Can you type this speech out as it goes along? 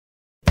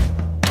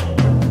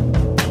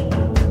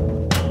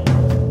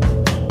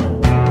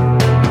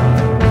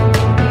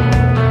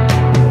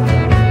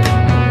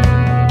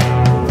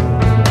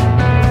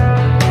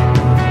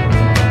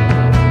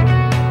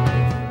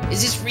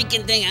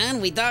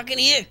we talking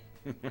here?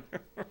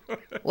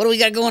 What do we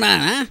got going on,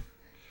 huh?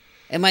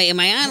 Am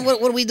I on?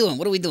 What are we doing?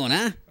 What are we doing,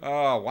 huh?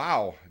 Oh,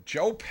 wow.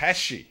 Joe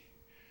Pesci.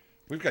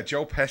 We've got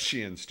Joe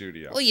Pesci in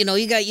studio. Well, you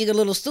got a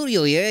little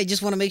studio here. I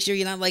just want to make sure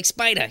you're not like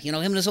Spider. Him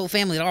and his whole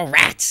family, they're all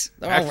rats.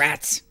 They're all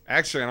rats.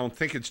 Actually, I don't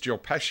think it's Joe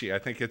Pesci. I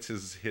think it's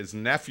his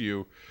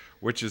nephew,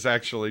 which is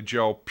actually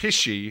Joe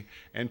Pisci,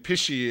 and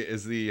Pisci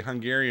is the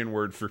Hungarian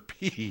word for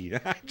pee.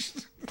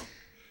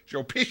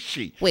 Joe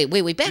Pisci.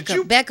 Wait,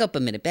 back up a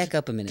minute.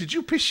 Did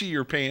you pishy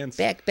your pants?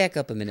 Back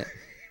up a minute.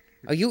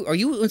 Are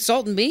you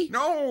insulting me?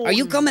 No. Are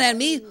you coming at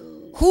me?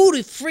 Who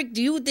the frick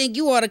do you think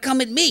you are to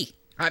come at me?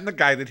 I'm the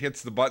guy that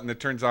hits the button that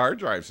turns the hard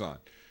drives on.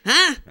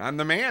 Huh? I'm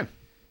the man.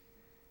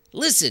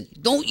 Listen,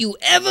 don't you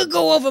ever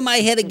go over my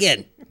head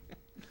again.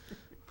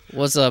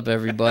 What's up,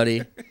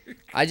 everybody?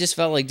 I just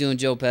felt like doing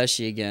Joe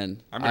Pesci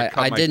again. I'm gonna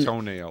cut my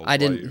toenails. I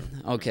didn't.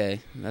 Okay,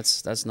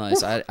 that's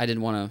nice. I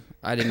didn't want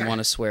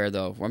to swear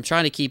though. I'm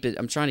trying to keep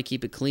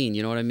it clean.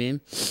 You know what I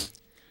mean?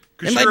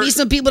 There might be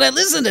some people that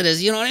listen to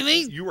this. You know what I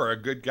mean? You are a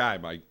good guy,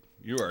 Mike.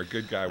 You are a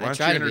good guy. Why don't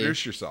you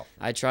introduce yourself?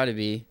 I try to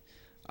be.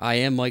 I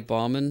am Mike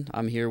Bauman.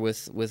 I'm here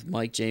with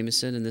Mike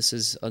Jameson, and this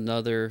is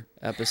another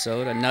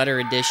episode, another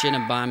edition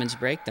of Bauman's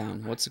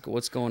Breakdown.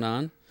 What's going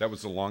on? That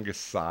was the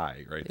longest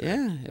sigh right there.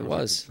 Yeah, it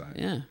was.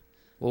 Yeah.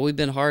 Well, we've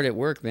been hard at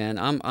work, man.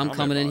 I'm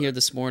coming in here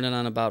this morning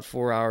on about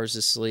 4 hours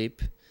of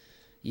sleep.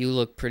 You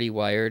look pretty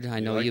wired. I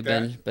know you've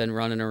been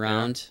running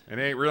around. Yeah. It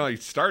ain't really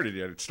started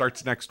yet. It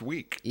starts next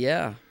week.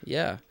 Yeah.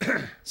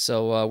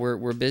 So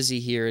we're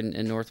busy here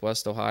in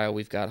Northwest Ohio.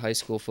 We've got high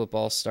school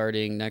football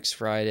starting next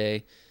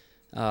Friday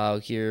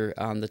here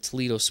on the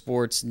Toledo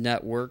Sports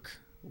Network,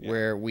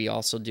 where we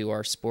also do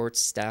our sports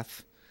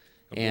stuff.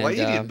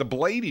 The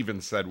Blade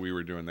even said we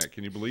were doing that.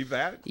 Can you believe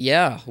that?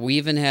 Yeah, we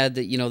even had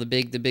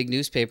the big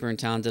newspaper in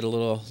town did a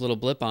little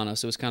blip on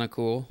us. It was kind of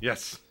cool.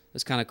 Yes. It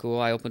was kind of cool.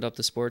 I opened up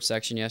the sports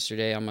section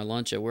yesterday on my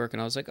lunch at work,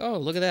 and I was like, oh,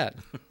 look at that.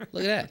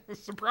 Look at that.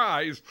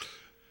 Surprise.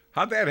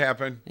 How'd that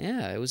happen?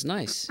 Yeah, it was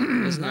nice.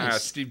 It was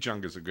nice. Steve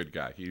Jung is a good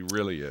guy. He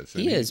really is.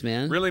 He is,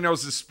 man. Really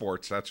knows his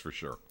sports, that's for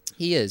sure.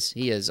 He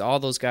is. All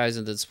those guys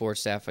in the sports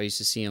staff, I used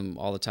to see him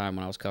all the time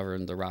when I was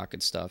covering the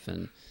Rocket stuff,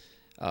 and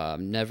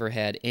never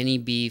had any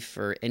beef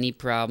or any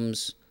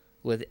problems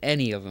with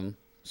any of them.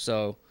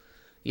 So,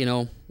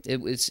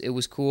 it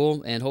was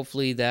cool, and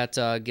hopefully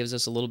that gives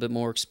us a little bit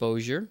more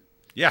exposure.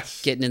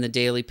 Yes. Getting in the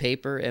daily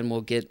paper, and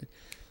we'll get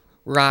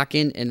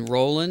rocking and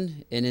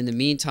rolling. And in the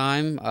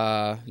meantime,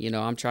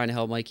 I'm trying to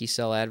help Mikey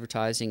sell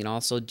advertising and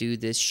also do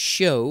this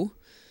show,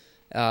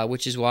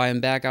 which is why I'm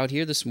back out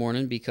here this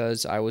morning,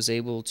 because I was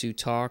able to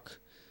talk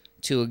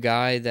to a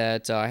guy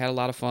that I had a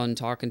lot of fun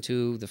talking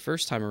to the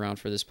first time around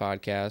for this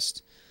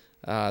podcast,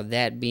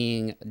 that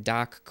being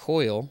Doc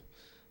Coyle,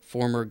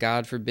 former,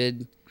 God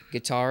forbid,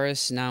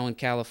 guitarist, now in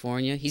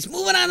California. He's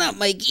moving on up,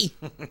 Mikey.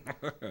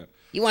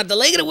 You want the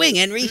leg of the wing,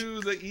 Henry?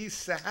 To the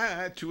east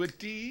side, to a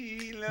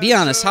dealer. Be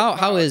honest,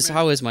 how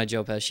is my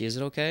Joe Pesci? Is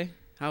it okay?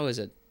 How is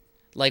it?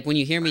 Like, when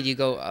you hear me, do you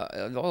go,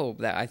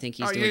 I think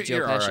he's doing Joe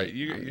Pesci. All right.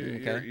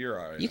 You're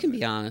all right. You can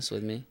be honest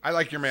with me. I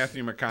like your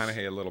Matthew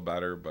McConaughey a little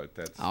better, but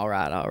that's... All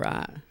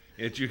right.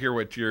 Did you hear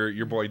what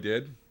your boy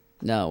did?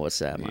 No, what's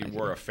that, Mike? He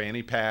wore a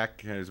fanny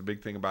pack. There's a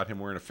big thing about him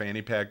wearing a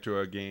fanny pack to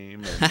a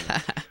game.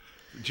 And,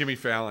 Jimmy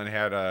Fallon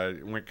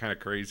went kind of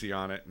crazy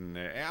on it, and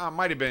it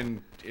might have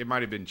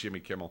been Jimmy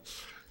Kimmel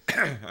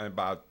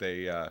about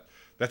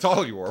that's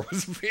all he wore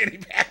was a fanny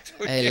pack. To a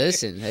game.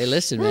 Hey,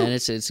 listen, man,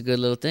 it's a good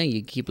little thing.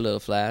 You keep a little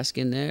flask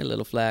in there,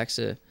 little flax,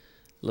 and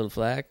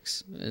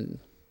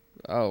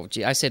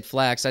I said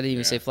flax. I didn't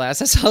even say flask.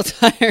 That's how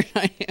tired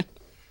I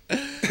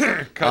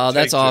am.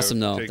 That's awesome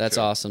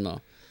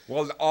though.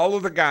 Well, all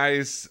of the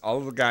guys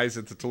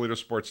at the Toledo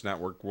Sports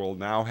Network will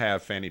now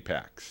have fanny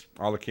packs.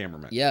 All the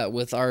cameramen. Yeah,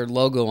 with our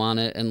logo on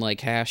it and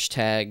like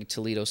hashtag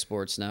Toledo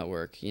Sports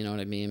Network. You know what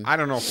I mean? I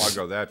don't know if I'll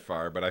go that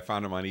far, but I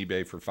found them on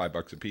eBay for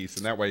 $5 a piece,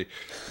 and that way,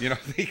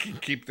 they can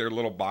keep their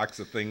little box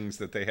of things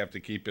that they have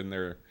to keep in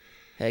their.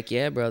 Heck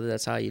yeah, brother.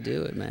 That's how you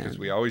do it, man. Because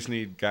we always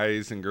need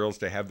guys and girls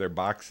to have their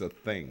box of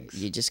things.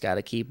 You just got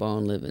to keep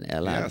on living.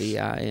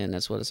 LIVIN.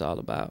 That's what it's all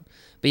about.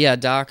 But yeah,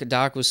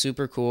 Doc was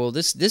super cool.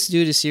 This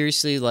dude is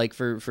seriously, like,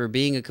 for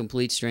being a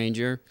complete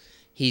stranger,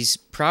 he's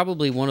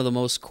probably one of the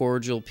most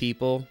cordial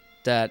people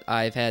that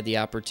I've had the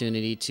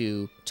opportunity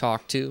to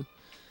talk to.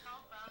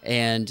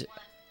 And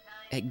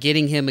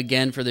getting him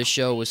again for this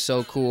show was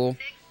so cool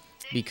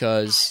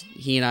because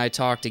he and I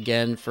talked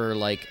again for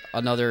like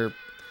another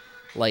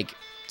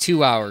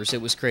 2 hours.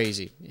 It was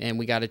crazy. And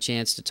we got a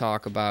chance to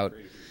talk about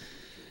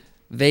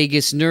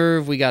Vegas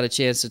Nerve. We got a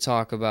chance to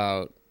talk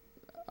about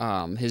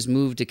his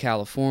move to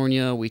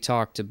California. We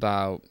talked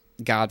about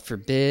God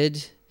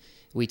Forbid.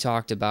 We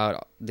talked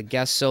about the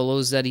guest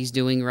solos that he's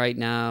doing right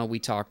now. We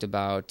talked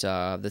about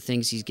the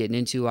things he's getting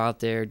into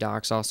out there.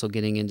 Doc's also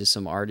getting into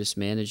some artist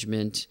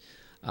management,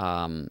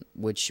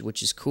 which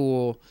is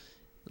cool,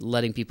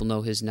 letting people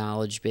know his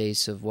knowledge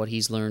base of what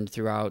he's learned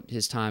throughout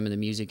his time in the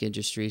music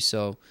industry.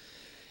 So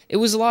it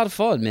was a lot of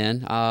fun,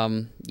 man.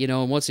 And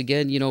once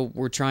again,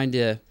 we're trying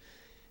to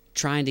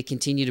trying to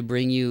continue to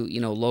bring you,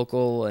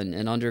 local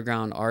and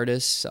underground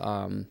artists,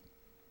 and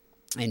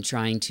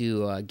trying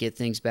to get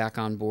things back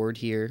on board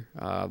here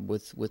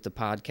with the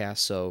podcast.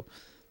 So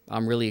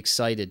I'm really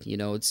excited.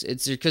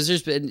 It's because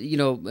there's been,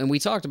 and we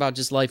talked about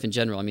just life in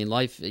general. I mean,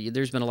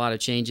 there's been a lot of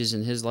changes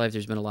in his life.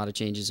 There's been a lot of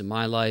changes in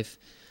my life.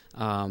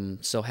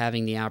 So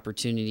having the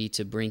opportunity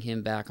to bring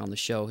him back on the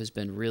show has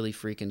been really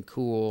freaking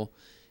cool.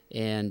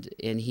 And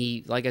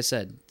he, like I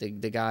said,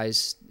 the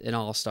guy's an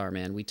all-star,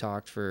 man. We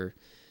talked for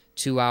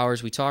 2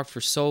 hours. We talked for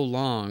so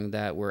long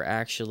that we're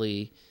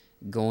actually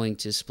going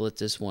to split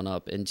this one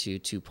up into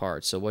 2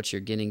 parts. So what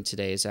you're getting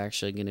today is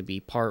actually going to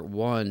be part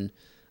 1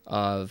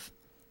 of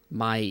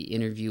my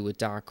interview with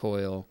Doc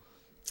Coyle,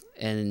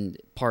 and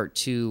part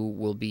 2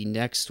 will be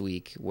next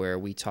week, where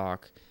we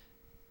talk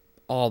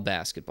all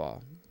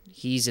basketball.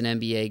 He's an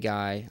NBA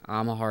guy,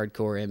 I'm a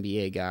hardcore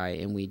NBA guy,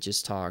 and we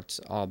just talked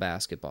all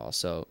basketball.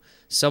 So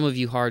some of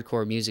you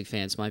hardcore music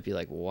fans might be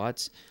like,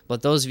 what?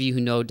 But those of you who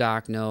know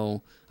Doc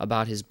know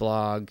about his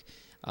blog,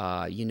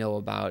 you know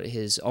about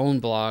his own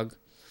blog,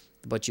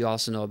 but you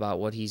also know about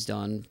what he's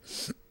done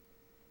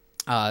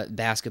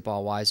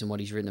basketball-wise and what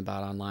he's written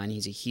about online.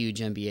 He's a huge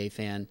NBA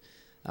fan.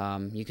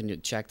 You can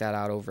check that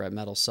out over at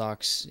Metal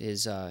Sucks,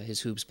 his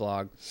Hoops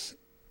blog.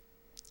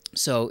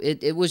 So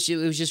it was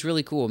just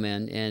really cool,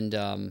 man.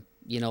 And,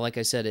 like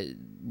I said,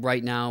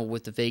 right now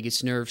with the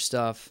Vegas Nerve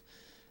stuff,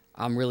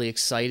 I'm really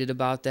excited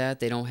about that.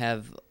 They don't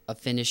have a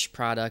finished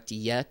product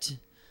yet.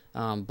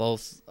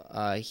 Both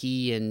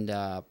he and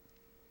the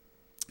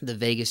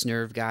Vegas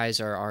Nerve guys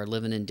are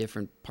living in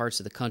different parts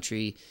of the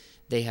country.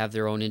 They have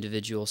their own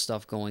individual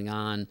stuff going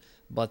on,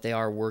 but they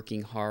are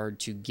working hard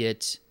to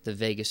get the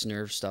Vegas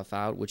Nerve stuff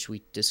out, which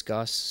we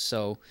discussed.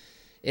 So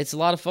it's a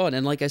lot of fun.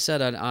 And like I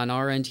said, on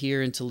our end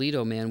here in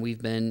Toledo, man, we've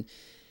been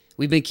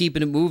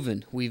keeping it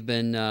moving. We've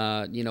been,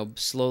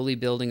 slowly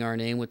building our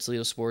name with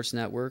Toledo Sports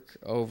Network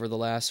over the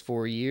last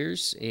 4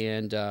 years,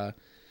 and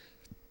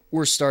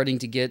we're starting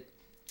to get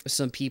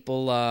some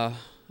people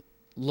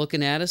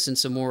looking at us and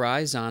some more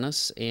eyes on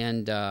us,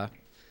 and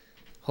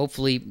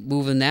hopefully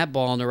moving that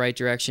ball in the right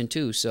direction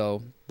too.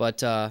 So, but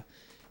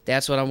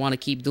that's what I want to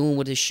keep doing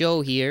with this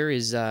show here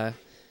is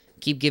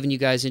keep giving you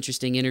guys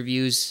interesting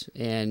interviews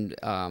and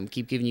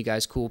keep giving you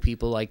guys cool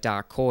people like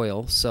Doc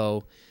Coyle.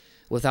 So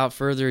without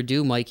further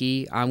ado,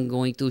 Mikey, I'm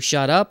going to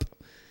shut up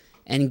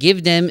and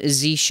give them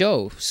the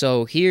show.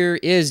 So here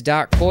is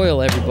Doc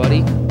Coyle,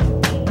 everybody.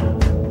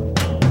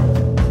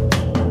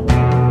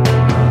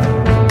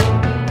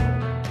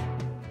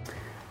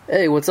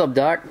 Hey, what's up,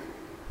 Doc?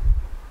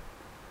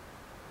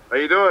 How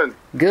you doing?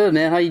 Good,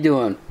 man. How you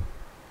doing?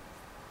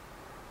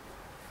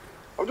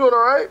 I'm doing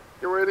all right.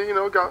 You ready?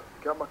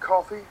 Got my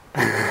coffee.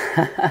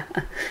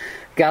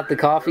 Got the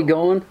coffee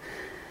going?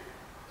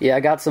 Yeah, I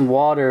got some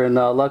water, and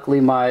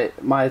luckily my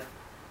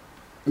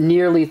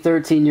nearly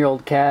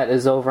 13-year-old cat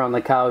is over on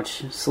the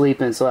couch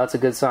sleeping, so that's a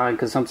good sign,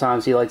 because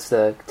sometimes he likes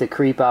to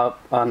creep out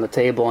on the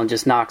table and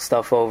just knock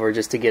stuff over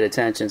just to get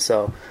attention,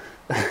 so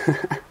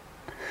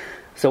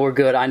so we're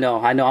good. I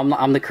know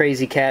I'm the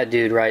crazy cat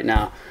dude right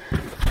now.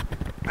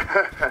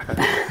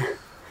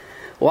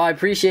 Well, I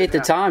appreciate the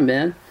time,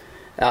 man.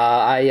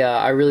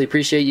 I really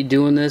appreciate you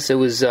doing this. It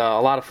was a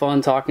lot of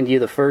fun talking to you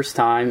the first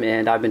time,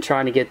 and I've been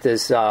trying to get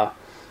this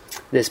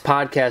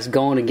podcast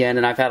going again,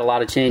 and I've had a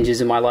lot of changes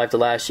in my life the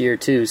last year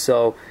too.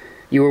 So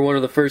you were one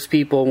of the first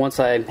people, once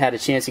I had a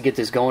chance to get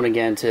this going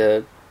again,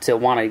 to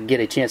want to get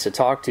a chance to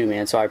talk to,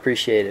 man. So I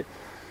appreciate it.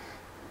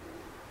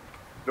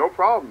 No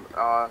problem.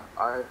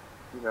 I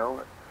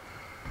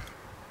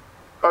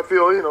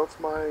feel it's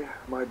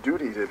my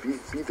duty to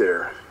be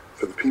there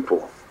for the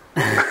people.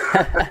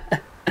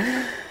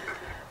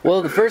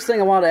 Well, the first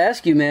thing I want to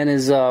ask you, man,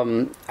 is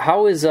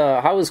how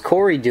is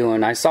Corey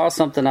doing? I saw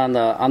something on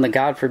the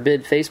God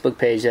Forbid Facebook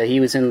page that he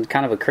was in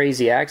kind of a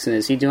crazy accident.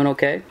 Is he doing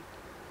okay?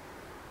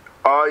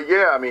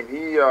 Yeah. I mean,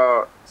 he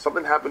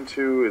something happened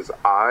to his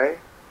eye.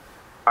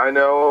 I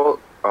know,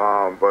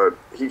 but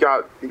he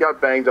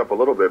got banged up a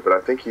little bit. But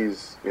I think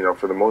he's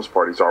for the most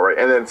part he's all right.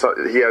 And then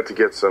he had to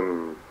get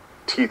some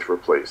teeth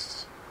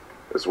replaced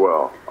as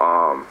well.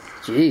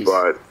 Jeez.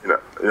 But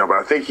but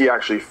I think he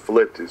actually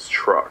flipped his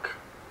truck.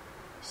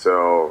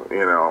 So,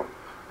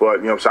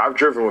 so I've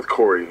driven with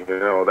Corey,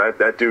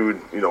 that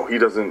dude,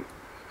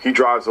 he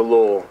drives a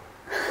little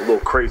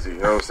crazy, you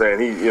know what I'm saying?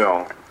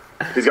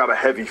 He's got a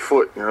heavy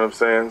foot, you know what I'm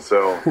saying?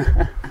 So,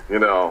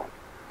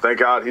 thank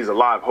God he's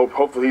alive.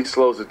 Hopefully he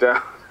slows it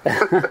down.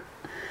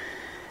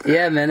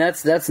 Yeah, man,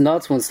 that's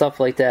nuts when stuff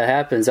like that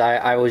happens.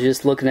 I was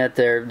just looking at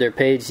their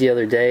page the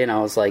other day, and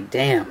I was like,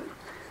 damn,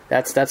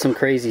 that's some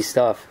crazy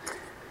stuff.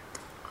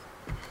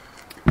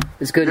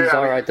 It's good. Yeah, he's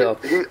all right, though.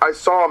 I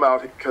saw him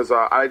out because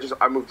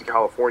I moved to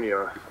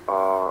California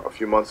a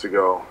few months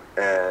ago,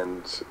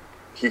 and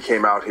he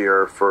came out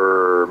here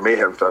for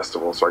Mayhem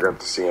Festival, so I got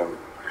to see him.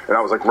 And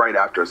that was like right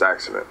after his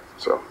accident.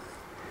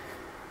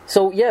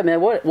 So yeah, man,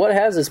 what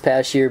has this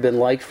past year been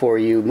like for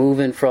you?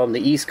 Moving from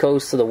the East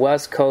Coast to the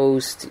West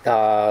Coast,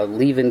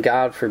 leaving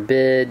God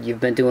Forbid.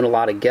 You've been doing a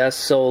lot of guest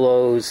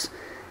solos.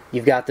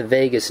 You've got the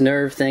Vegas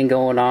Nerve thing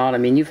going on. I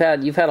mean, you've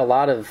had a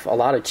lot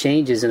of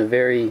changes in a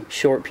very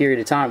short period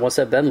of time. What's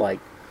that been like?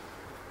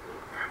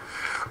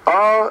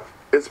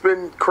 It's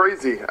been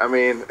crazy. I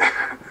mean,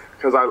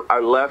 because I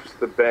left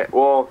the band.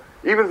 Well,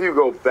 even if you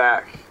go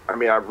back, I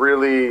mean,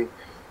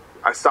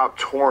 I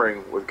stopped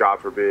touring with God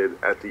Forbid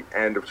at the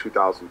end of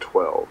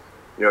 2012.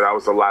 You know, that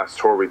was the last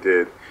tour we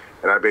did,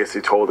 and I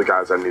basically told the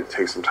guys I need to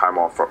take some time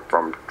off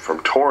from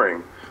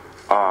touring,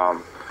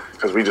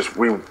 because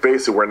we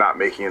basically were not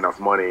making enough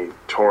money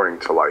touring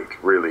to like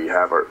really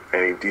have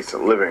any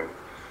decent living.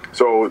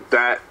 So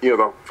that, you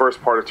know, the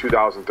first part of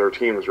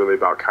 2013 was really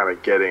about kind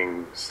of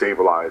getting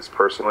stabilized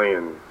personally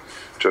and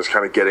just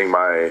kind of getting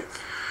my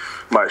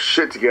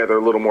shit together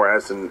a little more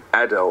as an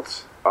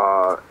adult.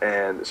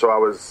 And so I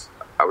was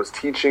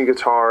teaching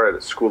guitar at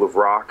a School of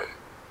Rock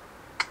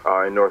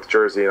in North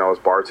Jersey, and I was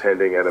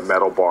bartending at a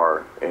metal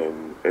bar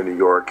in New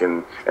York.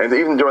 And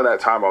even during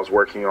that time, I was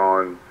working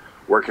on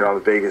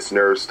the Vegas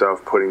Nerve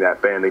stuff, putting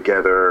that band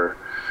together,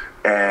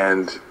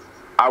 and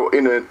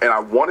I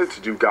wanted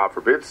to do God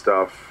Forbid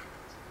stuff,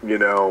 you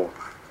know,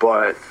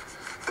 but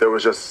there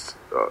was just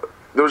a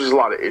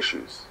lot of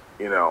issues,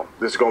 you know.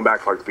 This is going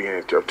back to like the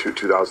beginning of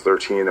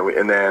 2013,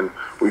 and then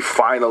we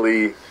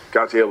finally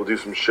got to be able to do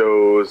some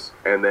shows,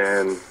 and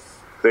then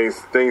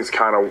things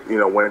kind of, you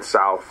know, went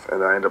south,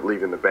 and I ended up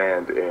leaving the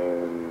band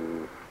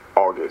in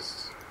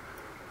August,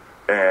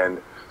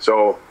 and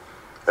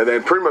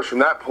then pretty much from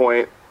that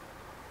point,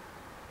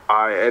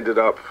 I ended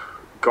up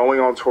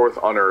going on tour with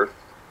Unearth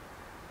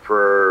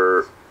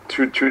for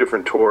two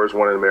different tours,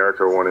 one in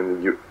America, one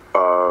in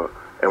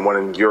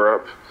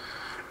Europe,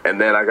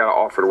 and then I got an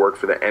offer to work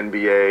for the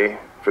NBA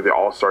for the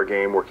All-Star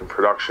Game, working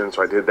production.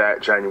 So I did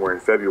that January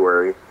and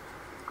February,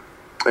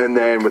 and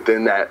then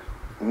within that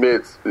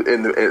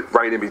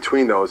right in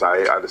between those,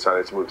 I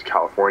decided to move to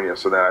California.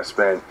 So then I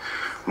spent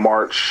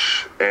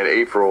March and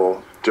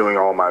April doing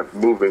all my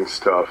moving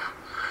stuff,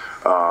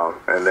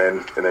 and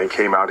then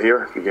came out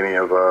here beginning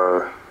of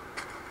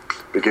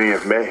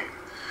May.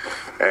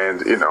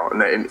 And, you know,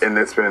 and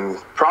it's been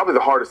probably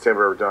the hardest thing I've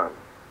ever done,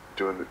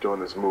 doing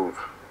this move.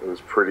 It was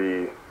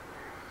pretty,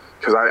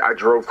 because I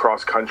drove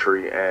cross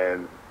country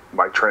and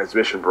my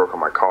transmission broke on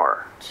my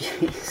car.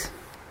 Jeez.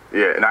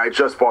 Yeah, and I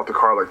just bought the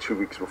car like 2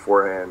 weeks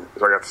beforehand,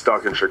 so I got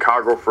stuck in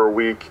Chicago for a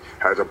week.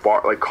 Had to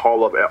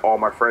call up at all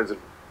my friends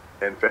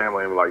and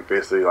family and like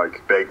basically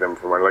like beg them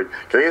for money.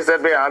 Like, can you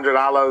send me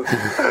 $100?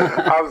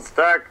 I'm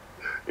stuck,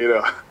 you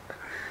know.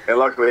 And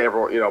luckily,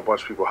 everyone, you know, a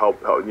bunch of people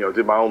helped, you know,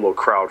 did my own little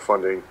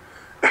crowdfunding.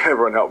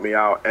 Everyone helped me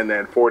out, and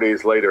then 4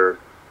 days later,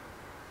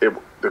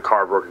 the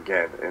car broke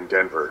again in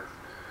Denver,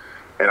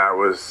 and I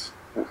was,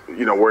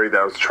 you know, worried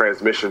that it was a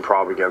transmission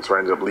problem again. So I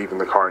ended up leaving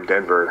the car in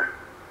Denver,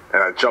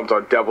 and I jumped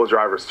on Devil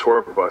Driver's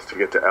tour bus to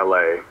get to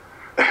LA.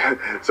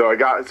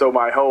 So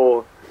my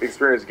whole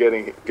experience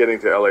getting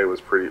to LA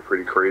was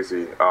pretty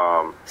crazy.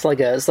 It's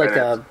like a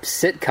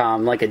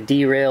sitcom, like a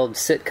derailed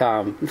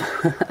sitcom.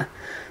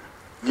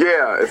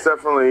 Yeah, it's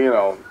definitely, you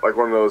know, like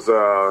one of those,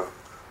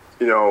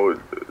 you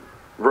know,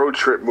 road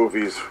trip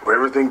movies where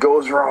everything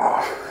goes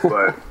wrong.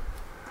 But,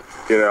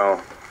 you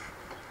know,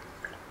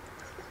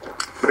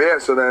 but yeah.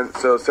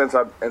 So since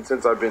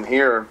I've been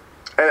here,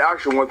 and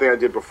actually one thing I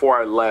did before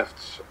I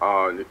left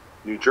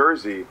New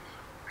Jersey,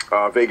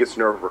 Vegas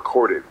Nerve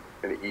recorded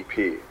an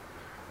EP,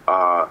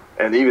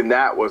 and even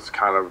that was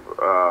kind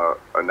of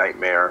a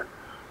nightmare.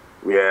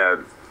 We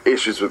had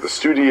issues with the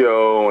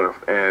studio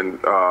and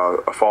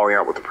a falling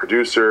out with the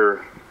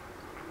producer,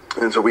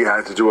 and so we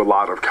had to do a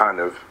lot of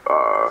kind of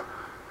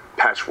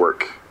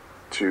patchwork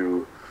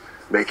to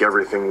make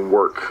everything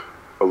work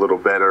a little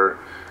better.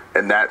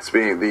 And that's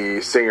being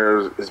the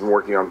singer is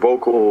working on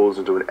vocals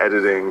and doing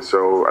editing.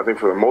 So I think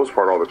for the most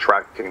part, all the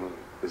tracking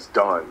is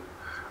done.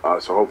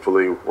 So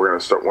hopefully we're going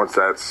to start, once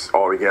that's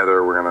all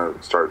together, we're going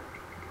to start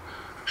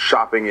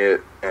shopping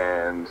it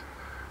and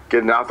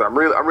getting out there. I'm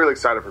really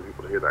excited for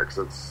people to hear that,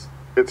 because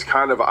it's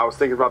kind of, I was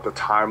thinking about the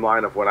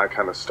timeline of when I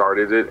kind of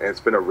started it, and it's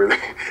been a really,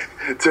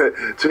 to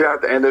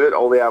at the end of it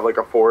only have like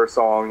a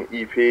 4-song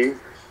EP.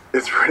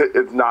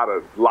 It's not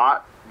a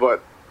lot,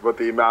 but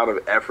the amount of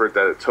effort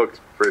that it took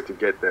for it to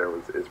get there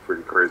is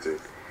pretty crazy.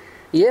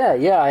 Yeah.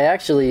 I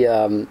actually,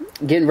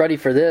 getting ready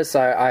for this,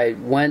 I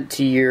went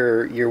to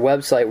your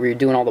website where you're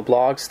doing all the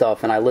blog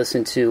stuff, and I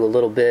listened to a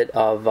little bit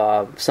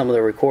of some of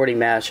the recording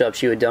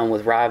mashups you had done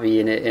with Ravi,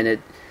 and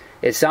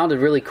it sounded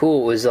really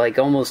cool. It was like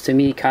almost to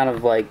me kind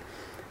of like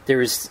there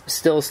was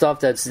still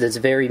stuff that's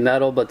very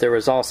metal, but there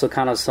was also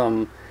kind of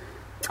some,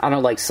 I don't know,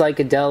 like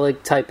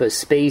psychedelic type of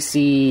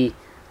spacey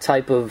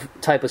type of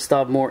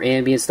stuff, more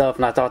ambient stuff,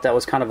 and I thought that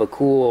was kind of a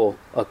cool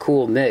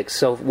mix.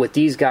 So with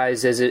these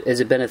guys, has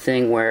it been a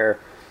thing where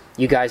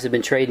you guys have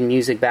been trading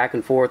music back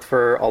and forth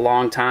for a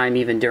long time,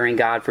 even during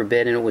God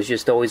Forbid, and it was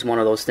just always one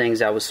of those things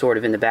that was sort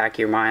of in the back of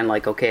your mind,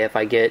 like, okay, if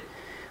I get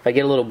a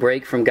little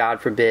break from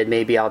God Forbid,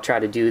 maybe I'll try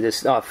to do this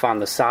stuff on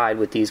the side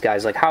with these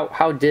guys. Like,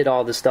 how did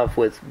all the stuff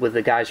with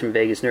the guys from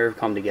Vegas Nerve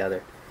come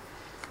together?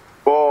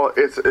 Well,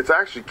 it's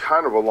actually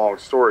kind of a long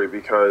story,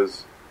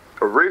 because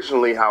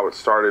originally how it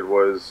started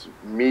was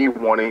me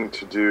and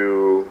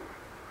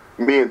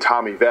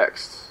Tommy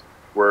Vexed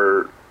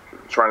were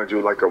trying to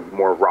do like a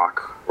more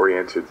rock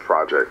oriented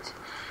project.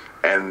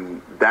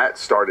 And that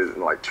started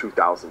in like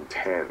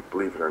 2010,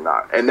 believe it or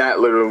not. And that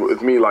literally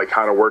was me like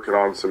kind of working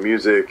on some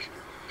music,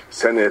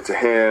 sending it to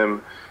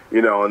him,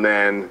 and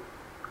then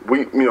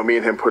me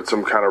and him put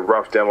some kind of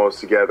rough demos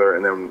together,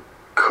 and then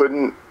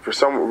couldn't, for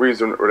some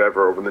reason or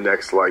whatever, over the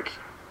next like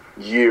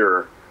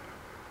year,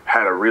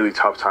 had a really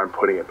tough time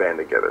putting a band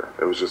together.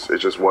 It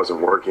just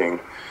wasn't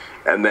working.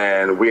 And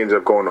then we ended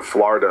up going to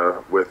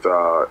Florida with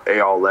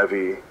Eyal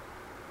Levy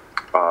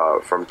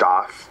from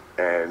Doth,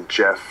 and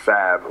Jeff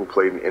Fab, who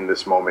played in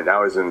This Moment.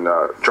 Now he's in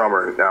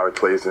drummer. Now he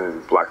plays in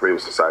Black Label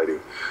Society.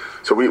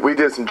 So we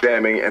did some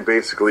jamming and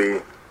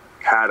basically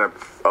had a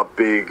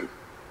big,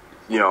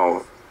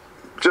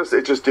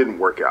 it just didn't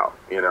work out,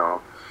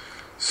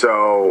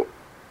 So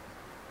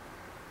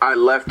I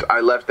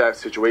left that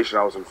situation.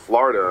 I was in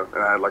Florida,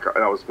 and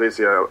I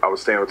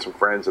was staying with some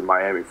friends in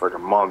Miami for like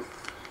a month,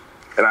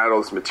 and I had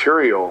all this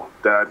material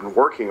that I'd been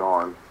working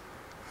on.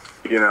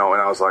 And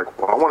I was like,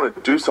 well, I want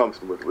to do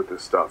something with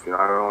this stuff,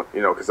 I don't,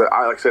 because like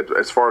I said,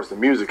 as far as the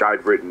music,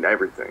 I'd written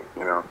everything,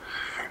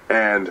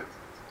 and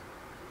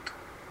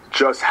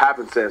just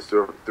happenstance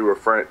through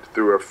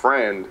a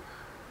friend,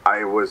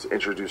 I was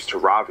introduced to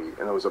Ravi, and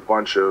there was a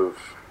bunch of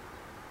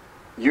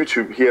he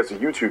has a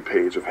YouTube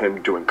page of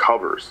him doing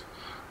covers,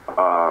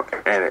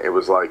 and it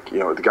was like,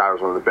 the guy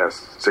was one of the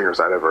best singers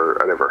I'd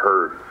ever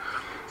heard,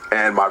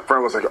 and my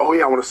friend was like, oh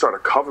yeah, I want to start a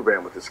cover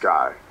band with this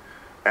guy.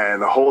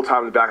 And the whole time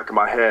in the back of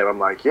my head, I'm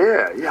like,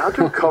 yeah, I'll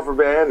do a cover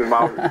band.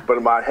 But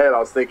in my head, I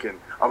was thinking,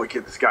 I'm gonna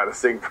get this guy to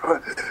sing,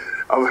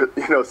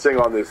 sing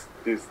on this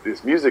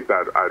music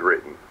that I'd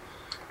written.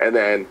 And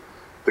then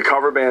the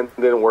cover band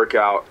didn't work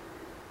out,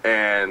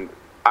 and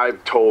I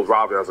told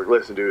Robbie, I was like,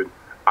 listen, dude,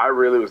 I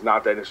really was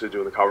not that interested in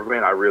doing the cover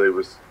band. I really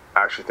was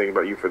actually thinking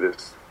about you for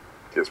this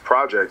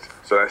project.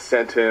 So I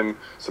sent him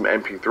some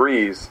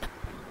MP3s,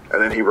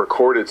 and then he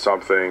recorded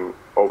something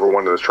over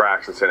one of the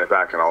tracks and sent it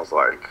back, and I was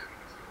like,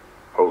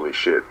 holy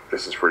shit,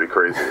 this is pretty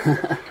crazy.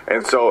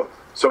 And so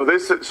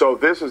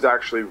this was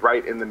actually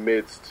right in the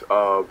midst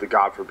of the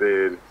God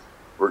Forbid,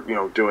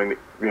 doing,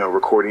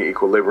 recording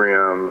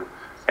Equilibrium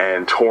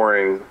and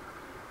touring.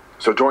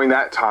 So during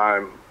that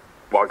time,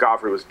 while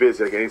Godfrey was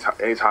busy, like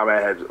anytime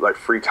I had like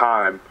free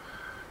time,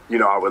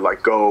 I would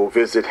like go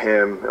visit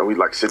him, and we'd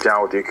like sit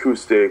down with the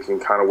acoustic and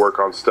kind of work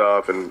on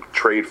stuff and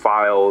trade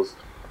files.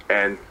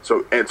 And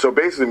so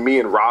basically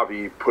me and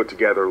Ravi put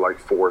together like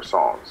 4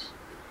 songs.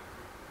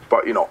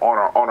 But on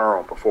our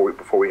own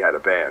before we had a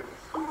band.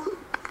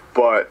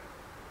 But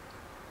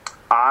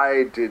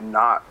I did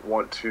not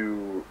want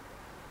to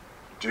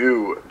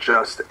do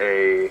just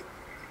a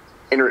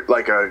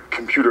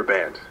computer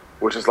band,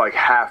 which is like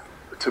half,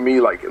 to me,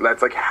 like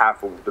that's like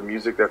half of the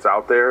music that's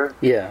out there.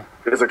 Yeah,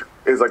 it's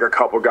like a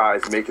couple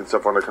guys making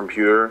stuff on a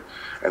computer,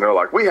 and they're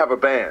like, we have a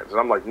band, and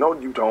I'm like, no,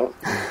 you don't.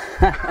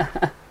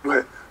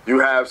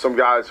 You have some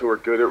guys who are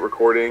good at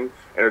recording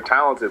and are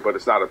talented, but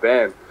it's not a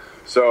band.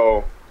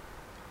 So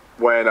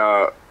when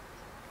I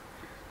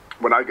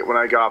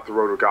got off the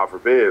road with God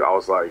Forbid, I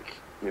was like,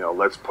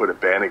 let's put a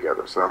band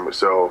together. So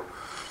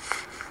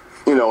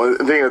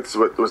the thing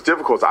that was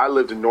difficult is I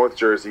lived in North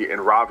Jersey,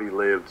 and Ravi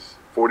lived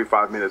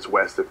 45 minutes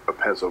west of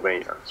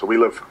Pennsylvania. So we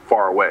lived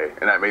far away,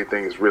 and that made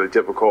things really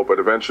difficult. But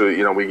eventually,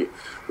 we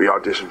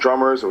auditioned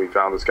drummers, and we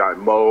found this guy,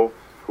 Mo,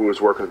 who was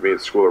working with me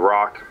at School of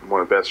Rock,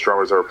 one of the best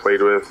drummers I ever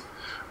played with.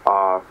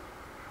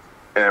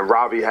 And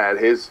Ravi had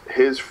his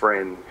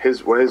friend,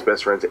 one of his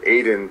best friends,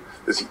 Aiden,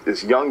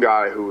 this young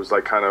guy who was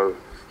like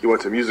he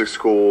went to music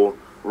school,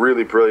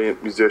 really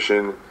brilliant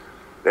musician,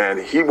 and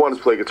he wanted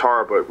to play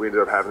guitar, but we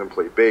ended up having him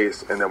play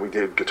bass. And then we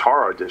did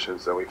guitar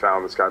auditions, and we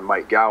found this guy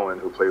Mike Gowan,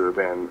 who played with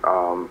a band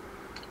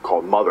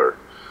called Mother.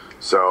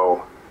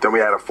 So then we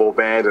had a full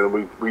band, and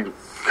we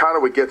kind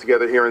of would get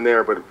together here and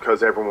there, but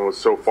because everyone was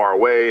so far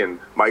away and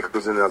Mike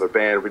was in another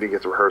band, we didn't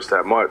get to rehearse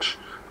that much.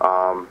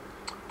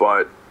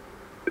 But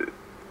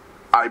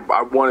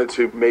I wanted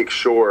to make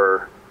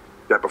sure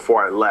that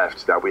before I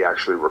left that we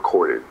actually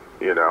recorded,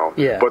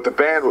 Yeah. But the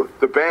band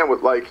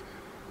would like,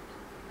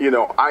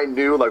 I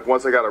knew like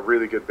once I got a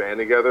really good band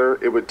together,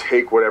 it would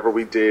take whatever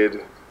we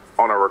did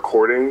on our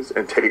recordings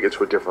and take it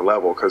to a different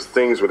level, because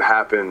things would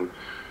happen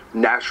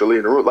naturally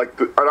in the room. Like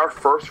at our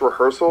first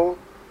rehearsal,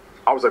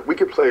 I was like, we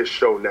could play a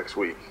show next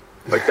week.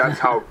 Like that's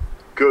how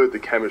good the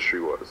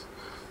chemistry was,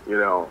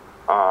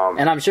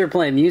 And I'm sure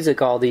playing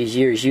music all these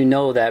years,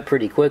 that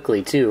pretty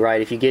quickly too,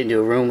 right? If you get into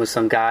a room with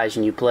some guys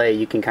and you play,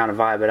 you can kind of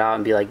vibe it out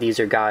and be like, these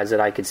are guys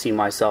that I could see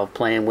myself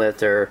playing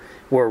with, or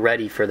we're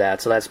ready for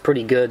that. So that's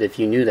pretty good if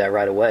you knew that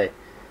right away.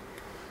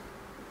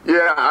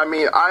 Yeah, I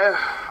mean, I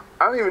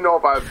don't even know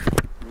if I've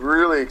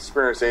really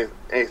experienced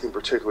anything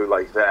particularly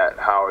like that,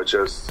 how it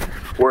just,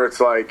 where it's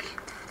like,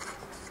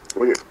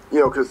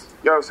 because,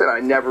 what I'm saying, I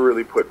never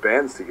really put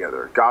bands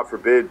together. God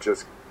forbid,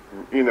 just,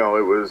 it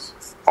was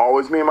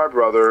always me and my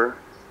brother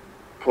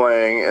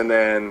playing, and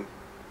then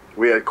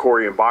we had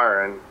Corey and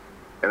Byron,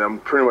 and then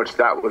pretty much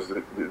that was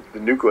the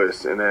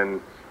nucleus. And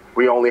then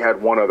we only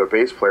had one other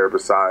bass player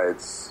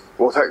besides,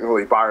 well,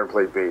 technically Byron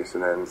played bass,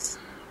 and then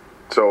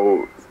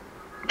so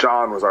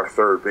John was our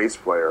third bass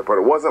player. But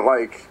it wasn't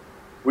like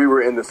we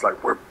were in this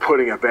like we're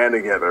putting a band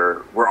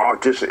together, we're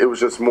auditioning. It was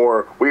just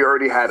more we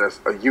already had a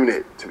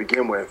unit to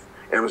begin with,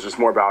 and it was just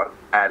more about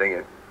adding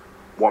it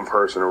one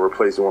person or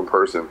replacing one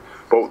person.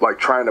 But like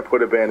trying to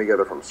put a band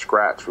together from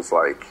scratch was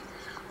like,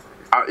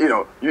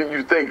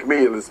 you think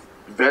me as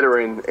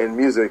veteran in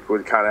music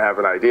would kind of have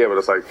an idea, but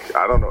it's like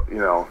I don't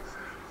know,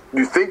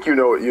 you think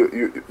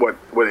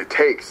what it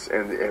takes,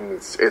 and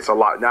it's a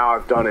lot. Now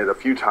I've done it a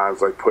few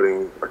times, like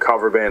putting a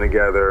cover band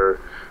together,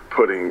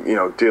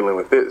 dealing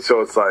with it.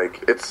 So it's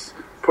like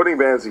putting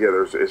bands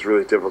together is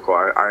really difficult.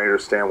 I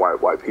understand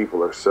why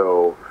people are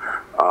so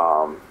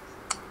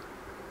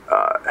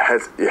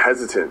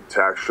hesitant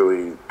to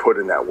actually put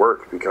in that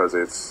work, because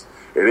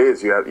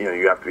you have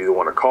to be the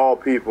one to call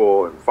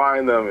people and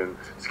find them and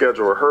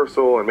schedule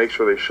rehearsal and make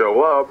sure they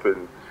show up,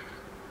 and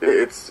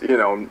it's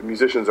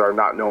musicians are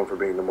not known for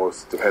being the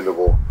most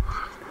dependable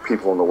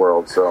people in the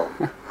world.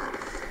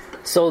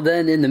 So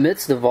then in the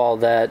midst of all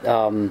that,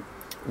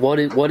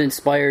 what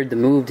inspired the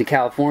move to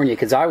California?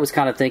 Because I was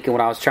kind of thinking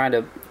when I was trying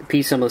to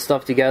piece some of the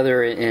stuff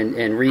together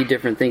and read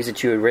different things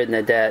that you had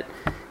written, that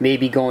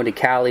maybe going to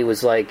Cali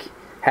was like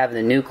having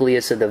the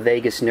nucleus of the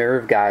Vegas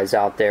Nerve guys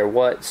out there.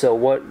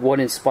 What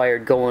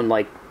inspired going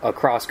like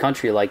across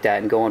country like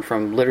that and going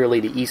from literally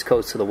the East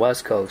Coast to the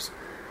West Coast?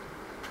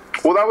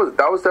 Well,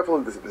 that was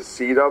definitely the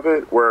seed of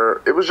it,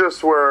 where it was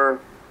just where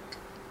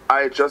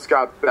I had just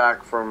got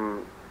back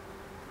from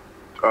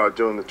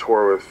doing the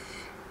tour with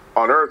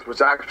Unearth,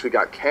 which actually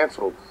got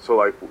canceled. So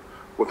like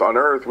with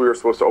Unearth, we were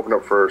supposed to open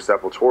up for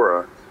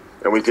Sepultura,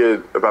 and we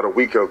did about a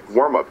week of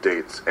warm-up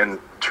dates, and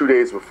 2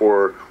 days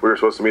before we were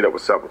supposed to meet up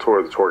with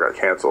Sepultura, the tour got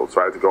canceled.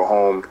 So I had to go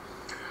home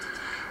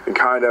and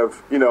kind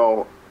of, I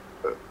don't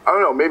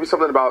know, maybe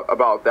something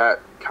about that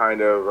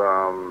kind of,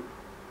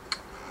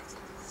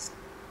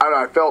 I don't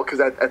know, I felt,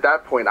 because at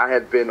that point I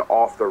had been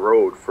off the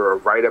road for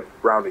right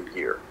around a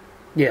year.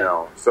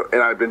 Yeah. So,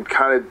 and I'd been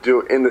kind of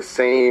in the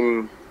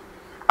same,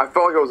 I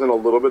felt like I was in a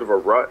little bit of a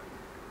rut,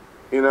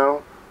 even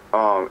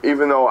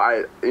though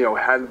I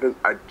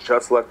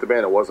just left the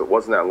band. It wasn't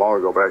that long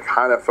ago, but I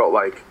kind of felt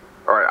like,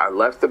 all right, I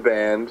left the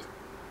band.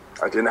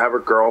 I didn't have a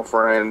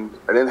girlfriend.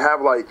 I didn't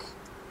have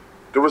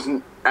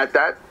at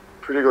that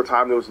particular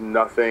time, there was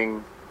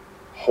nothing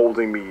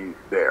holding me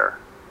there,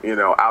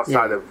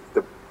 outside of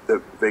the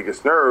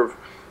Vegas Nerve,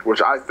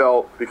 which I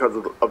felt, because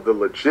of the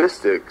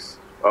logistics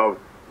of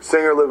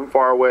singer living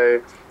far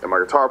away and my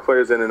guitar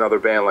player's in another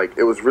band, like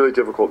it was really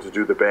difficult to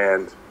do the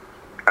band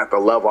at the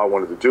level I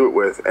wanted to do it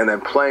with. And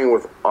then playing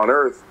with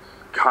Unearth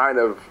kind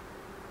of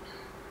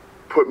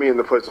put me in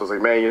the place. I was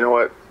like, man, you know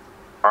what?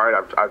 All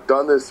right, I've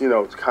done this,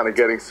 kind of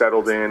getting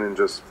settled in and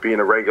just being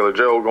a regular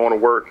Joe, going to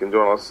work and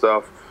doing all this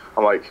stuff.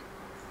 I'm like,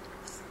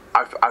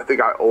 I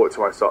think I owe it to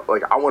myself.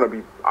 Like I want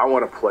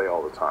to play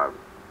all the time.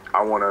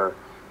 I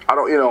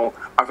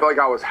feel like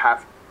I was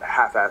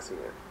half-assing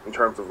it in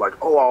terms of like,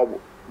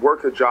 I'll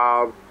work a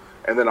job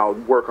and then I'll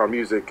work on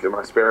music in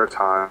my spare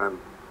time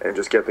and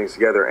just get things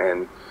together.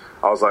 And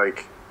I was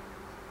like,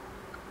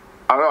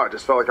 I don't know, I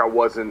just felt like I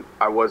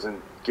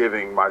wasn't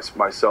giving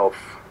myself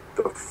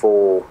the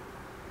full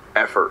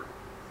effort,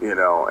 and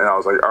I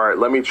was like, all right,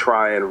 let me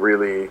try and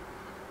really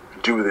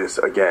do this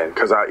again,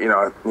 because I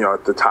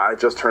at the time I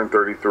just turned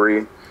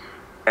 33,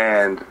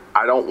 and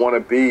I don't want to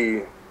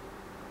be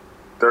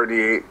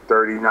 38,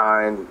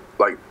 39,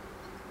 like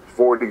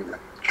 40,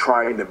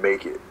 trying to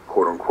make it,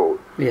 quote unquote.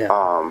 Yeah.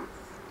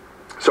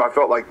 So I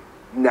felt like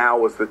now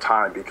was the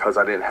time, because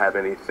I didn't have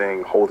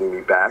anything holding me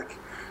back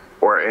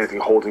or anything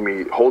holding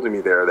me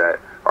there,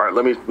 that all right,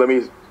 let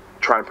me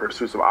try and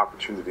pursue some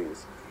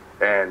opportunities.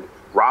 And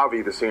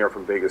Ravi, the singer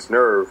from Vegas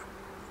Nerve,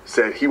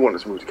 said he wanted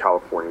to move to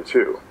California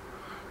too,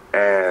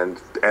 and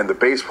the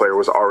bass player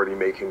was already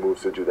making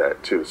moves to do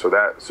that too. So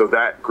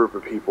that group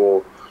of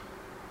people,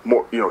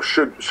 more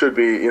should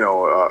be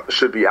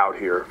out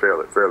here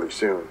fairly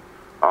soon.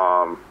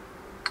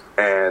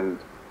 And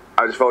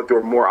I just felt like there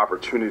were more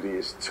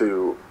opportunities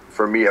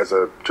for me as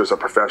just a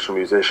professional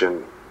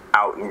musician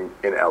out in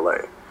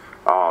LA.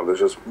 There's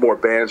just more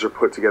bands are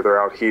put together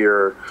out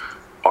here,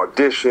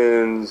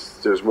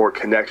 auditions, there's more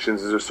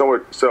connections, there's so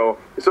much. So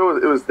it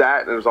was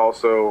that, and it was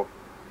also,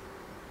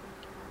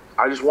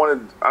 I just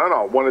wanted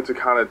to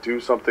kind of do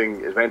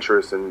something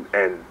adventurous and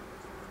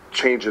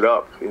change it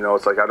up.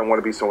 It's like I don't want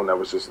to be someone that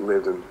was just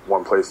lived in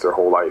one place their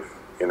whole life,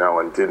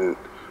 and didn't,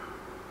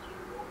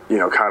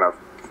 kind of,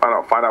 I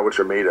don't know, find out what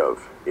you're made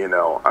of, I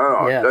don't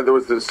know. Yeah. There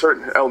was a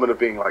certain element of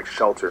being like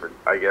sheltered,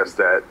 I guess,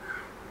 that,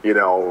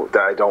 that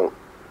I don't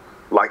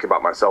like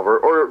about myself,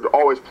 or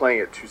always playing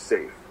it too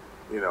safe,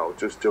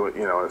 just doing,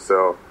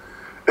 so,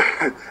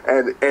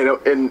 and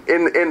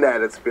in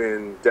that, it's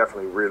been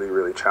definitely really,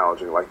 really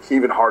challenging, like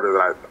even harder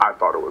than I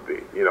thought it would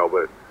be,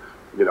 but,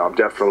 I'm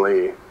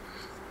definitely,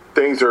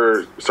 things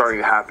are starting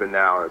to happen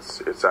now.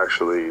 It's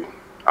actually,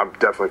 I'm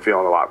definitely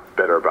feeling a lot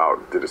better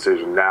about the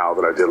decision now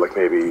than I did like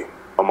maybe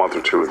a month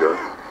or two ago.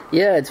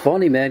 Yeah, it's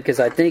funny, man, because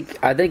I think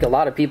a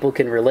lot of people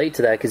can relate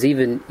to that. Because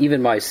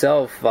even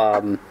myself,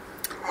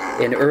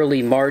 in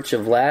early March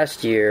of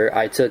last year,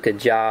 I took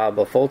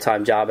a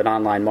full-time job in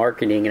online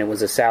marketing, and it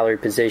was a salary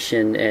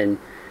position. And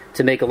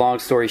to make a long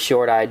story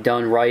short, I had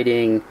done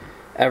writing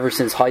ever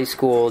since high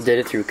school, did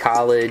it through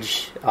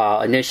college.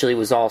 Initially, it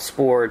was all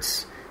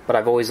sports, but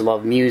I've always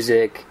loved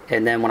music.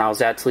 And then when I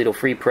was at Toledo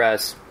Free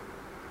Press,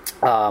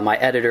 my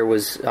editor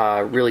was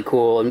really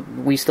cool,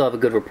 and we still have a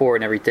good rapport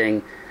and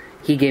everything.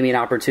 He gave me an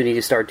opportunity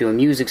to start doing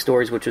music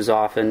stories, which was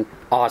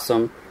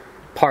awesome.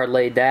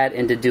 Parlayed that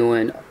into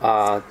doing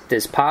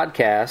this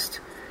podcast.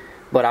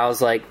 But I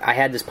was like, I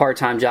had this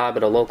part-time job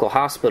at a local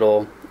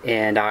hospital,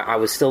 and I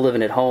was still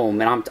living at home.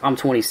 And I'm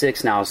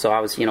 26 now, so I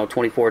was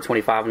 24,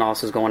 25 when all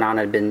this was going on.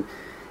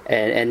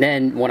 And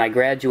then when I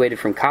graduated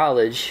from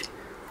college,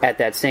 at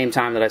that same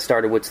time that I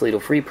started with Toledo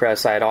Free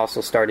Press, I had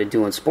also started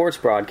doing sports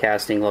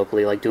broadcasting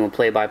locally, like doing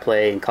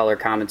play-by-play and color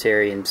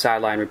commentary and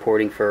sideline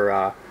reporting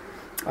for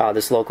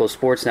this local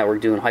sports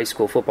network, doing high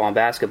school football and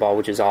basketball,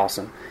 which is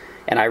awesome.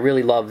 And I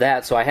really loved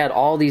that. So I had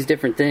all these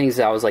different things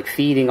that I was like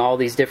feeding all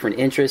these different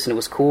interests, and it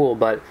was cool,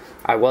 but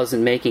I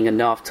wasn't making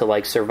enough to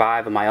like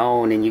survive on my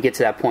own. And you get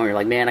to that point where you're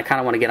like, man, I kind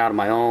of want to get out on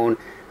my own,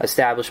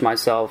 establish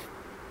myself.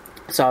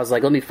 So I was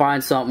like, let me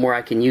find something where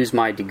I can use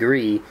my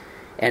degree.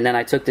 And then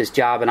I took this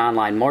job in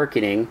online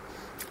marketing,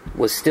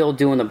 was still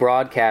doing the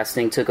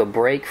broadcasting, took a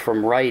break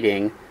from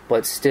writing,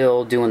 but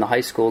still doing the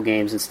high school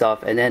games and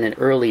stuff. And then in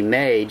early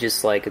May,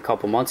 just like a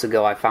couple months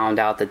ago, I found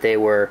out that they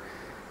were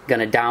going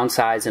to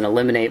downsize and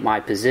eliminate my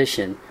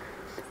position.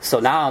 So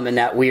now I'm in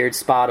that weird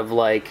spot of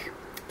like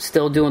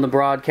still doing the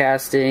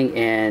broadcasting,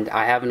 and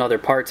I have another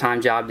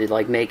part-time job to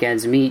like make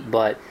ends meet,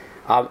 but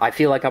I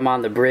feel like I'm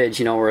on the bridge,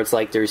 where it's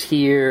like there's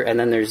here and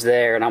then there's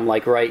there, and I'm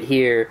like right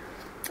here.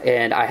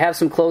 And I have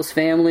some close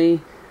family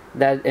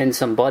and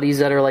some buddies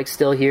that are like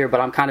still here, but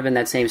I'm kind of in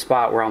that same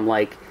spot where I'm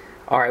like,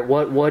 all right,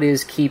 what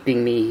is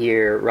keeping me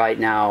here right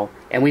now?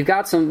 And we've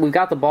got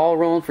the ball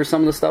rolling for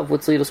some of the stuff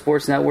with Toledo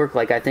Sports Network.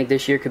 Like, I think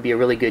this year could be a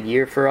really good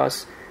year for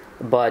us.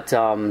 But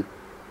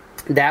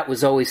that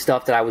was always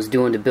stuff that I was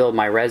doing to build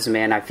my resume.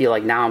 And I feel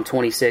like now I'm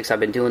 26. I've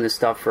been doing this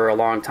stuff for a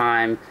long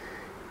time.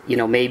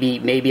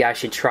 Maybe I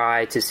should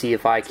try to see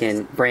if I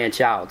can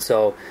branch out.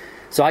 So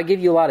I give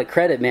you a lot of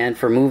credit, man,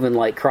 for moving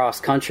like cross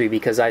country,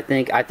 because I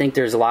think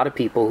there's a lot of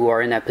people who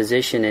are in that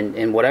position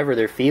in whatever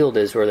their field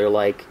is, where they're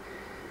like,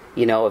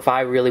 if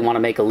I really want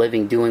to make a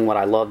living doing what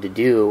I love to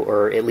do,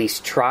 or at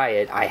least try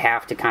it, I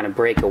have to kind of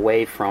break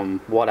away from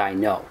what I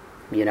know,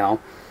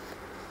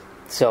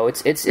 So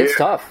it's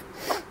tough.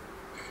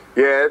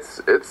 Yeah,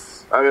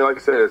 it's. I mean, like I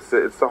said, it's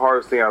the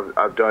hardest thing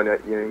I've done.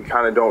 You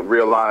kind of don't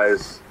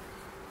realize,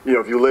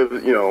 if you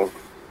live,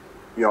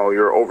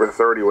 you're over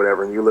 30,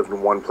 whatever, and you lived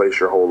in one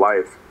place your whole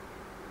life,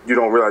 you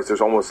don't realize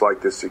there's almost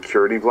like this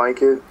security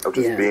blanket of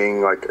just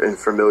being like in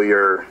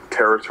familiar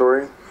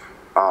territory.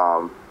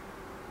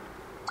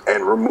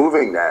 And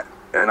removing that,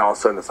 and all of a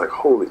sudden it's like,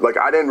 holy, like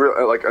I didn't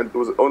really, like it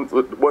was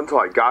until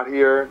I got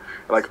here and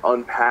like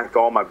unpacked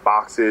all my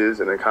boxes,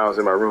 and then kind of was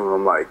in my room, and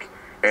I'm like,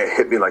 and it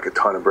hit me like a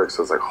ton of bricks. So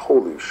I was like,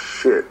 holy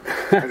shit,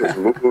 I just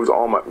moved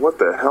all my, what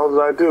the hell did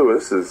I do?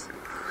 This is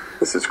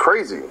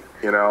crazy,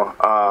 and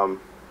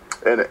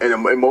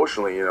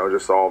emotionally,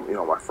 just all,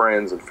 my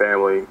friends and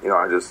family,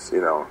 I just,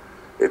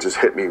 it just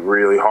hit me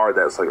really hard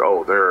that it's like,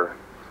 oh,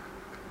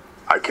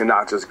 I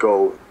cannot just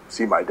go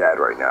see my dad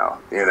right now,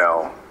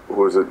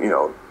 who was a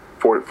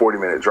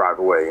 40-minute drive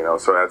away,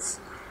 so that's,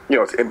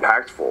 it's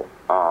impactful.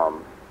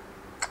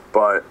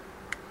 But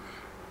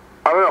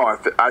I don't know.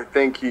 I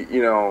think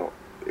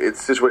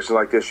it's situations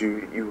like this.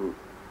 You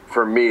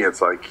for me,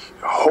 it's like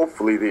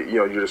hopefully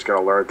you're just going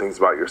to learn things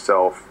about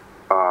yourself.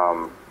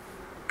 But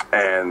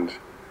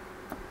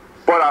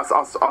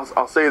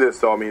I'll say this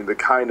though. I mean, the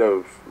kind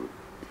of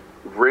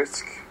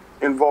risk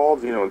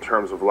involved, in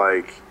terms of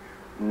like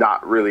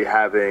not really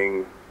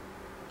having,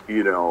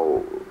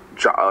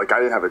 like I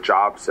didn't have a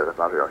job set up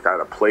out here. Like I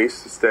had a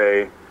place to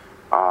stay,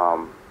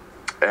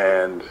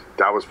 and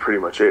that was pretty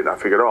much it. And I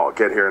figured, I'll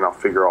get here and I'll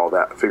figure all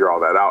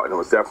that out. And it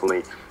was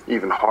definitely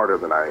even harder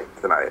than I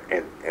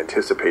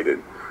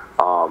anticipated.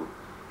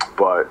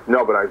 But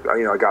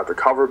I got the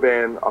cover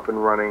band up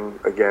and running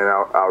again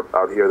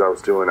out here that I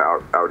was doing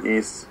out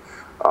east.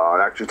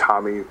 And actually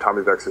Tommy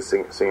Vex is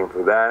singing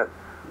for that.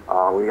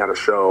 We got a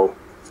show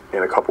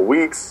in a couple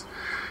weeks,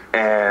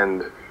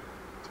 and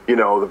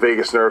the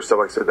Vegas Nerve stuff,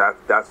 like I said,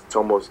 that's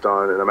almost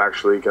done, and I'm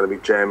actually going to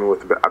be jamming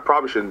with I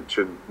probably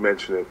should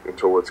mention it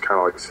until it's kind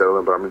of like settled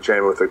in, but I'm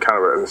jamming with a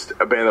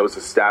band that was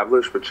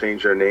established but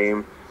changed their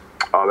name,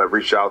 that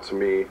reached out to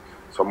me.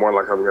 So I'm more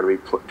like I'm going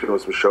to be doing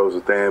some shows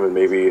with them, and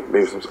maybe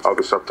some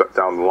other stuff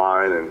down the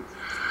line, and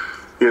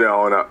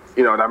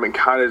and I've been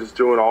kind of just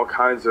doing all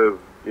kinds of,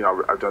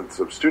 I've done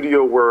some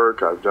studio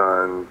work. I've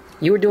done.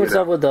 You were doing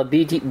stuff with the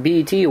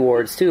BET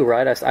Awards too,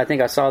 right? I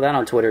think I saw that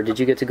on Twitter. Did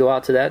you get to go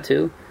out to that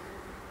too?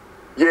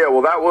 Yeah,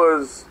 well, that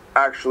was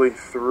actually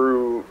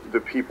through the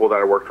people that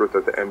I worked with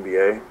at the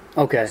NBA.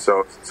 Okay.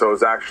 So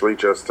it's actually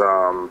just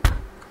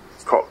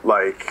it's called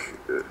like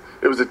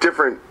it was a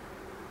different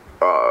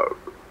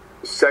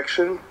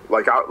section.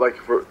 Like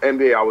for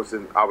NBA,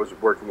 I was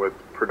working with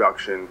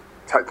production,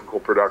 technical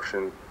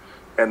production,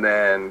 and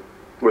then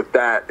with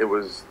that it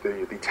was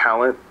the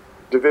talent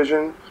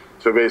division.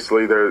 So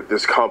basically,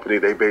 this company,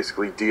 they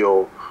basically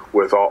deal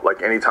with all,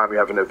 like, anytime you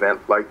have an event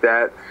like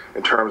that,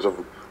 in terms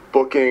of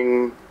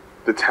booking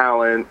the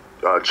talent,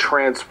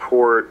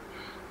 transport,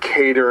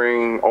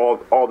 catering, all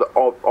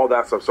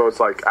that stuff. So it's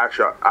like,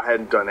 actually, I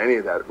hadn't done any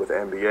of that with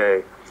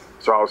NBA,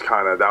 so I was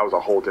that was a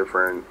whole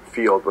different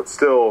field. But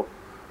still,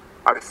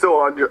 I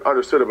still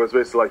understood it. But it's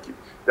basically like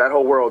that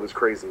whole world is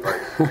crazy,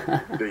 like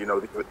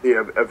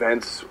the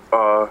events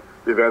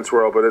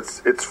world. But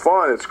it's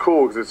fun, it's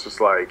cool, because it's just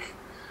like,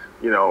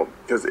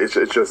 because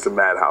it's just a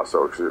madhouse.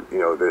 So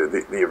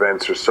the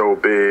events are so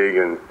big,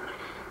 and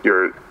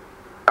I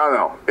don't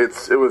know. It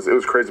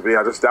was crazy, but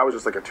yeah, that was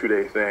just like a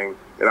 2-day thing,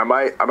 and I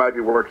might be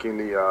working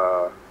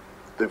the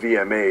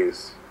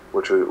VMAs,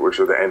 which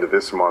are the end of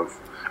this month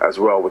as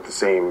well, with the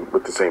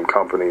same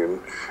company,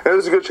 and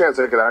there's a good chance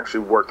I could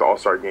actually work the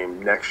All-Star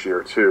game next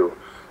year too,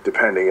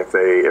 depending if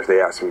they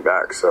ask me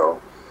back.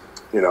 So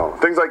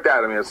things like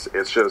that. I mean,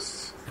 it's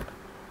just,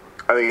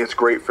 I think it's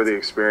great for the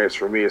experience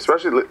for me,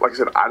 especially, like I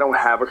said, I don't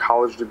have a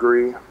college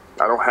degree.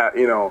 I don't have,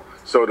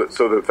 so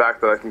the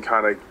fact that I can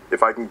kind of,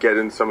 if I can get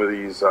in some of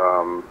these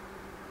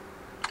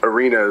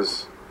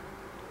arenas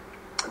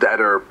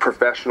that are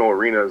professional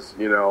arenas,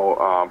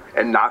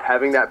 and not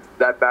having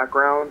that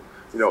background,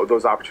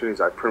 those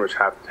opportunities I pretty much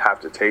have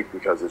to take,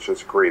 because it's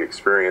just a great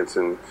experience,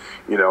 and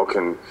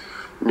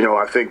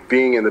I think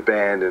being in the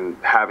band and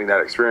having that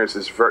experience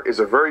is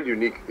a very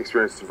unique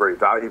experience and very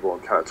valuable,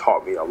 and kind of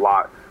taught me a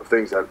lot of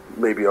things that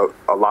maybe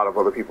a lot of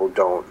other people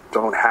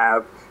don't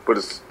have. But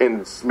it's,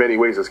 in many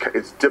ways,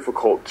 it's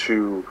difficult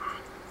to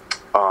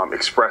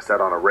express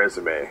that on a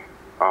resume.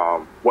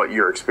 What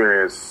your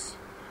experience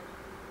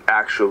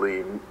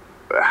actually,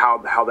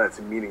 how that's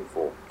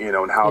meaningful,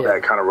 and how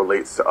that kind of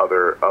relates to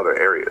other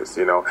areas,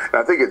 And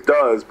I think it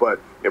does, but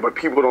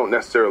people don't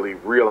necessarily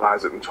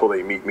realize it until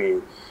they meet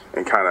me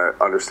and kind of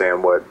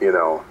understand what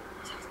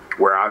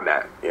where I'm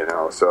at,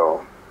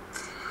 So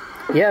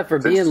yeah, for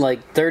being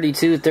like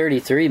 32,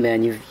 33,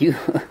 man,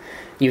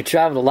 you've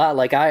traveled a lot.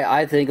 Like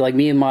I think, like,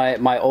 me and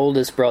my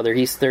oldest brother,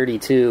 he's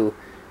 32.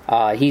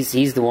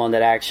 He's the one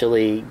that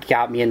actually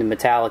got me into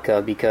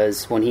Metallica,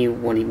 because when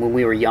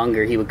we were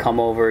younger, he would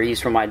come over. He's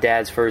from my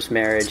dad's first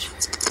marriage,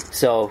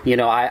 so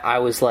I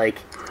was like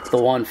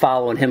the one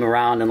following him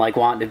around and like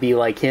wanting to be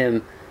like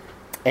him.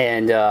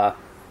 And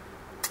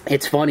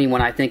it's funny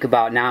when I think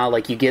about now,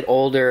 like, you get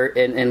older,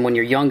 and when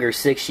you're younger,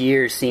 6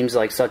 years seems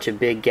like such a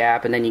big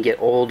gap, and then you get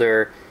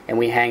older, and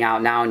we hang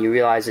out now, and you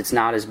realize it's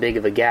not as big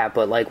of a gap.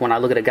 But like, when I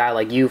look at a guy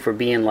like you, for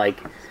being like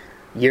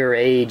your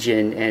age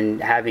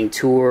and having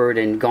toured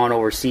and gone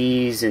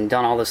overseas and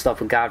done all this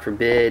stuff with God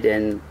Forbid,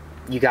 and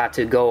you got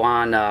to go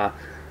on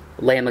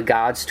Lamb of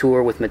God's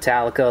tour with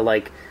Metallica,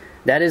 like,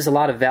 that is a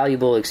lot of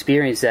valuable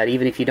experience, that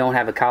even if you don't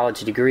have a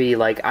college degree,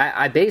 like,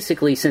 I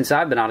basically, since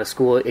I've been out of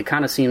school, it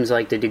kind of seems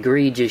like the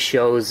degree just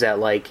shows that,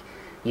 like,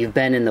 you've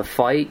been in the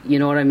fight, you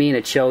know what I mean?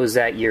 It shows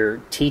that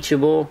you're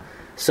teachable.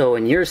 So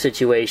in your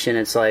situation,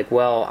 it's like,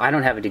 well, I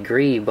don't have a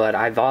degree, but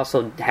I've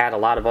also had a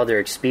lot of other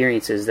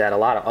experiences that a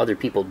lot of other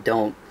people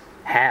don't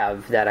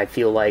have, that I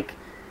feel like,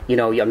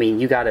 I mean,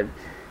 you got to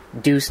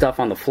do stuff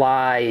on the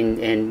fly,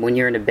 and when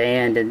you're in a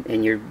band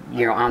and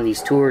you're on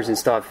these tours and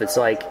stuff, it's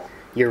like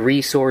your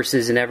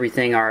resources and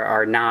everything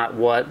are not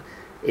what,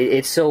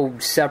 it's so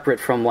separate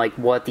from like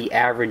what the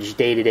average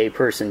day-to-day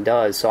person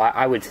does. So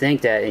I would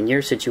think that in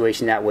your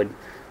situation, that would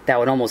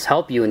almost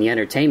help you in the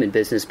entertainment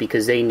business,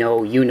 because they know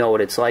what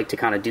it's like to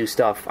kind of do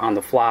stuff on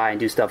the fly and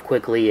do stuff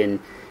quickly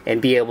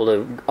and be able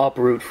to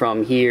uproot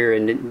from here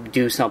and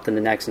do something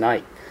the next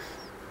night.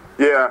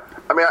 Yeah,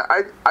 I mean,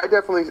 I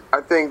definitely, I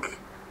think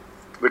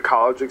the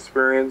college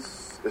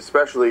experience,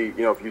 especially,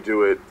 if you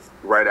do it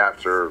right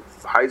after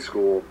high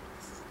school,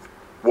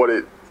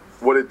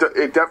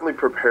 it definitely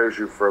prepares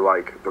you for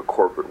like the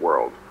corporate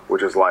world,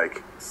 which is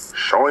like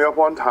showing up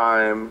on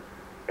time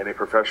in a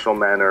professional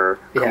manner,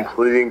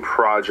 completing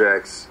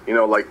projects, and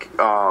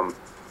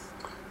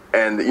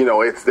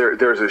it's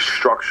there's a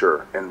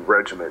structure and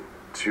regiment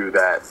to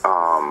that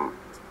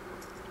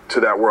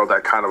world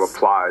that kind of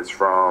applies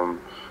from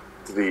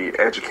the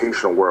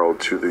educational world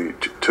to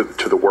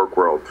the work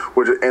world,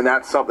 and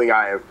that's something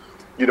I have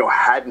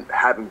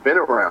haven't been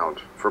around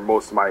for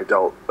most of my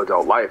adult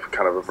life,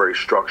 kind of a very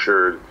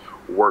structured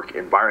work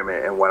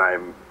environment. And when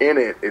I'm in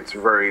it, it's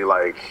very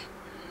like,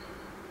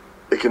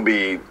 it can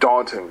be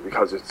daunting,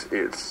 because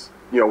it's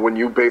when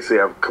you basically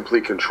have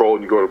complete control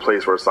and you go to a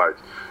place where it's like,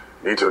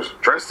 you need to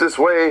dress this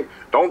way,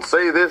 don't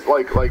say this,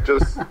 like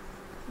just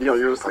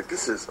you're just like,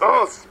 this is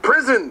it's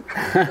prison.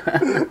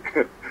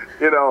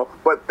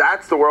 But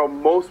that's the world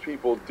most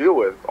people deal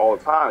with all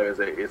the time, is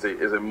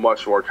a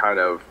much more kind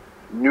of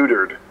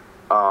neutered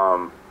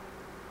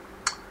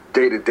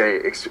day-to-day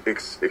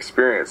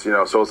experience,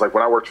 So it's like,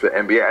 when I worked for the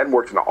NBA, I hadn't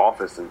worked in an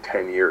office in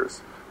 10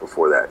 years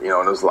before that, and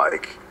it was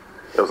like,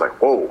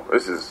 whoa,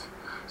 this is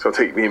So it'll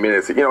take me a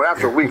minute to,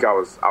 after a week I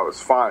was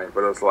fine,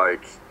 but it was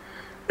like,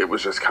 it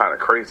was just kind of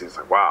crazy. It's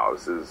like, wow,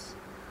 this is,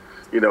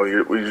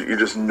 you're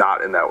just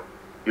not in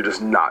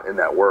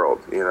that world,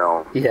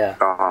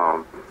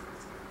 Yeah.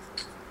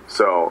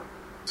 So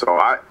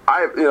I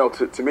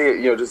to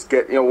me, just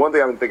get, one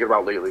thing I've been thinking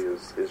about lately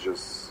is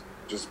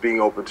just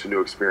being open to new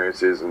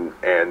experiences and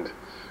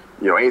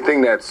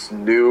anything that's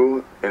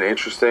new and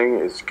interesting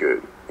is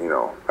good,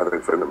 I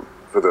think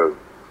for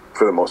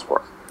the most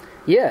part.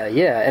 Yeah,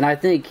 and I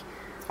think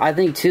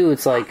too,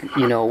 it's like,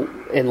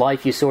 in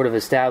life you sort of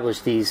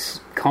establish these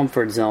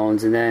comfort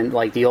zones, and then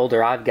like the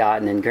older I've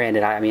gotten, and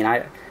granted,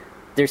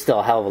 there's still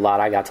a hell of a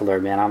lot I got to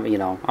learn, man.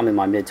 I'm in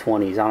my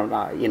mid-20s. I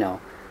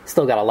don't,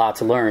 still got a lot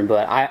to learn,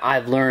 but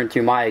I've learned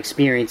through my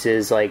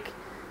experiences, like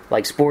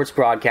sports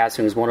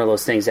broadcasting was one of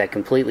those things that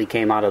completely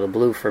came out of the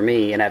blue for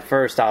me. And at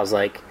first I was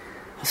like,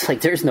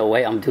 there's no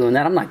way I'm doing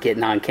that. I'm not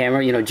getting on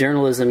camera.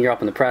 Journalism, you're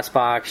up in the press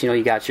box,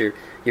 you got your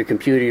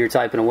computer, you're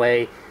typing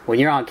away. When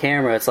you're on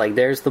camera, it's like,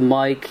 there's the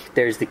mic,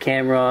 there's the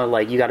camera,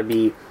 like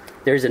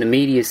there's an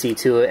immediacy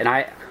to it.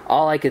 And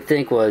all I could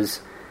think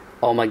was,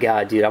 oh my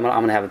God, dude, I'm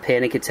gonna have a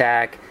panic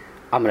attack.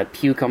 I'm gonna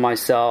puke on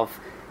myself.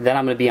 Then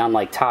I'm gonna be on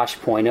like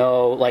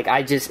Tosh.0. Like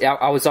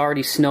I was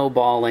already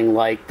snowballing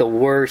like the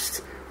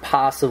worst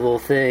possible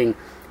thing.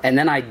 And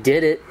then I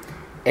did it,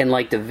 and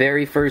like the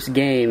very first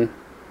game,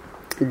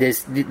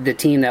 the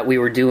team that we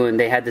were doing,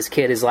 they had this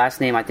kid, his last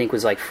name I think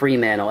was like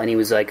Fremantle, and he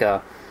was like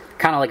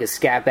kind of like a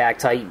scat back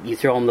type. You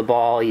throw him the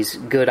ball, he's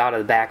good out of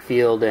the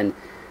backfield. And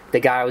the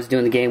guy I was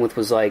doing the game with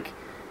was like,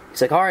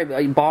 he's like, all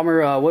right,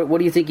 Bomber, what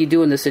do you think you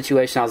do in this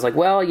situation? I was like,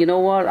 well, you know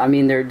what? I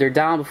mean, they're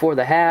down before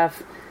the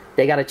half.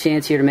 They got a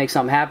chance here to make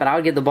something happen. I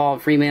would get the ball in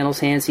Fremantle's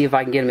hands, see if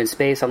I can get him in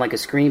space on like a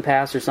screen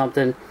pass or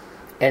something.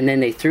 And then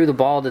they threw the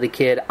ball to the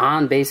kid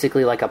on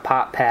basically like a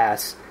pop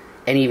pass,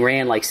 and he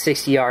ran like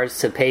 60 yards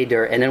to pay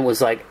dirt. And then it was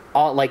like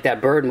all like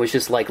that burden was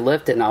just like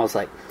lifted, and I was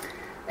like,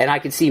 and I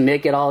could see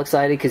Mick get all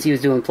excited because he was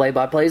doing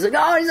play-by-play. He's like,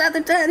 oh, he's at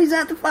the 10, he's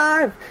at the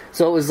 5.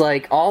 So it was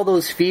like all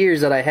those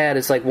fears that I had.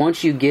 It's like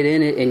once you get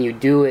in it and you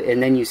do it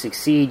and then you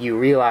succeed, you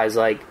realize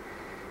like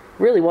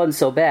really wasn't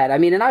so bad. I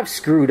mean, and I've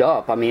screwed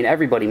up. I mean,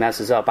 everybody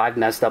messes up. I've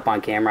messed up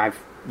on camera.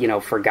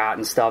 I've,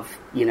 forgotten stuff,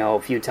 a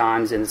few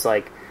times. And it's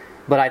like,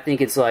 but I think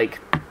it's like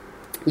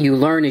you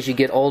learn as you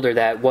get older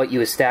that what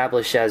you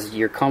establish as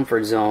your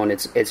comfort zone,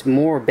 it's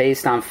more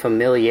based on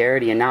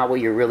familiarity and not what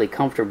you're really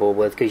comfortable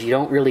with, because you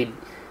don't really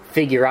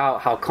figure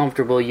out how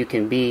comfortable you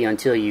can be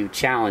until you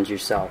challenge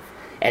yourself.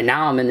 And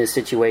now I'm in this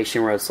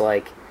situation where it's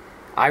like,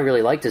 I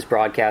really like this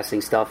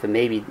broadcasting stuff, and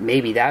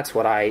maybe that's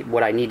what I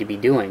need to be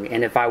doing.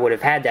 And if I would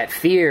have had that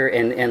fear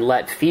and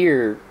let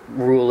fear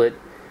rule it,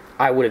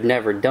 I would have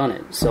never done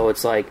it. So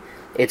it's like,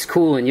 it's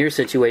cool in your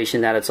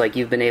situation that it's like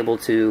you've been able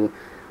to,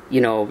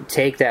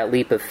 take that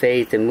leap of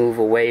faith and move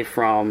away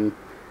from,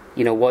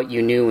 what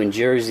you knew in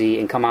Jersey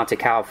and come out to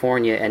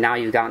California, and now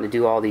you've gotten to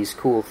do all these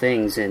cool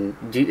things and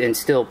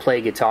still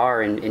play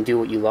guitar and do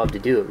what you love to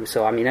do.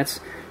 So I mean,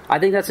 I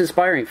think that's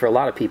inspiring for a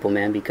lot of people,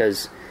 man,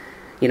 because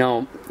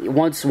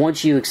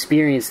once you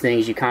experience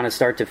things, you kind of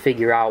start to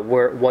figure out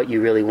what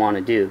you really want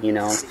to do,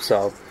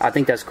 So I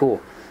think that's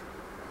cool.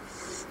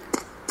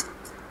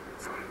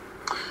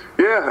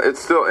 Yeah, it's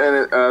still,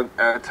 and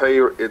I tell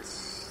you, it's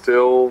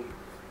still,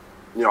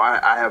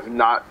 I have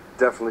not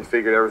definitely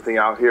figured everything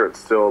out here. It's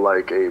still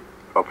like a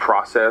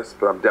process,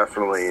 but I'm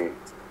definitely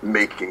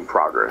making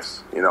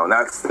progress, and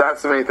that's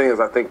the main thing is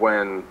I think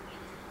when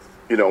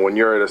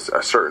you're at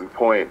a certain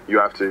point, you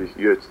have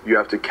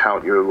to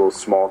count your little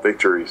small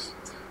victories,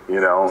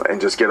 and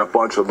just get a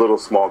bunch of little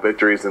small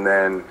victories, and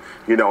then,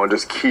 and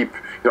just keep,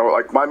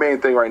 like my main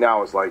thing right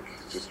now is like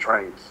just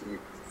trying to keep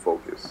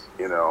focus,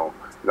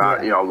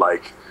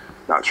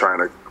 not trying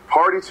to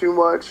party too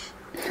much,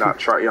 not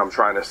trying, I'm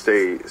trying to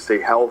stay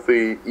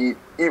healthy, eat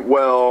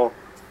well,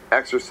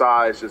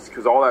 exercise, just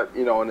because all that,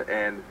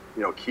 and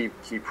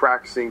keep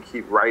practicing,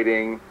 keep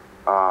writing,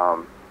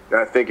 and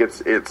I think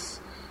it's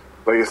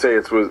like you say,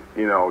 it's with,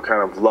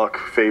 kind of luck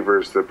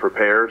favors the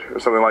prepared or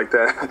something like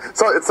that.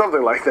 So it's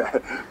something like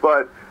that.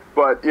 But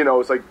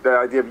it's like the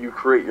idea of you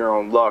create your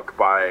own luck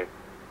by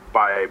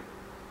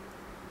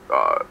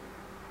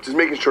just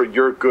making sure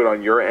you're good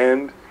on your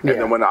end, and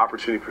then when the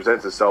opportunity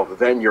presents itself,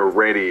 then you're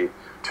ready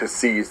to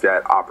seize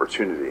that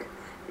opportunity.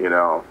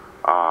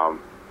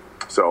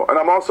 So, and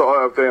I'm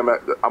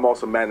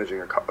also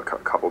managing a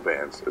couple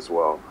bands as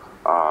well,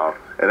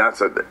 and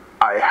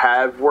I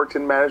have worked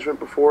in management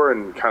before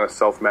and kind of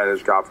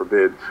self-managed, God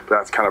forbid, but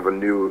that's kind of a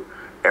new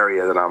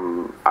area that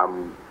I'm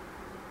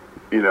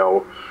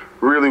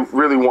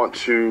really want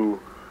to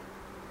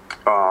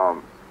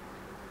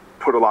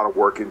put a lot of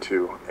work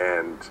into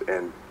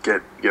and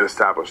get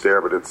established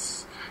there. But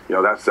it's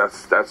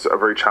that's a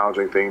very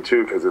challenging thing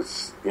too, because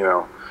it's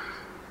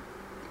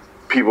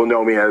people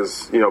know me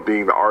as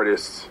being the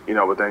artist,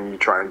 but then you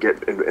try and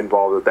get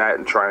involved with that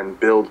and try and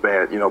build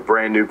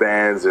brand new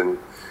bands and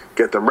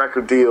get them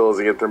record deals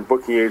and get them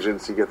booking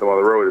agents and get them on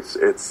the road.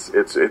 It's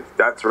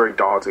that's very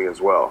daunting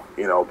as well,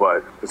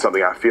 but it's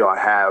something I feel I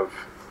have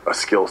a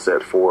skill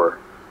set for,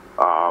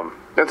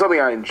 And something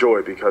I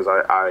enjoy because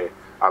I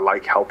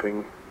like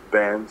helping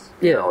bands.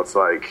 You know, it's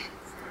like,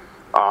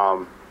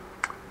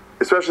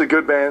 especially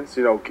good bands,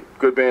 you know,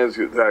 good bands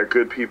that are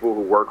good people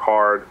who work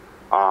hard.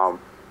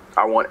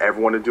 I want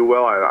everyone to do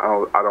well.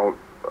 I don't,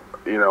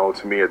 you know,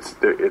 to me,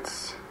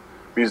 it's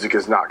music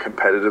is not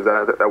competitive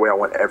that way. I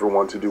want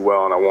everyone to do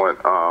well, and I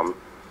want,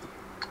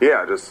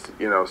 just,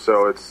 you know,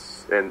 so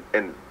it's, and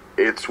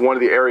it's one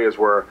of the areas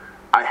where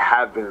I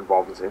have been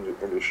involved in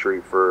this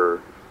industry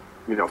for,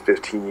 you know,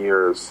 15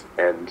 years,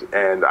 and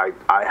I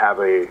have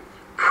a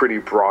pretty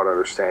broad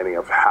understanding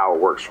of how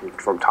it works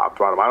from top to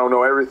bottom. I don't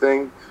know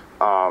everything.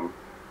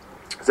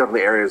 There's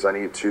definitely areas I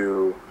need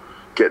to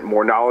get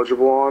more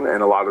knowledgeable on,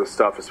 and a lot of the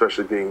stuff,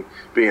 especially being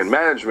in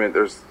management,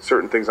 there's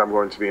certain things I'm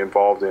going to be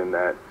involved in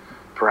that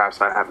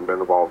perhaps I haven't been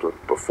involved with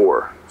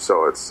before.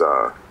 So it's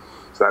so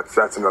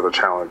that's another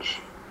challenge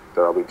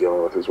that I'll be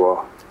dealing with as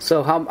well.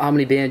 So how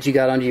many bands you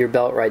got under your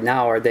belt right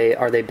now? Are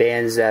they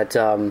bands that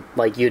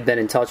like you'd been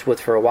in touch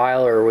with for a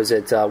while, or was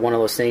it one of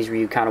those things where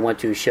you kind of went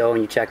to a show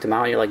and you checked them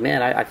out and you're like,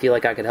 man, I feel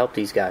like I could help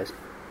these guys?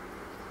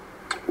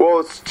 Well,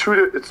 it's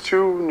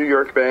two New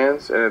York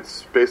bands, and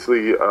it's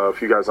basically a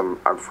few guys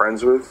I'm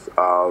friends with.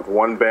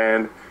 One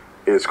band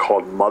is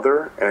called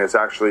Mother, and it's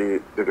actually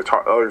the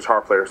other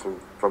guitar player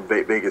from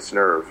Vegas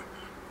Nerve.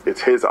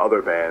 It's his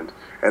other band,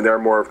 and they're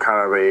more of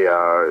kind of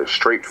a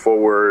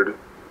straightforward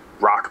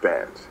rock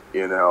band.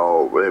 You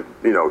know,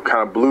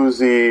 kind of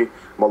bluesy,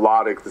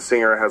 melodic. The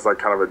singer has like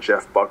kind of a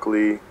Jeff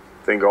Buckley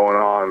thing going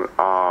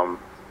on,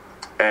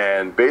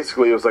 and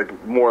basically it was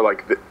like more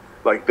like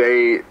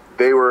they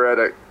were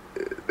at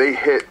they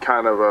hit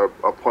kind of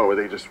a point where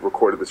they just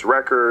recorded this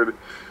record,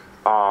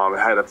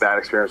 had a bad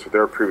experience with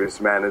their previous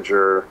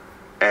manager,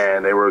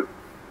 and they were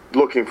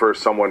looking for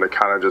someone to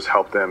kind of just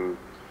help them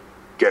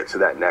get to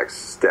that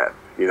next step,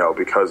 you know,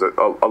 because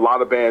a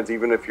lot of bands,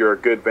 even if you're a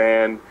good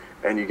band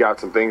and you got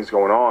some things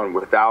going on,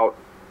 without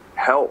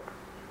help,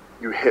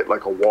 you hit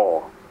like a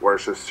wall where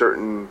it's just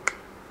certain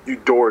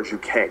doors you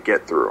can't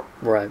get through.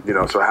 Right. You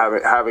know, so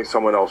having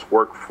someone else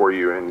work for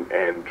you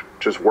and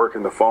just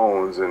working the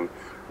phones and,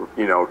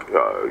 you know,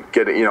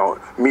 getting, you know,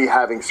 me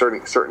having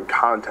certain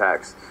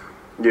contacts,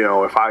 you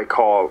know, if I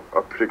call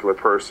a particular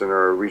person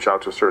or reach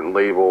out to a certain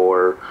label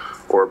or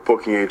a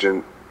booking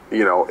agent,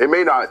 you know, they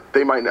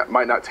might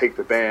not take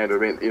the band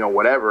or, you know,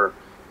 whatever,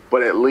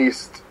 but at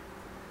least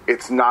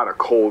it's not a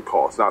cold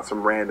call. It's not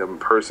some random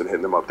person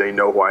hitting them up. They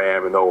know who I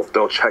am, and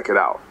they'll check it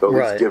out. They'll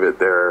just give it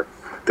their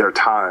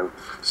time.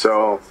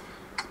 So,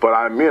 but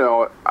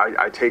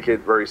I take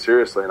it very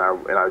seriously, and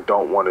I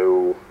don't want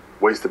to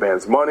waste the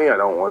band's money. I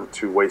don't want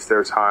to waste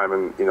their time,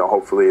 and, you know,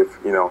 hopefully if,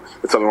 you know,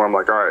 it's something where I'm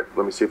like, all right,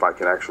 let me see if I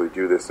can actually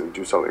do this and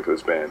do something for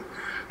this band.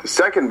 The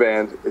second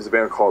band is a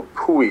band called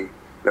Pui.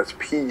 That's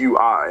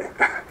P-U-I.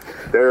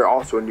 They're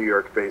also a New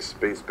York-based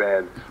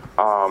band,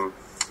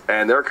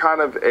 and they're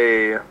kind of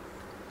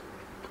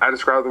I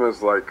describe them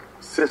as like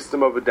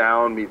System of a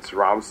Down meets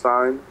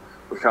Rammstein,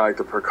 with kind of like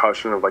the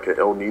percussion of like an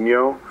El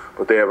Nino,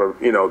 but they have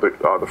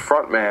the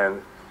front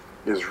man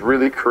is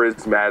really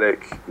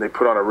charismatic. They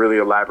put on a really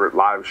elaborate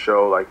live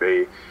show. Like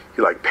he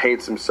like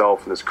paints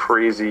himself in this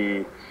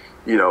crazy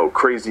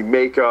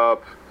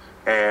makeup,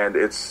 and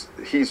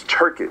he's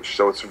Turkish,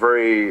 so it's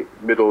very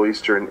Middle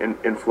Eastern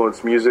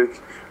influenced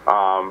music,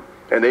 and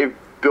they've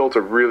built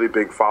a really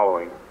big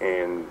following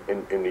in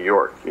New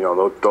York. You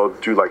know, they'll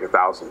do like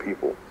 1,000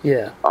 people.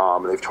 Yeah.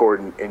 They've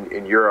toured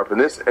in Europe,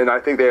 and I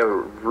think they have a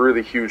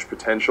really huge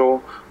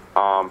potential,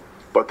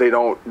 but they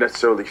don't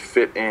necessarily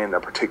fit in a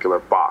particular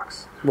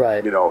box.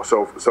 Right. You know,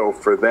 so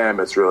for them,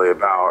 it's really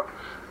about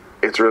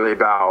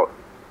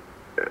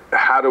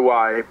how do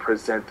I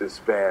present this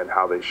band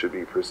how they should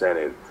be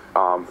presented,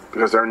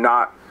 because they're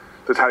not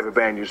the type of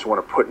band you just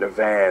want to put in a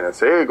van and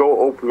say, hey,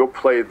 go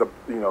play the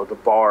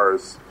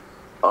bars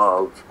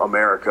of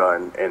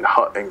America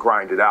and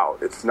grind it out.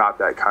 It's not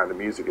that kind of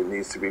music. It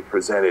needs to be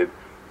presented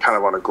kind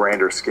of on a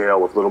grander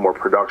scale with a little more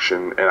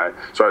production. And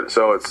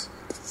so it's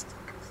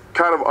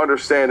kind of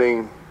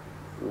understanding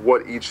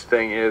what each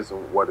thing is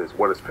and what its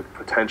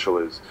potential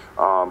is.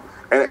 And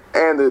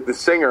the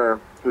singer,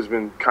 who's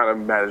been kind of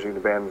managing the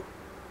band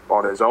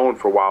on his own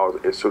for a while,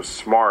 is so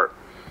smart.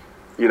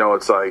 You know,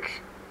 it's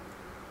like,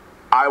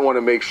 I want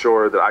to make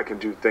sure that I can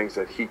do things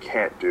that he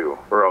can't do,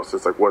 or else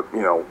it's like, what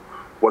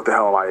the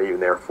hell am I even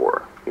there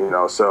for? You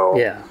know, so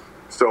yeah.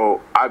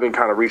 So I've been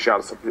kind of reaching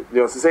out to some, you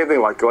know, it's the same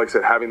thing, like I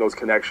said, having those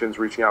connections,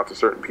 reaching out to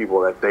certain people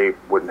that they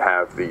wouldn't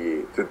have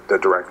the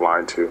direct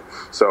line to.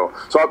 So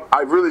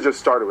I've really just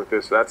started with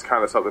this. So that's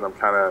kind of something I'm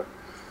kind of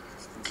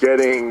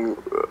getting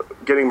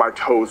my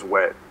toes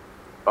wet.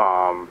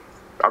 I'm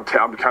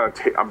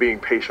being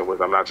patient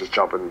with. I'm not just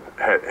jumping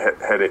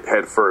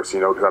head first, you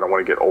know, because I don't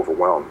want to get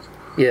overwhelmed.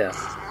 Yeah.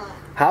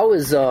 How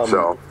is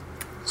So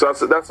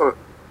that's a.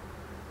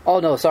 Oh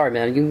no, sorry,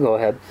 man. You can go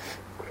ahead.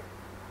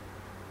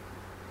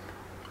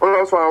 Oh, no,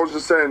 that's fine. I was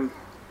just saying.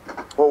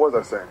 What was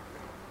I saying?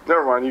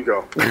 Never mind. You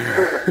go.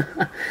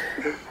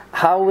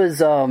 How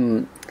is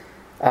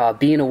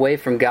being away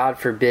from God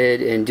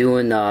Forbid and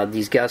doing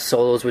these guest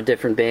solos with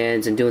different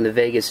bands and doing the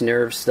Vegas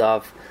Nerve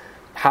stuff?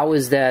 how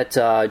has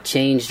that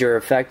changed or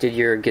affected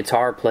your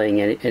guitar playing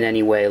in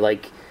any way?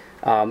 Like,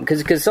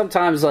 because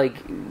sometimes, like,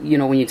 you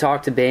know, when you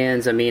talk to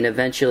bands, I mean,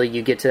 eventually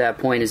you get to that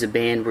point as a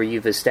band where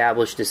you've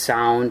established a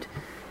sound,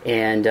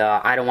 and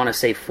I don't want to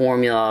say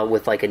formula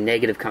with like a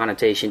negative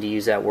connotation to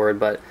use that word,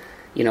 but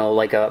you know,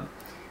 like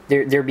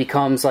there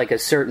becomes like a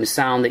certain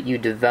sound that you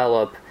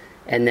develop,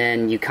 and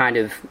then you kind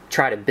of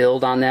try to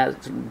build on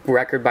that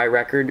record by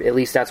record. At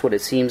least that's what it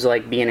seems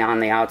like, being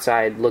on the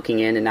outside looking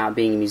in and not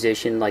being a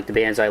musician. Like the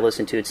bands I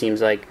listen to, it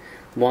seems like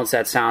once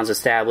that sound's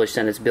established,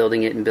 then it's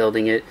building it and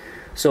building it.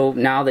 So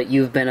now that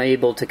you've been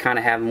able to kind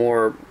of have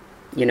more,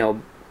 you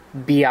know,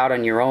 be out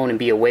on your own and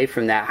be away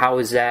from that, how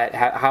has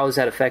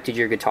that affected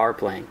your guitar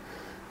playing?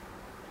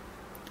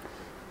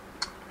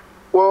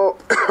 Well,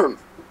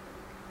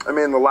 I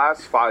mean, the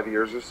last 5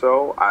 years or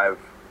so, I've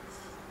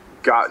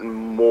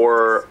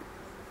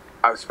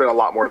spent a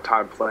lot more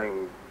time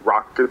playing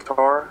rock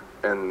guitar,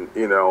 and,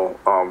 you know,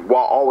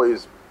 while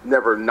always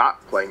never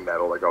not playing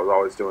metal. Like, I was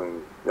always doing,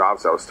 you know,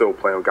 obviously I was still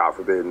playing with God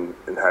Forbid and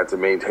had to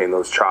maintain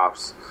those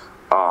chops.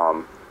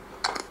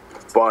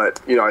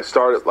 But, you know, I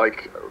started,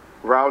 like,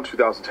 around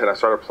 2010, I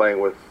started playing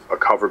with a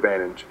cover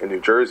band in New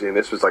Jersey, and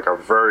this was like a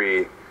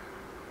very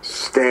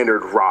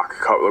standard rock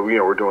cover. You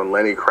know, we're doing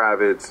Lenny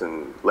Kravitz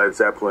and Led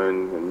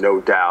Zeppelin and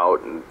No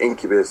Doubt and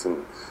Incubus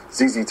and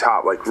ZZ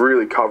Top, like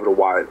really covered a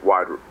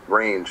wide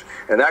range.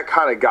 And that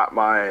kind of got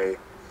my,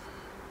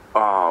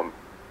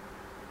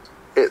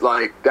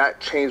 that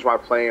changed my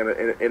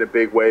playing in a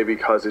big way,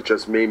 because it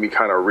just made me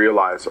kind of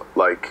realize,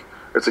 like,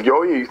 it's like,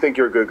 oh, you think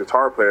you're a good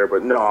guitar player,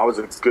 but no, I was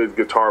a good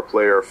guitar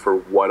player for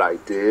what I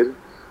did.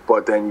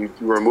 But then you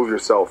remove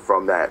yourself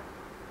from that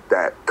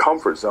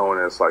comfort zone,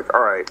 and it's like,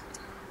 all right,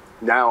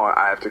 now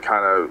I have to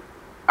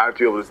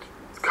be able to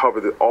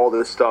cover all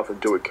this stuff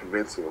and do it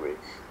convincingly.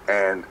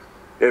 And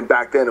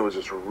back then it was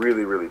just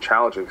really, really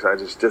challenging,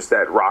 because just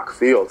that rock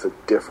feel, it's a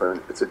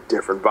different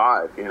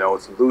vibe. You know,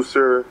 it's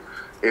looser.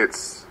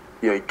 It's,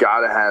 you know, you got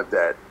to have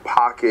that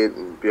pocket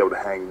and be able to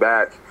hang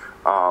back.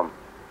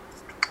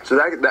 So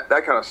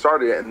that kind of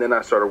started it, and then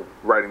I started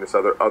writing this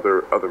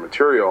other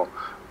material,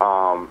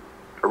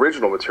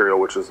 original material,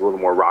 which is a little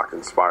more rock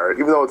inspired,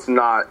 even though it's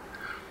not.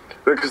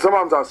 Because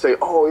sometimes I'll say,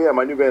 oh yeah,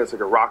 my new band is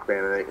like a rock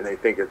band, and they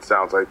think it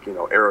sounds like, you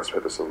know,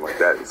 Aerosmith or something like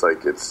that. It's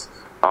like, and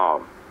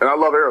I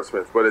love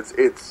Aerosmith, but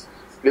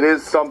it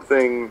is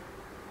something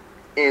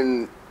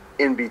in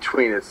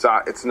between. It's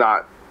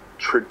not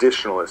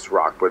traditionalist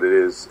rock, but it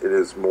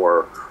is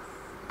more,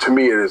 to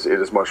me, it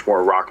is much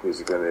more rock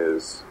music than it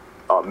is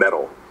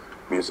metal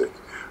music.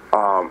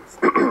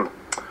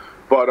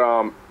 But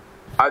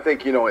I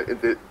think, you know,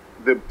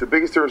 the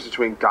biggest difference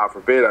between God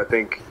Forbid, I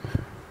think,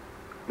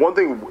 one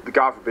thing the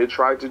God Forbid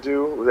tried to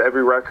do with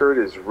every record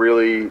is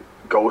really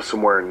go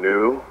somewhere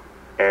new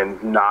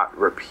and not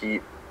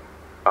repeat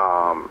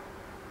what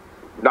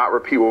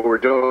we're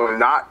doing, and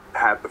not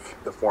have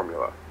the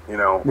formula, you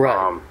know.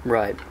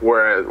 Right.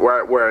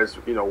 Whereas,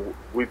 you know,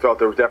 we felt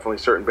there were definitely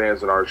certain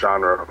bands in our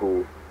genre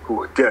who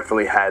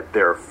definitely had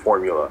their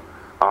formula.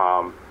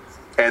 I'm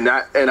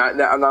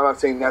not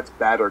saying that's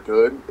bad or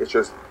good. It's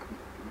just,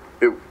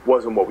 it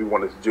wasn't what we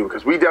wanted to do,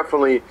 because we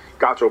definitely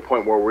got to a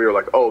point where we were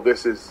like, oh,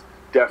 these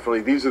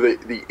are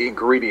the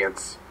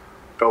ingredients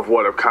of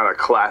what a kind of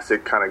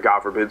classic kind of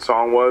God Forbid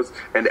song was.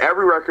 And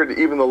every record,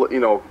 even though, you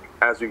know,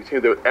 as we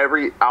continue,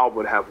 every album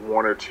would have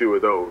one or two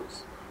of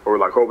those. Or we're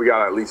like, oh, we got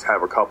to at least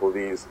have a couple of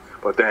these.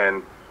 But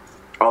then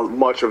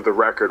much of the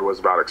record was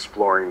about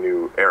exploring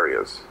new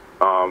areas.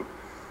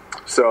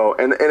 So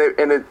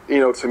it, you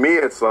know, to me,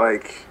 it's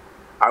like,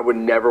 I would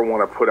never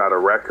want to put out a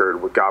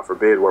record with God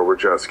Forbid where we're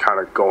just kind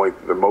of going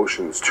through the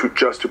motions to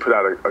put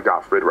out a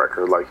God Forbid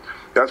record. Like,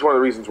 that's one of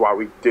the reasons why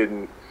we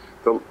didn't,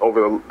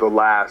 over the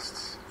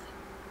last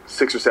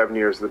 6 or 7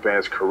 years of the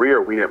band's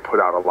career, we didn't put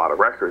out a lot of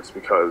records,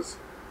 because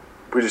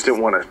we just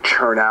didn't want to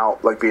churn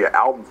out, like, be an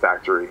album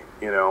factory,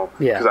 you know?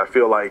 Yeah. Because I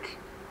feel like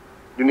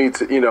you need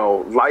to, you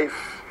know,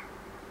 life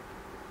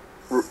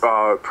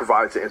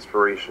provides the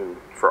inspiration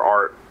for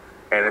art.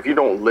 And if you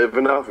don't live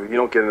enough, if you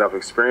don't get enough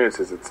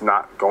experiences, it's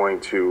not going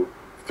to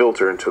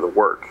filter into the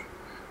work,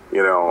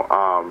 you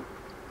know.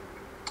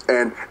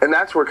 And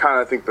that's where kind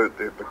of I think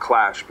the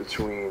clash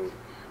between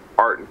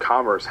art and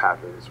commerce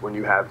happens, when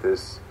you have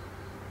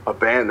a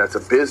band that's a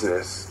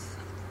business,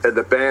 and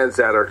the bands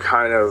that are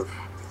kind of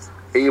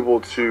able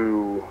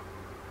to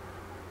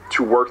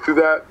work through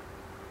that,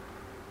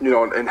 you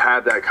know, and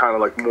have that kind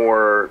of like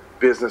more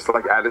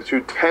business-like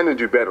attitude, tend to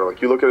do better.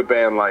 Like, you look at a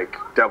band like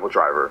Devil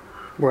Driver.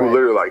 Right. Who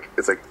literally, like,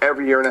 it's like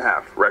every year and a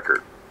half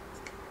record,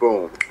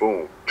 boom,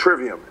 boom.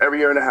 Trivium, every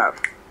year and a half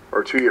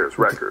or 2 years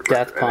record.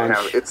 Death Punch.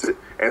 And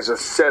it's a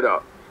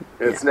setup.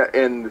 And it's not,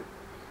 and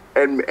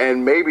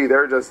maybe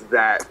they're just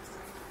that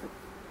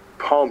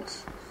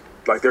pumped,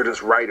 like they're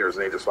just writers,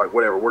 and they just like,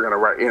 whatever, we're gonna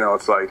write. You know,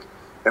 it's like,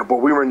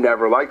 but we were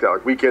never like that.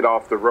 Like, we get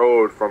off the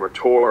road from a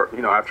tour,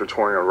 you know, after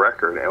touring a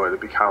record, and it'd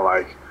be kind of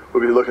like,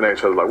 we'd be looking at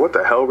each other like, what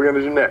the hell are we gonna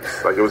do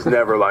next? Like, it was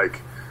never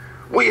like,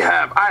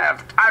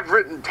 I've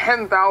written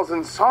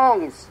 10,000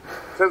 songs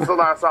since the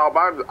last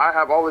album. I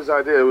have all these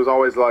ideas. It was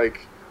always like,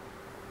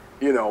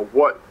 you know,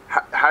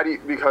 how do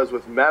you, because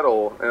with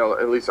metal, you know,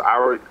 at least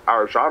our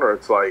genre,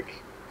 it's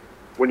like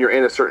when you're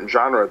in a certain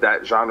genre,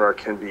 that genre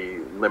can be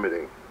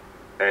limiting,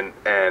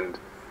 and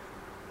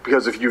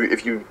because if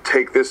you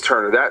take this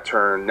turn or that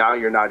turn, now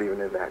you're not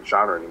even in that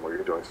genre anymore.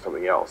 You're doing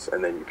something else,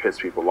 and then you piss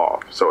people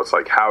off. So it's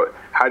like, how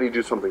do you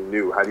do something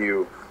new? How do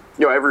you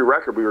know, every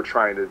record we were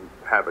trying to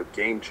have a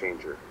game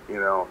changer, you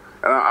know,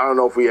 and I don't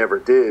know if we ever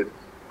did,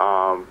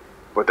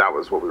 but that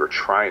was what we were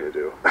trying to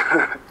do.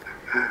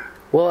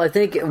 Well, I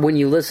think when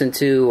you listen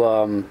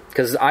to,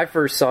 because I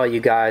first saw you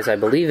guys, I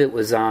believe it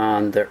was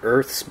on the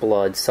Earth's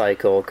Blood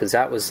cycle, because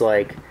that was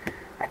like,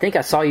 I think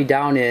I saw you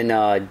down in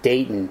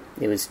Dayton.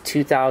 It was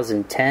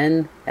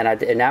 2010,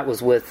 and that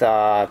was with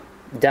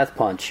Death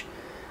Punch.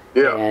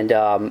 Yeah.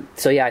 And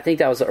so yeah, I think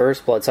that was the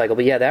Earth's Blood cycle.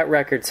 But yeah, that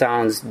record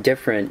sounds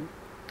different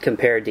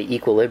compared to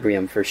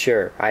Equilibrium for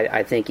sure.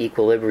 I think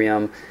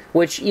Equilibrium,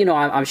 which, you know,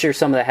 I'm sure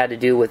some of that had to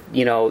do with,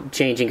 you know,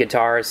 changing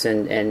guitarists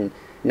and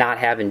not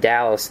having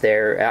Dallas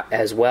there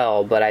as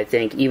well. But I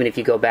think even if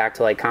you go back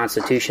to like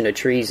Constitution of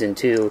Treason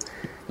too,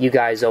 you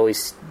guys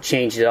always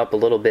changed it up a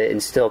little bit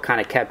and still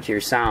kind of kept your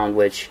sound,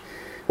 which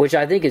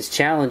I think is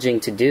challenging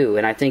to do.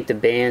 And I think the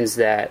bands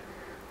that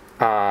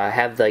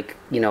have, like,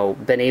 you know,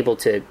 been able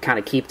to kind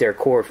of keep their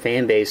core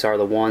fan base are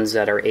the ones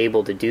that are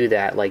able to do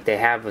that. Like, they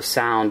have a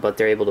sound, but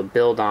they're able to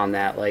build on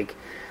that. Like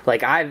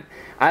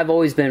I've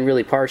always been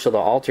really partial to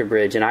Alter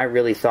Bridge, and I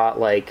really thought,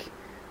 like,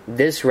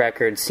 this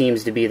record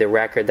seems to be the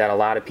record that a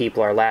lot of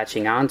people are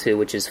latching onto,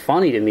 which is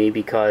funny to me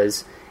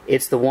because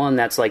it's the one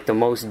that's like the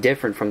most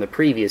different from the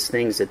previous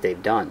things that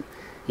they've done,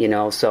 you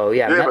know. So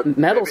yeah,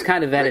 metal's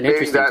kind of at an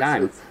interesting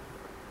time.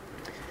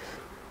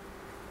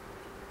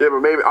 Yeah, but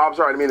maybe, I'm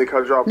sorry, I didn't mean to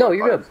cut you off. No,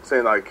 you're good.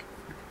 Saying, like,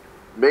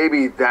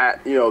 maybe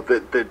that, you know,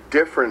 the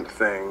different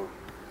thing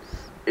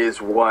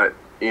is what,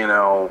 you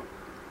know,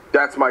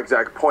 that's my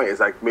exact point. Is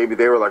like, maybe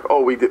they were like,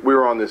 oh, we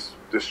were on this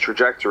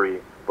trajectory,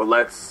 but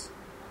let's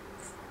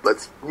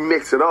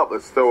mix it up.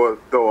 Let's throw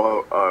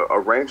a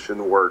wrench in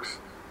the works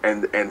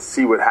and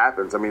see what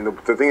happens. I mean, the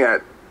thing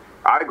that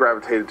I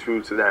gravitated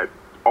to that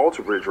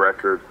Alter Bridge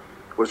record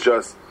was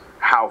just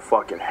how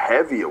fucking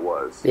heavy it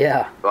was.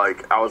 Yeah.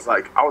 Like, I was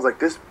like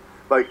this,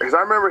 like, because I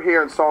remember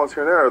hearing songs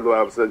here and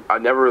there. I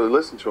never really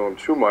listened to them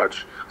too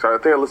much. So I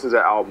think I listened to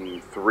album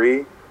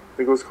 3, I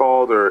think it was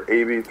called, or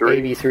AB3.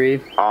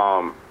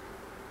 AB3.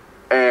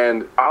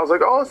 And I was like,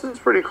 oh, this is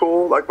pretty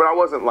cool. Like, but I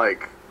wasn't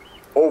like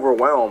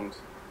overwhelmed.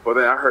 But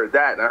then I heard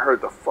that, and I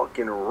heard the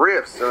fucking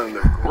riffs and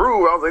the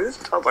groove. I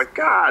was like,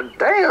 God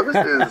damn,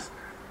 this is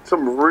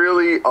some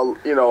really,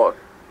 you know,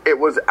 it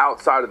was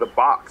outside of the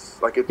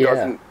box. Like, it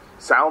doesn't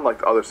sound like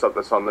the other stuff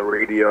that's on the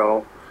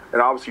radio.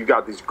 And obviously, you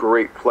got these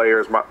great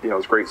players, you know,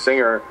 this great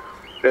singer.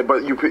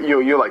 But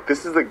you're like,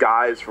 this is the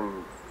guys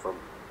from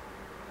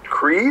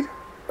Creed.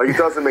 Like, it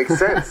doesn't make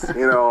sense,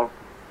 you know.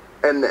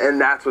 And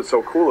that's what's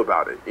so cool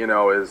about it, you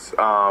know, is,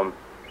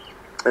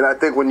 and I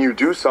think when you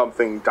do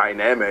something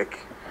dynamic,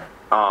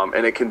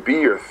 and it can be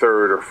your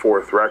third or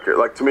fourth record.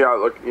 Like, to me, I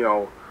look, you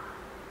know,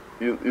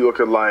 you look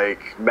at,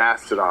 like,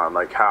 Mastodon,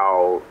 like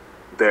how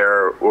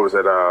their, what was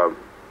it,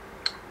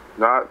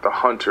 not The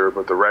Hunter,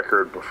 but the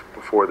record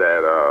before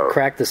that.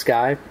 Crack the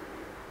Sky.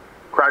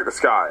 Crack the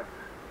Sky.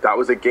 That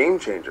was a game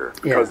changer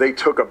because they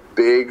took a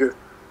big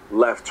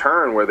left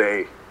turn where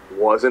they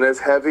wasn't as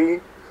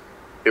heavy.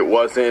 It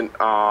wasn't,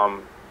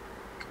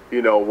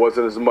 you know,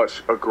 wasn't as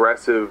much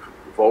aggressive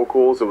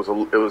vocals. It was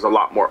a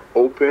lot more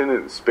open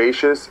and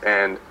spacious,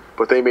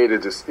 but they made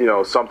it just, you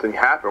know, something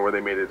happened where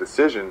they made a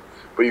decision,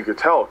 but you could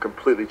tell it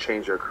completely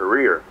changed their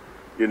career,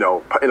 you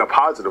know, in a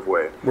positive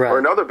way. Right. Or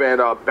another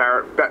band,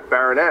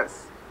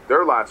 Baroness,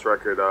 their last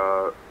record,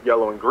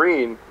 Yellow and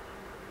Green.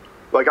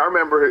 Like, I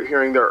remember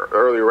hearing their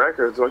early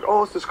records, like,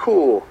 oh, this is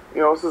cool,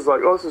 you know, this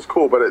is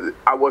cool, but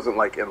I wasn't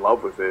like in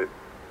love with it.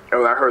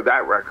 And when I heard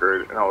that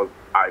record, and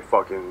I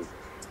fucking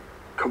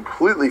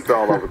completely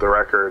fell in love with the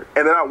record.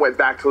 And then I went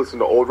back to listen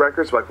to old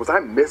records, like, was I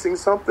missing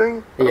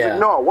something? I was like,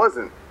 no, I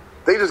wasn't.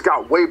 They just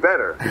got way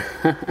better,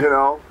 you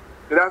know?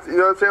 And that's, you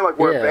know what I'm saying? Like,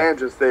 where a band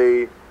just,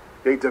 they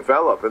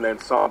develop, and then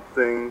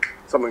something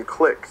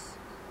clicks,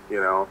 you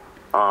know?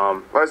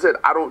 Like I said,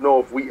 I don't know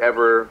if we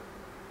ever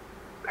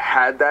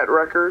had that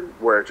record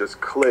where it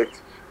just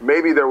clicked.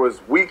 Maybe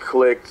we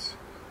clicked,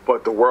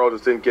 but the world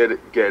just didn't get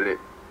it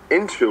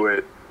into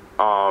it.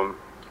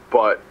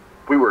 But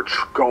we were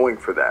going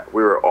for that.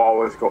 We were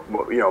always,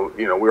 we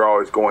were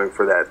always going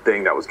for that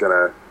thing that was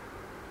gonna,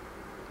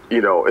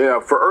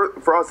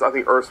 for us, I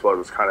think Earth's Blood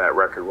was kind of that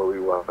record where we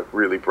like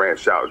really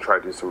branched out and tried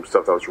to do some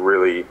stuff that was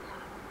really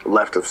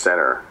left of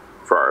center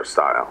for our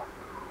style.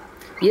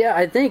 Yeah,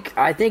 I think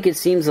it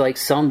seems like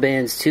some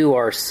bands too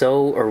are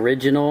so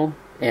original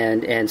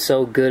and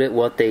so good at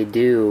what they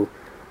do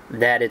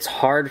that it's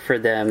hard for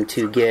them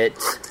to get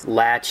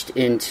latched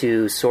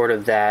into sort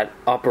of that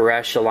upper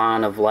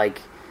echelon of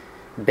like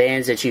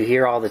bands that you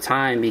hear all the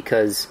time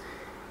because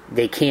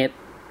they can't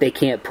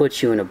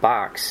put you in a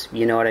box.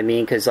 You know what I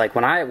mean? Because like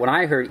when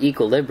I heard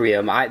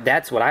Equilibrium,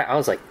 that's what I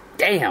was like,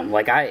 damn,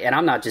 like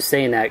I'm not just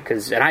saying that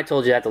because, and I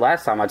told you that the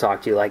last time I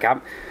talked to you, like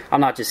I'm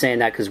not just saying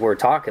that because we're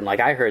talking. Like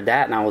I heard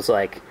that and I was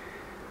like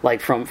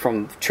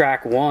from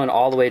track 1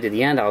 all the way to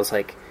the end, I was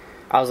like,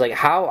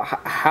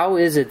 how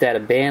is it that a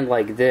band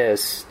like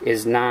this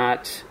is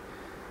not,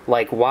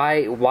 like,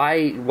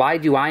 why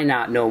do I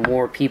not know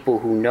more people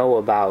who know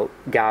about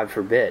God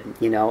Forbid,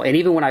 you know? And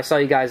even when I saw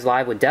you guys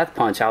live with Death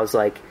Punch, I was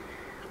like,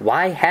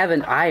 why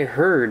haven't I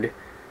heard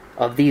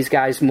of these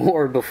guys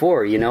more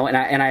before, you know?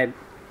 And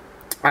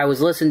I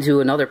was listening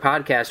to another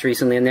podcast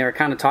recently, and they were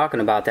kind of talking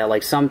about that.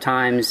 Like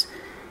sometimes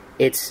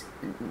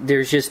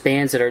there's just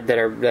bands that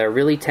are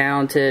really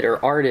talented,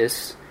 or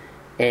artists,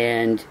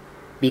 and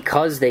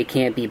because they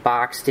can't be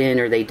boxed in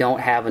or they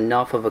don't have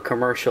enough of a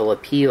commercial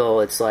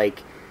appeal, it's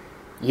like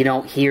you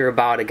don't hear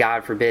about a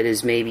God Forbid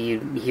as maybe you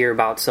hear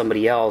about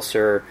somebody else.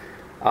 Or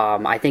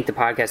I think the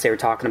podcast they were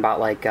talking about,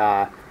 like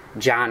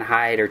John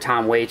Hyde or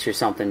Tom Waits or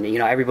something. You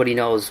know, everybody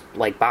knows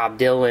like Bob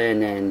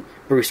Dylan and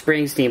Bruce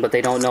Springsteen, but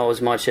they don't know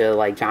as much of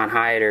like John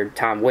Hyde or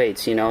Tom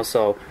Waits, you know.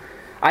 So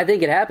I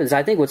think it happens.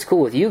 I think what's cool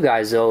with you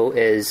guys though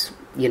is,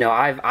 you know,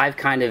 I've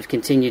kind of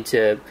continued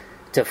to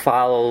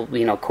follow,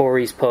 you know,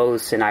 Corey's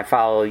posts, and I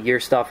follow your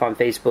stuff on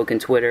Facebook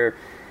and Twitter,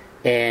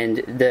 and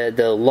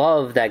the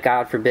love that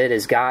God Forbid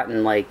has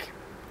gotten, like,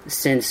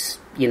 since,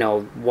 you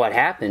know, what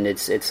happened,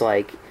 it's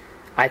like,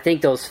 I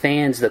think those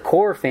fans, the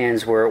core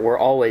fans, were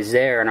always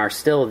there and are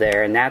still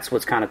there, and that's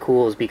what's kind of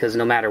cool, is because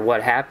no matter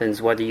what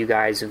happens, whether you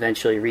guys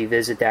eventually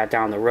revisit that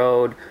down the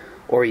road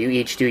or you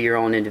each do your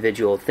own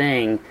individual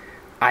thing,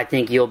 I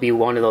think you'll be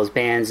one of those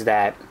bands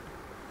that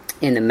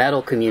in the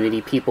metal community,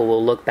 people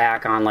will look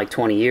back on like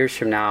 20 years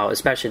from now,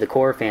 especially the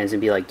core fans, and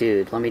be like,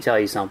 dude, let me tell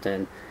you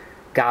something.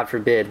 God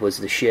Forbid was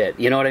the shit.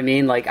 You know what I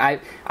mean? Like,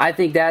 I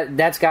think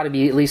that's got to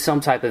be at least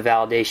some type of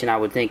validation, I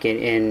would think,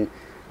 in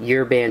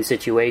your band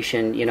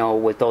situation, you know,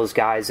 with those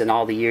guys and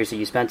all the years that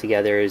you spent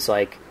together, is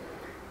like,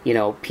 you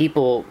know,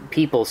 people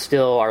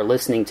still are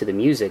listening to the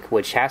music,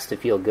 which has to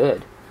feel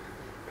good.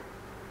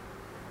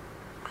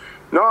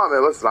 No, I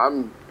mean,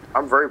 listen,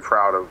 I'm very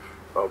proud of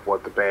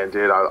what the band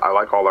did. I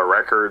like all their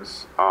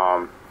records.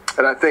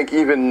 And I think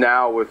even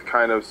now, with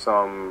kind of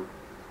some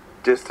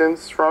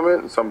distance from it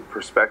and some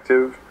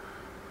perspective,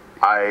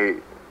 I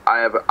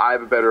have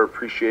a better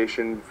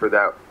appreciation for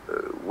that.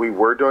 We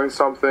were doing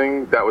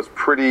something that was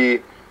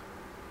pretty,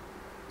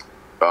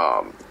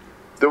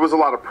 there was a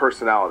lot of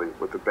personality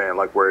with the band,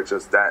 like where it's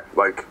just that,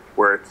 like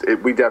where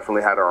we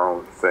definitely had our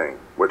own thing,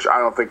 which I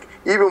don't think,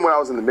 even when I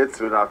was in the midst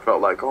of it, I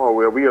felt like, oh,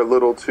 we are a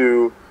little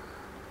too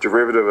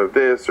derivative of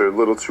this, or a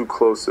little too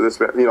close to this.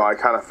 You know, I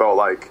kind of felt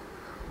like,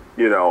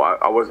 you know,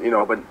 I was, you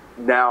know, but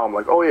now I'm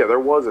like, oh yeah,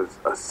 there was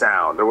a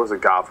sound, there was a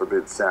God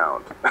Forbid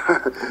sound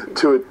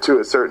to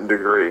a certain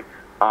degree.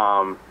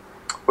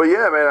 But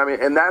yeah, man, I mean,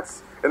 and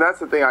that's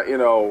the thing. You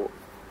know,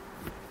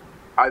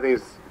 I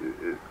think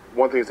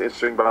one thing that's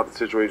interesting about the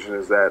situation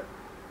is that,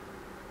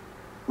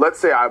 let's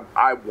say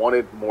I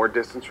wanted more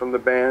distance from the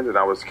band, and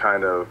I was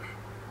kind of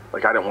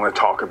like, I didn't want to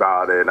talk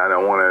about it, and I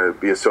don't want to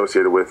be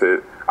associated with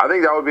it. I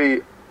think that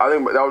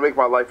would make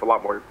my life a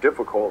lot more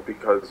difficult,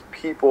 because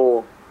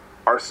people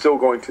are still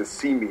going to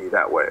see me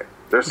that way.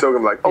 They're still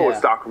going to be like, oh, yeah,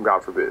 it's Doc from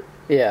God Forbid.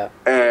 Yeah.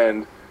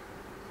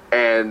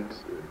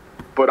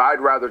 But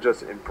I'd rather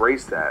just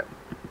embrace that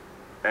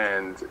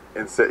and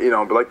say, you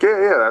know, be like,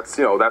 yeah, that's,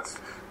 you know,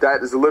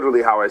 that is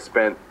literally how I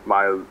spent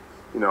my, you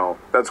know,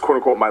 that's quote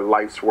unquote my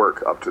life's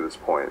work up to this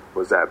point,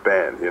 was that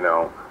band, you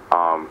know.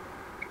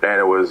 And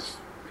it was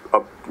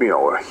a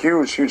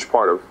huge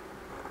part of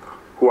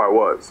who I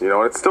was, you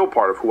know, and it's still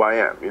part of who I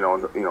am, you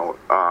know.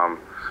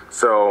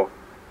 So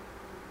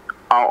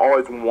I'll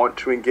always want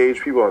to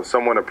engage people. If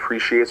someone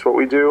appreciates what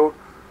we do,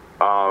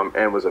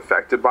 and was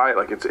affected by it,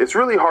 like it's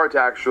really hard to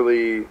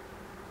actually,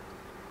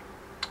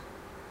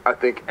 I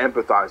think,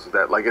 empathize with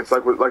that. Like, it's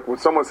like when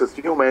someone says,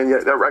 you know, man, yeah,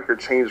 that record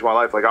changed my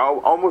life. Like, I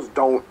almost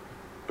don't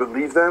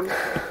believe them.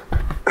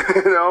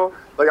 You know,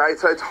 like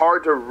it's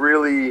hard to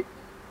really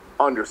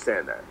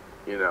understand that,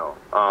 you know,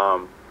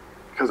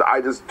 because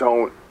I just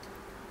don't,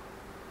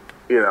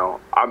 you know,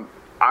 I'm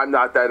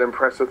not that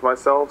impressed with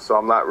myself, so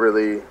I'm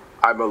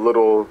a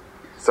little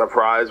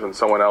surprised when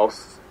someone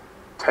else,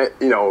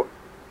 you know,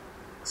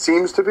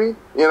 seems to be,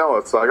 you know.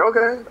 It's like,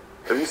 okay,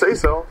 if you say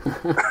so,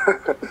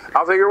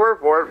 I'll take your word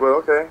for it, but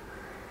okay,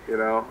 you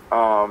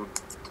know,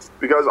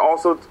 because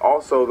also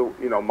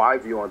the, you know, my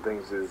view on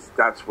things is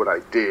that's what I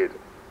did,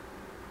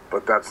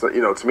 but that's,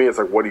 you know, to me it's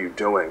like, what are you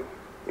doing,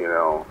 you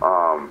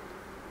know,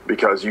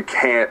 because you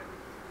can't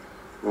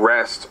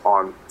rest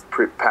on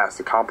past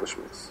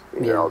accomplishments,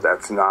 you know.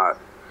 That's not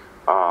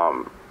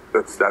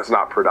that's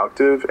not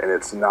productive, and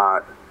it's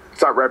not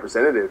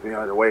representative, you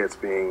know, in a way. It's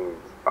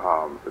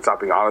not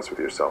being honest with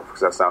yourself,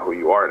 because that's not who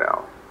you are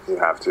now. You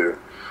have to,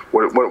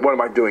 what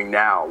am I doing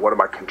now? What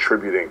am I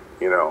contributing,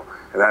 you know?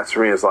 And that's,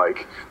 for me, is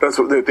like, that's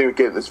what the thing with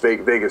getting this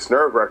Vegas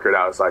Nerve record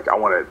out. It's like, I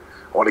want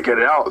to get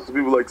it out. So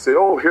people like say,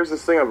 oh, here's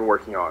this thing I've been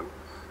working on.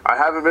 I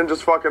haven't been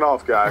just fucking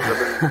off, guys.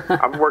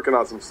 I've been working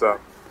on some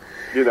stuff,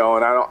 you know,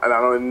 and I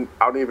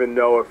don't even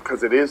know if,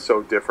 because it is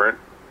so different,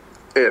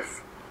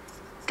 if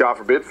God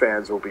forbid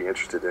fans will be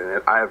interested in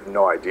it. I have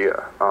no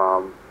idea.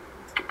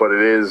 But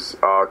it is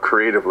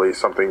creatively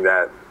something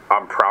that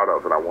I'm proud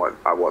of, and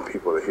I want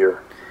people to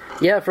hear.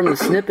 Yeah, from the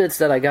snippets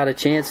that I got a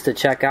chance to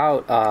check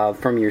out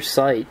from your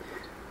site,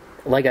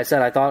 like I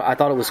said, I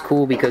thought it was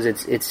cool because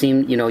it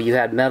seemed, you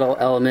had metal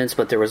elements,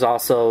 but there was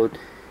also,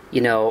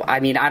 I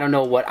mean, I don't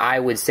know what I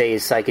would say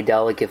is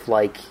psychedelic if,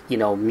 like,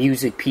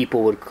 music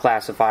people would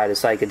classify it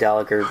as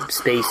psychedelic or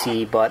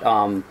spacey, but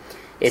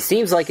it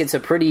seems like it's a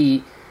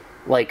pretty,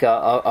 like,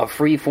 a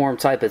free-form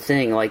type of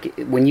thing. Like,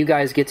 when you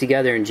guys get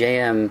together and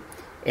jam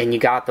and you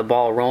got the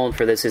ball rolling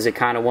for this, is it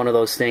kind of one of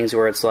those things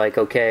where it's like,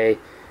 okay,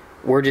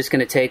 we're just going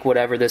to take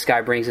whatever this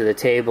guy brings to the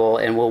table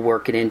and we'll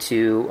work it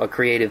into a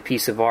creative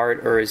piece of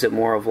art? Or is it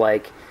more of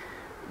like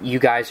you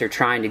guys are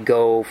trying to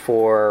go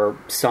for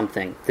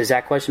something? Does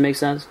that question make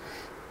sense?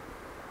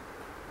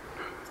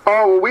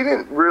 Oh, well, we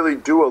didn't really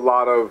do a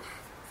lot of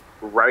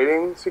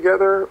writing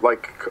together,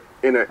 like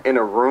in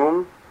a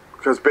room,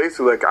 because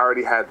basically, like, I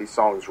already had these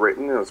songs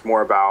written. It was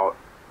more about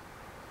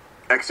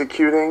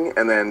executing,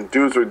 and then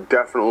dudes would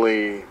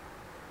definitely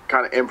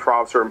kind of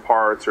improv certain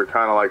parts, or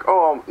kind of like,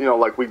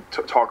 like we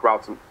talk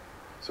about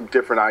some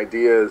different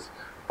ideas.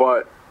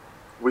 But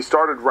we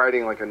started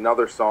writing like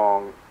another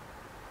song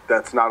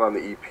that's not on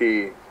the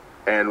EP,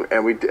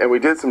 and we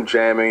did some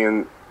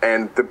jamming,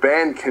 and the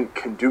band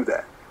can do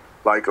that.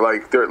 Like I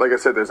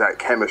said, there's that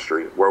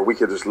chemistry where we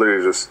could just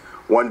literally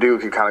one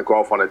dude could kind of go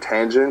off on a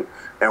tangent,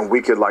 and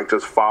we could like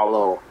just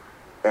follow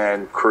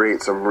and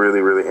create some really,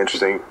 really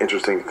interesting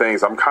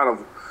things. I'm kind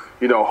of,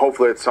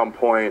 hopefully at some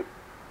point,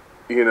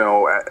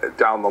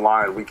 down the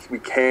line, we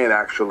can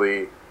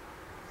actually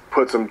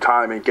put some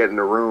time and get in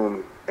a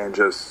room and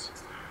just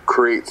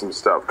create some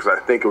stuff, because I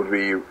think it'll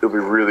be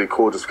really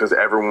cool, just because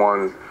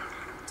everyone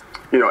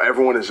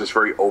is just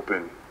very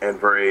open and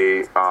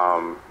very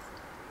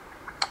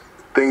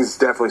things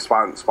definitely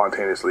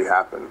spontaneously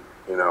happen,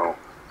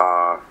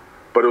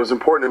 but it was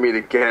important to me to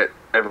get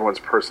everyone's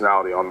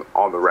personality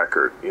on the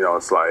record.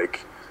 It's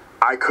like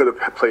I could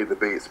have played the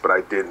bass, but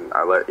I didn't.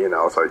 I let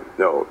it's like,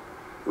 no,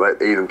 let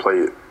Aiden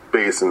play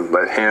bass and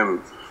let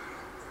him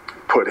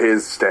put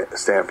his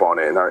stamp on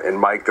it. And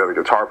Mike, the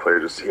guitar player,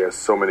 he has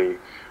so many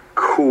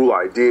cool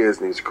ideas,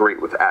 and he's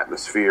great with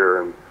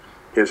atmosphere, and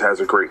he just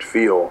has a great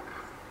feel.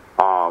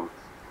 And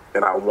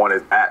I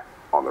wanted that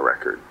on the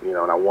record, and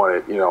I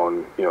wanted,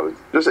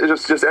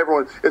 just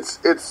everyone.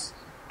 It's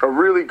a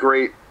really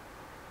great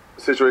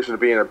situation to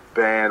be in a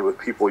band with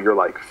people you're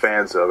like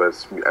fans of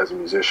as a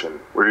musician,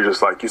 where you're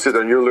just like, you sit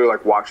there and you're literally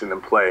like watching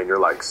them play, and you're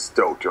like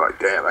stoked. You're like,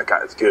 damn, that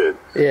guy's good.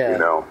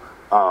 Yeah.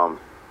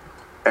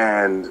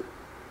 And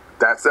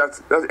that's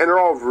and they're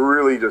all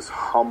really just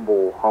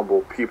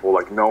humble people.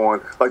 Like, no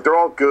one, like, they're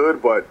all good,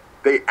 but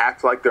they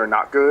act like they're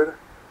not good.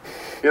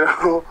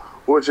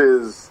 Which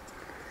is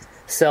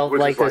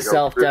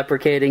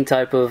self-deprecating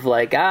type of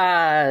like,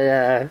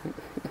 yeah,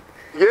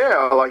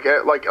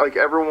 like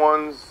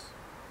everyone's,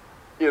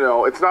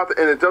 it's not,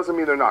 and it doesn't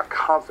mean they're not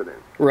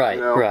confident. Right,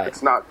 right.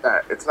 It's not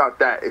that.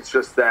 It's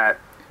just that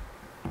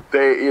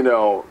they,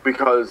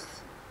 because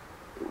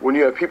when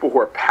you have people who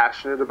are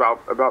passionate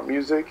about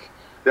music,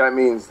 that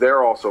means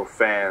they're also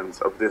fans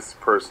of this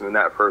person and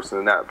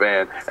that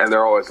band, and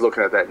they're always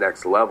looking at that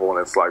next level, and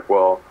it's like,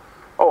 well,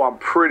 I'm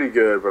pretty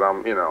good, but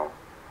I'm,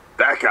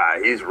 that guy,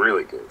 he's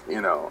really good,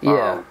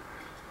 Yeah.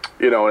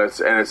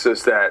 And it's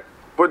just that,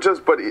 but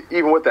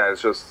even with that,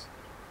 it's just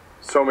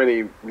so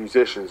many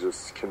musicians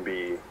just can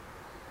be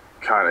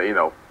kind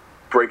of,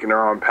 breaking their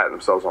arm, patting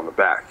themselves on the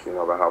back,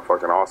 about how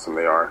fucking awesome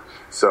they are.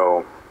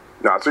 So,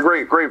 no, it's a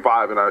great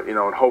vibe, and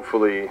and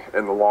hopefully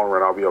in the long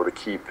run I'll be able to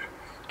keep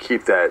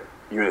that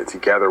unit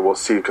together. We'll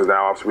see, because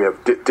now obviously we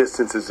have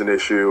distance is an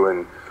issue,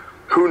 and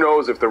who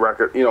knows if the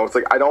record, it's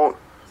like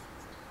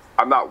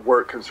I'm not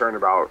concerned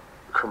about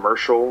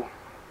commercial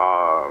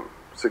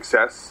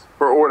success,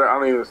 or I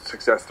don't even know if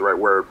success is the right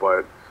word,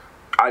 but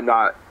I'm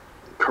not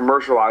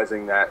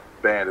commercializing that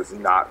band. Is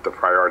not the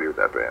priority of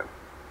that band.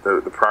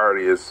 The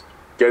priority is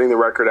getting the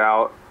record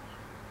out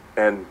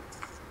and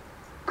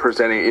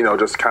presenting,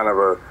 just kind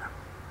of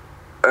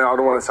I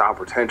don't want to sound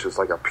pretentious,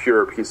 like a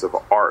pure piece of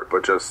art,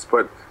 but it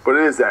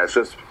is that. It's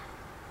just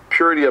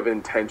purity of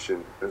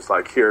intention. It's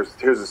like, here's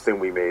this thing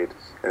we made,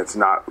 and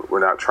we're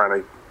not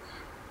trying to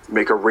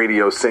make a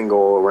radio single,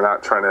 or we're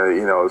not trying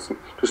to,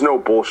 there's no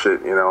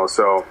bullshit,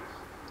 so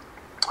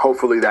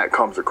hopefully that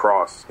comes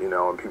across,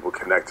 and people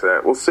connect to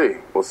that. We'll see.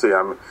 Because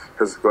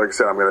like I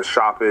said, I'm going to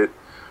shop it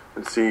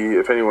and see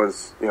if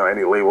anyone's,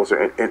 any labels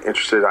are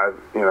interested. I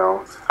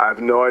have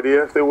no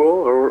idea if they will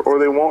or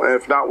they won't. And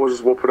if not,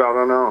 we'll put it out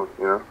on our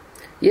own,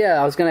 Yeah,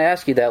 I was going to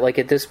ask you that. Like,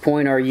 at this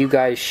point, are you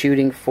guys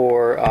shooting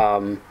for,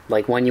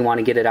 like, when you want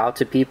to get it out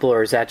to people,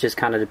 or does that just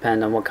kind of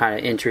depend on what kind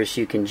of interest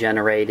you can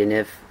generate, and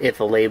if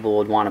a label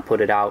would want to put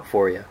it out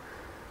for you?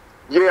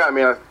 Yeah, I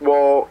mean,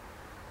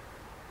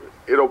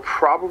 it'll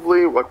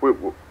probably, like,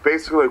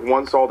 basically, like,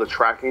 once all the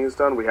tracking is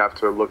done, we have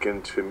to look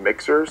into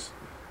mixers,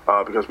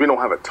 because we don't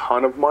have a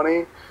ton of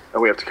money,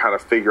 and we have to kind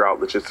of figure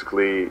out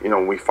logistically,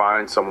 when we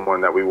find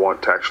someone that we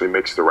want to actually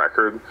mix the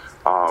record,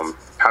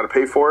 how to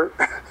pay for it,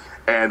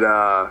 and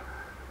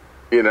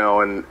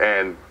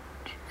and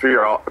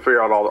figure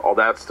out all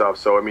that stuff.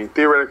 So I mean,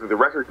 theoretically, the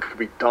record could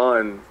be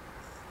done,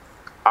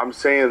 I'm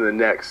saying, in the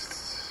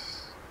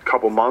next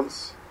couple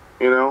months,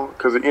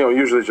 because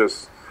usually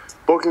just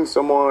booking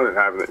someone and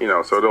having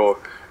so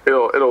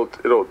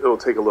it'll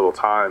take a little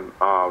time.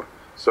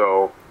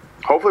 So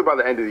hopefully by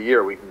the end of the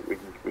year we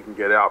can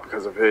get it out,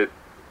 because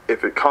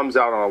if it comes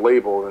out on a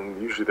label,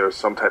 then usually there's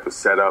some type of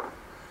setup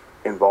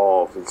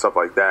involved and stuff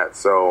like that.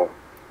 So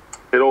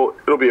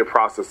it'll be a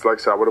process. Like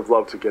I said, I would have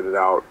loved to get it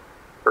out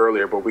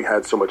earlier, but we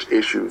had so much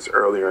issues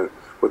earlier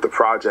with the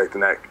project,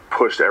 and that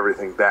pushed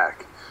everything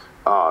back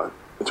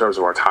in terms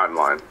of our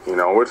timeline.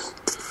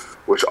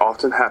 Which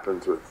often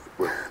happens with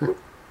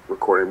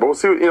recording. But we'll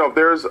see. If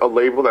there's a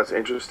label that's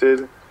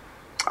interested,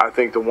 I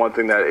think the one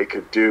thing that it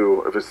could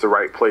do, if it's the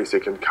right place,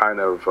 it can kind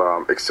of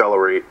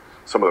accelerate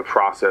some of the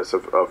process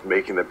of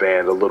making the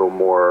band a little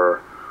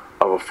more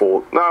of a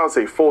not to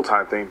say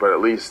full-time thing, but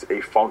at least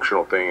a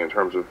functional thing in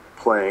terms of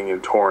playing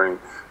and touring.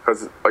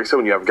 Because, like I said,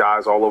 when you have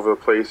guys all over the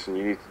place and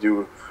you need to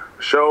do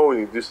a show and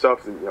you do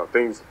stuff, and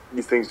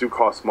these things do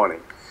cost money.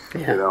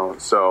 Yeah.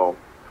 So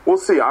we'll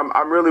see.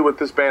 I'm really, with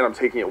this band, I'm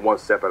taking it one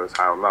step at a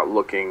time. I'm not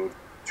looking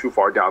too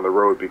far down the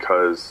road,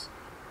 because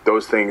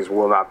those things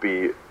will not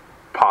be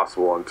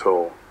possible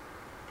until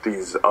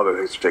these other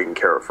things are taken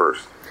care of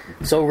first.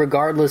 So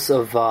regardless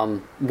of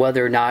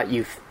whether or not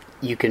you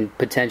can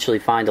potentially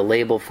find a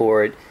label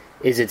for it,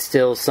 is it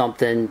still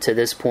something to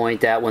this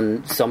point that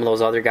when some of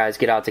those other guys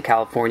get out to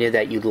California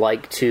that you'd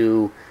like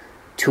to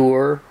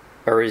tour,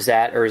 or is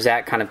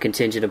that kind of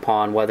contingent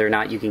upon whether or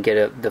not you can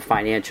get the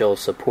financial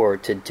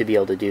support to be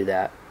able to do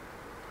that?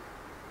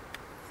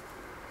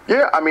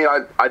 Yeah, I mean,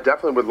 I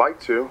definitely would like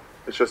to.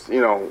 It's just, we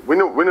know.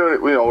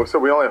 So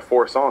we only have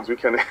 4 songs. We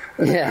can.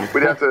 Yeah.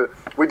 We'd have to.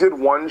 We did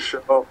one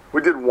show.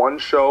 We did one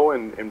show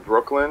in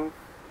Brooklyn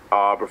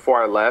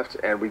before I left,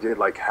 and we did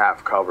like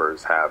half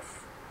covers,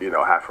 half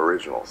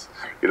originals.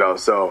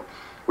 So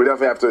we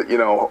definitely have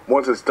to.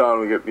 Once it's done,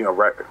 we get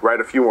write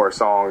a few more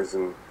songs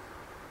and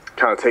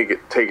kind of take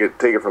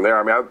it from there.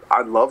 I mean,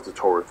 I'd love to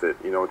tour with it.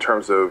 In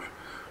terms of,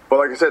 but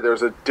like I said,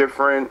 there's a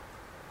different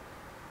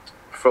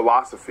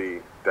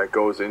philosophy that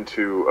goes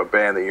into a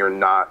band that you're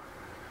not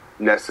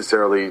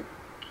necessarily,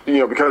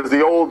 because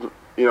the old,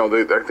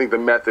 I think the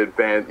Method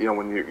band,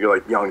 when you're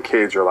like young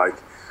kids, you're like,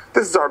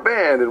 this is our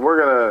band and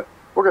we're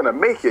gonna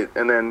make it,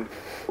 and then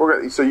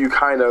so you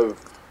kind of,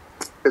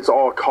 it's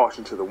all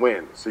caution to the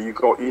wind. So you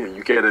go,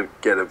 you get in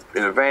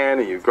a van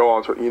and you go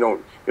on to, you're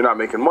not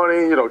making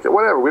money, you don't get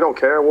whatever, we don't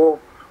care, we'll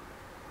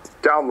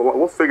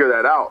figure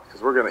that out,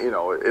 because we're gonna,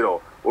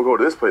 we'll go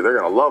to this place, they're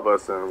gonna love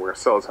us, and we're gonna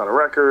sell a ton of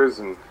records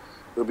and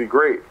it'll be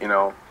great,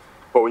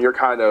 But when you're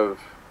kind of,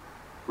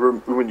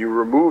 when you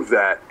remove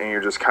that and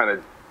you're just kind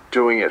of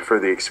doing it for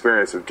the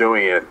experience of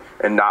doing it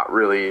and not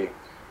really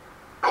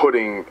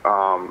putting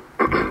a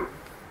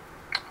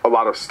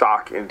lot of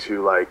stock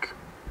into, like,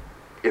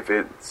 if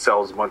it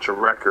sells a bunch of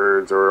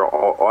records or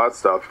all that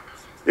stuff,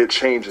 it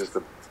changes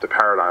the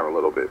paradigm a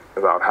little bit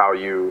about how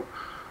you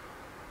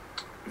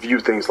view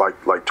things like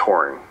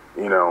touring.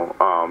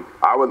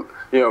 I would,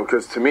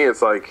 because to me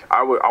it's like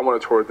I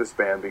want to tour with this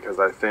band because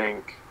I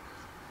think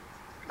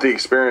the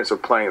experience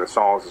of playing the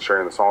songs and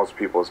sharing the songs with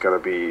people is going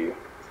to be,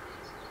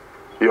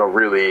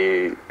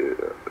 really,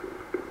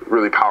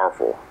 really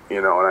powerful,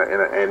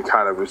 and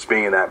kind of just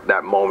being in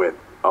that moment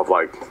of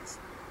like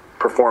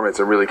performance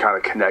and really kind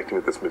of connecting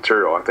with this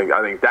material. I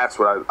think that's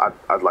what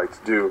I'd like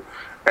to do.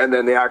 And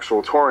then the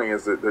actual touring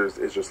is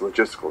just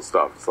logistical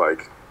stuff. It's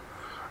like,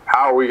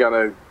 how are we going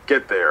to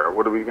get there?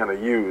 What are we going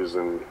to use?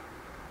 And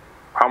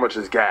how much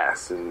is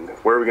gas? And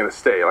where are we going to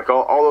stay? Like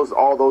all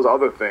those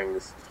other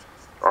things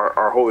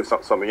are wholly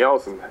something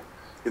else, and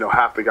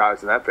half the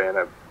guys in that band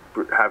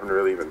haven't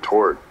really even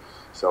toured.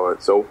 So like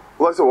I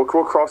said, we'll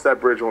cross that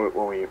bridge when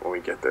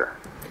we get there.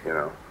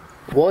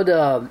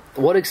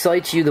 What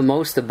excites you the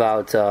most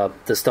about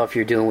the stuff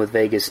you're doing with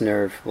Vegas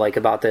Nerve? Like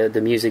about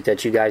the music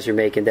that you guys are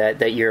making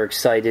that you're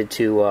excited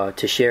to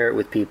share it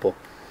with people?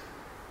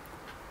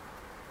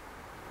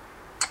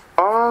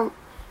 I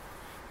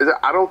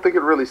don't think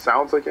it really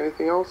sounds like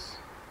anything else.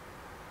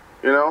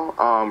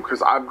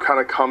 Because I'm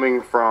kind of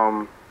coming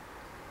from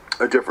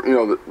a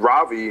different,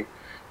 Ravi,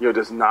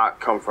 does not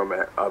come from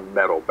a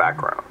metal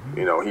background.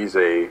 He's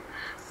he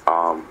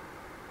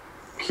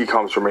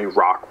comes from a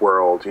rock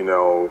world,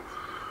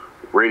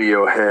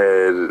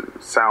 Radiohead,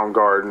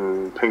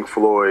 Soundgarden, Pink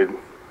Floyd.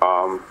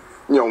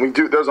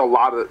 There's a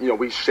lot of,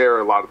 we share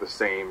a lot of the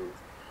same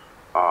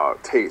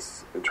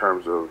tastes in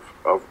terms of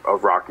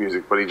rock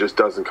music, but he just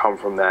doesn't come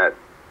from that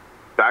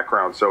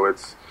background. So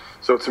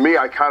to me,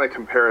 I kind of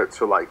compare it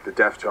to like the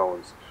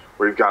Deftones,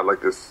 where you've got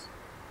like this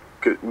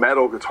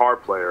metal guitar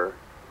player,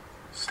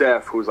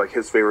 Steph, who's like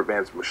his favorite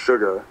band's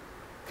Meshuggah,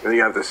 and then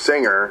you have the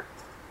singer,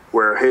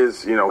 where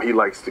his, he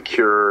likes The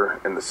Cure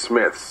and the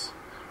Smiths,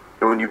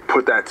 And when you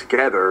put that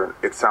together,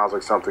 it sounds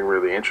like something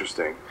really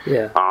interesting.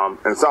 Yeah. And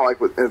it's not like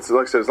like I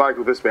said, it's not like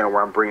with this band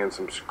where I'm bringing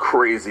some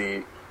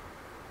crazy,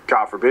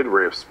 God forbid,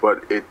 riffs,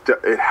 but it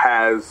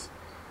has,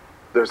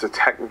 there's a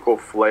technical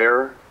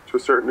flair to a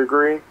certain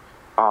degree.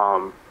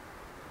 And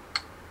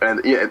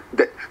yeah,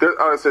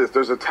 I say this,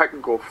 there's a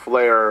technical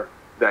flair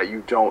that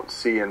you don't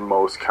see in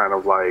most kind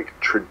of like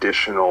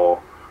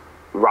traditional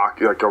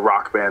rock, like a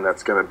rock band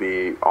that's going to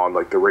be on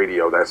like the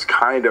radio. That's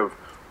kind of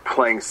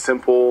playing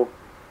simple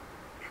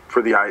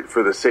for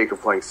the sake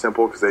of playing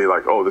simple, because they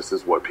like, oh, this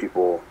is what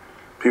people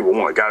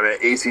want. Got that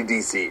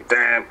AC/DC,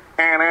 damn,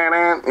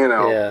 you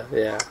know.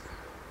 Yeah.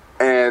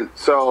 And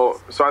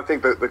so I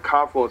think that the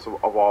confluence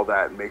of all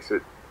that makes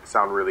it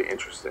sound really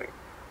interesting.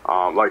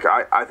 Like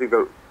I think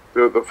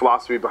the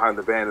philosophy behind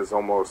the band is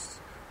almost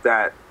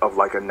that of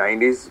like a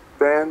 90s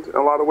band in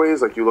a lot of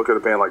ways. Like you look at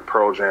a band like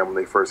Pearl Jam when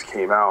they first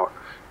came out,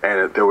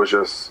 and there was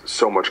just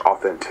so much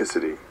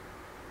authenticity.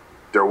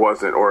 There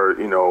wasn't, or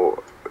you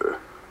know,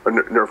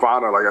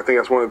 Nirvana. Like I think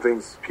that's one of the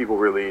things people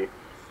really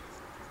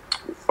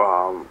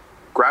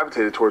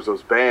gravitated towards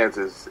those bands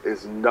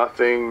is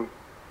nothing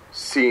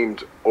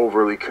seemed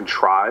overly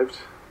contrived.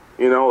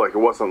 You know, like it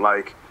wasn't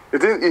like it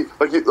didn't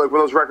like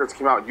when those records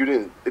came out.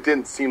 It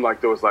didn't seem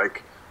like there was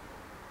like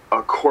a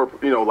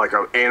like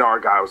an A&R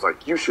guy was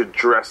like, you should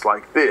dress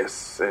like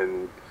this,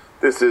 and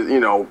this is,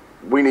 you know,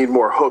 we need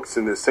more hooks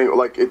in this single.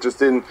 Like it just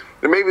didn't.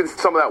 And maybe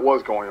some of that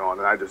was going on,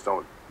 and I just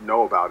don't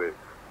know about it.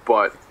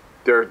 But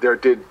there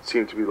did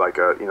seem to be like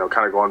a, you know,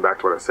 kind of going back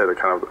to what I said, a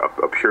kind of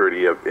a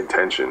purity of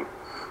intention.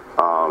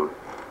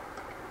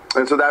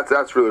 And so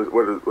that's really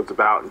what it's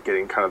about, and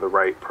getting kind of the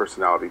right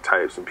personality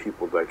types and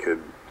people that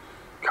could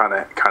kind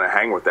of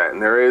hang with that.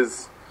 And there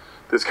is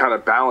this kind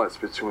of balance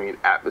between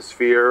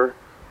atmosphere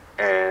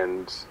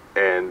and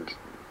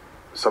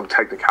some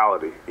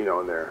technicality, you know,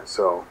 in there.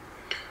 So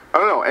I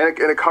don't know, and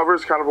it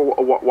covers kind of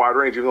a wide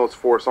range. Even though it's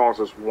 4 songs,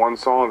 there's one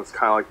song that's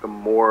kind of like the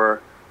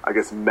more, I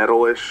guess,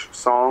 metal-ish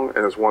song, and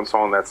there's one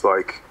song that's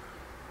like,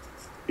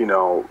 you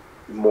know,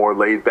 more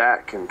laid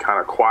back and kind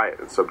of quiet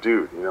and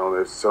subdued. You know,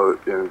 there's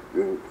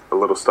and a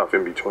little stuff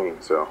in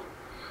between. So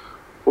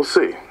we'll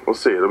see.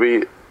 It'll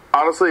be,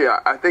 honestly,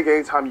 I think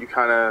anytime you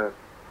kind of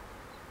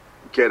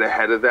get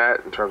ahead of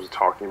that in terms of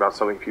talking about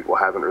something people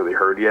haven't really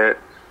heard yet,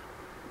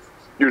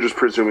 you're just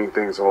presuming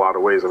things in a lot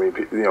of ways. I mean,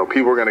 you know,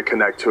 people are going to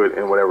connect to it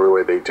in whatever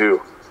way they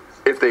do,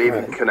 if they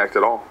even connect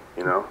at all,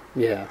 you know?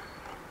 Yeah.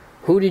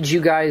 Who did you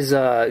guys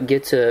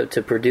get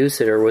to produce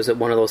it, or was it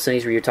one of those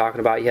things where you're talking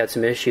about you had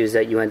some issues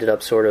that you ended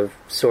up sort of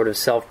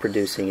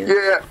self-producing it?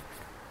 Yeah,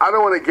 I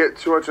don't want to get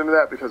too much into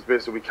that, because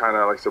basically we kind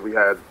of, like I said, we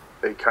had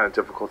a kind of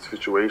difficult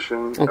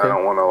situation. Okay. I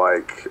don't want to,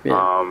 like,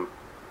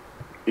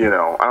 you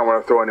know, I don't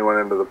want to throw anyone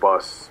under the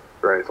bus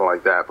or anything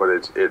like that, but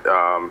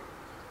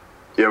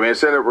yeah, we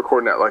ended up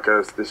recording at like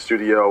the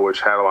studio,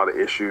 which had a lot of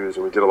issues,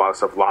 and we did a lot of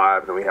stuff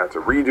live, and we had to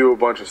redo a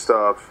bunch of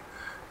stuff,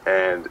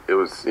 and it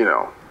was, you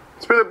know,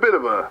 it's been a bit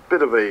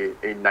of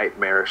a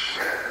nightmarish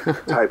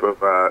type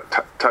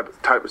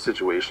of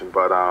situation,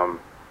 but all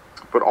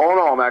in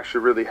all, I'm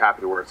actually really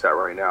happy where it's at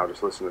right now.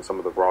 Just listening to some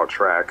of the raw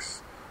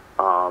tracks,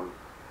 I'm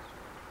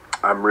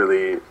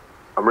really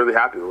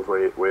happy with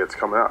the way it's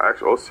coming out.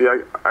 Actually,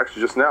 I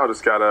actually just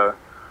got a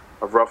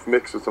rough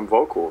mix with some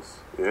vocals.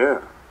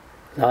 Yeah,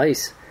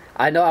 nice.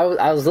 I know.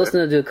 I was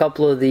listening to a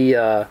couple of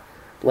the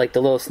like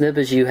the little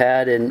snippets you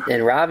had, and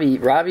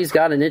Ravi's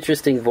got an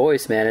interesting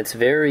voice, man. It's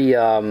very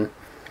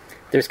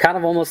there's kind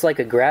of almost like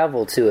a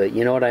gravel to it.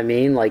 You know what I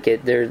mean? Like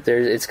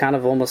it's kind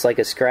of almost like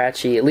a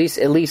scratchy. At least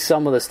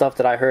some of the stuff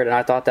that I heard, and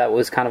I thought that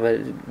was kind of a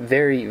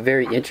very,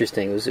 very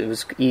interesting. It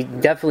was. He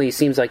definitely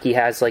seems like he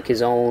has like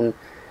his own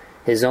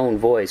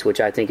voice,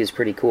 which I think is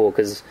pretty cool,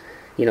 because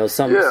you know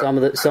some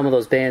of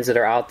those bands that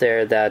are out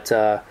there that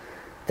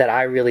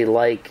I really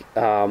like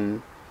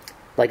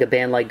a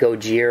band like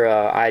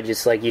Gojira. I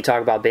just, like, you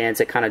talk about bands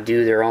that kind of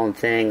do their own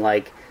thing.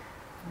 Like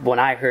when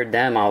I heard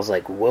them, I was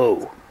like,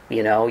 whoa.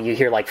 You know, you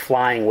hear like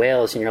Flying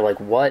Whales, and you're like,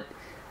 what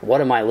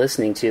am I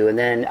listening to? And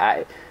then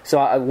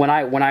when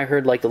I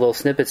heard like the little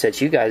snippets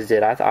that you guys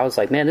did, I was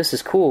like, man, this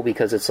is cool,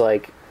 because it's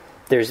like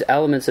there's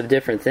elements of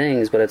different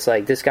things, but it's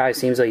like this guy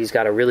seems like he's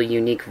got a really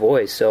unique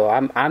voice. So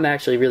I'm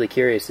actually really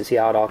curious to see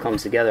how it all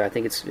comes together. I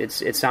think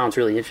it sounds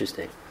really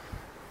interesting.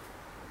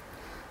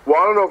 Well,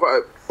 I don't know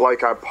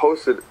if I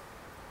posted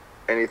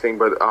anything,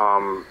 but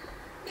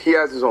he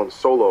has his own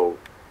solo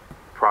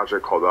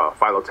project called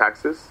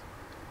Philo-Taxis.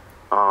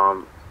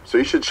 So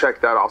you should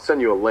check that. I'll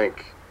send you a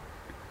link.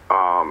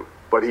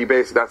 But he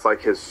basically, that's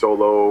like his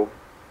solo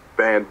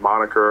band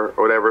moniker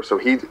or whatever. So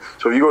if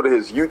you go to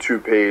his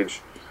YouTube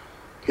page,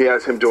 he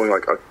has him doing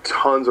like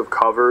tons of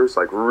covers,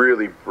 like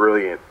really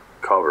brilliant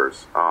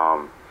covers.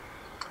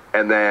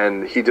 And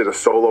then he did a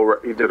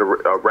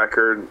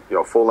record, you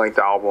know, full length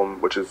album,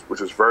 which is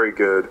very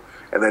good.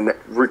 And then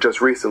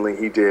just recently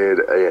he did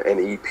an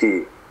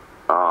EP,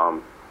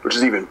 which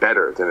is even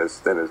better than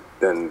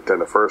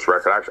the first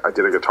record. Actually, I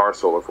did a guitar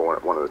solo for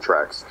one of the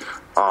tracks.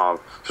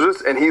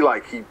 And he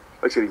like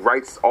I said, he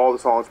writes all the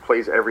songs,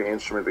 plays every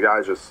instrument. The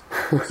guy's just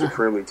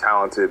supremely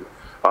talented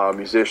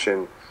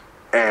musician,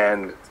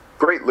 and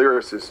great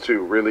lyricist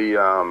too. Really,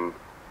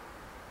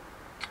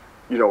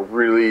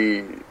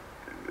 really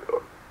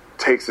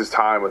takes his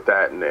time with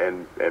that,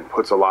 and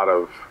puts a lot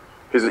of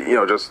his,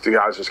 just the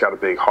guy's just got a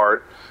big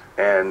heart,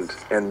 and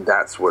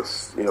that's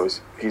what's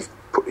he's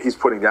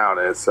putting down.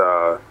 And it's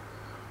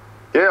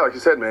like you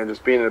said, man,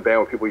 just being in a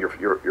band with people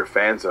you're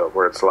fans of,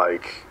 where it's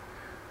like,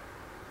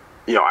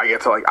 I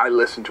get to I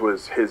listen to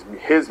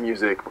his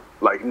music,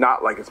 like,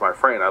 not like it's my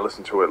friend. I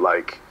listen to it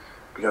like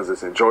because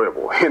it's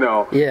enjoyable,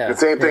 Yeah. The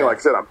same thing, like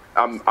I said,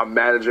 I'm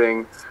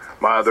managing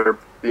my other,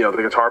 the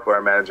guitar player.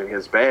 I'm managing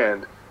his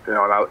band,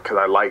 because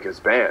I like his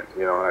band,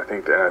 and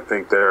I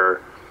think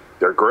they're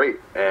great,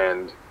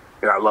 and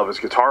I love his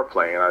guitar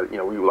playing. And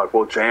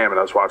we'll jam, and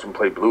I was watching him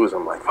play blues.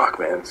 I'm like, fuck,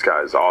 man, this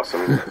guy is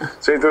awesome.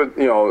 Same thing,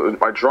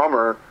 my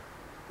drummer.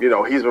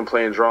 He's been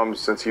playing drums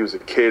since he was a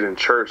kid in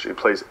church. He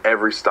plays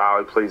every style.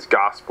 He plays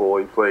gospel.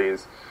 He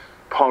plays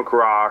punk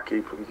rock.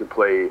 He can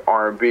play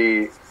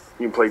R&B.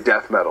 He can play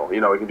death metal. He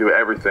can do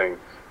everything.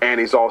 And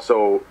he's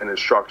also an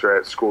instructor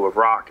at School of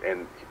Rock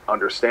and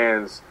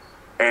understands,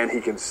 and he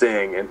can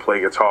sing and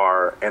play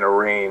guitar and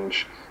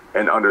arrange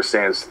and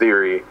understands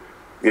theory,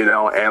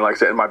 And like I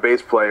said, my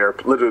bass player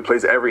literally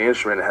plays every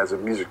instrument and has a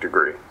music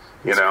degree,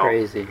 That's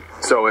crazy.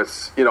 So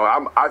it's,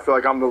 I feel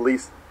like I'm the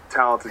least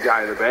talented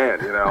guy in the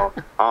band,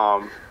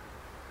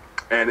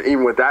 and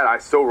even with that, I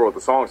still wrote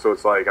the song. So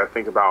it's like, I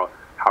think about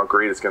how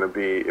great it's going to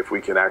be if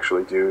we can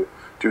actually do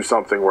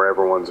something where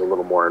everyone's a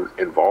little more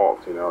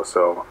involved,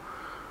 so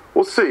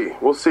we'll see,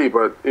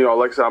 but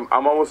like I said,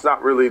 I'm almost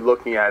not really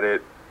looking at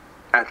it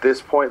at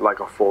this point like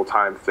a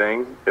full-time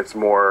thing. It's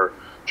more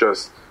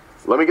just,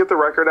 let me get the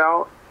record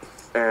out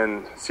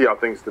and see how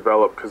things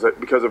develop, because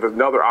if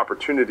another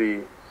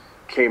opportunity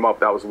came up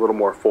that was a little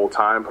more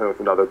full-time, playing with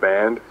another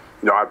band,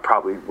 I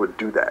probably would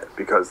do that,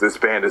 because this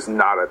band is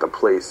not at the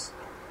place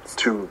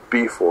to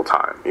be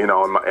full-time,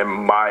 and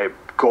my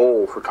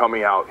goal for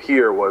coming out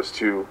here was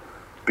to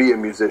be a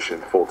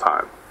musician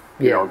full-time,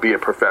 be a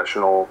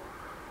professional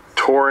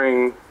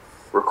touring,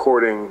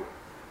 recording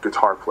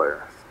guitar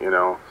player, and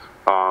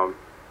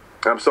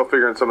I'm still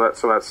figuring some of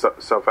that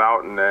stuff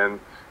out, and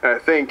I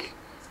think,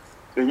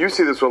 and you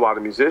see this with a lot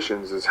of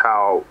musicians, is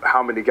how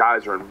many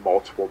guys are in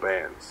multiple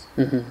bands.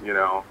 Mm-hmm. You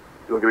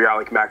look at a guy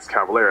like Max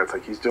Cavalera. It's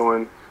like he's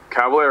doing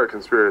Cavalera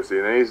Conspiracy,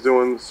 and then he's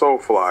doing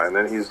Soulfly, and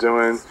then he's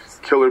doing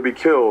Kill or Be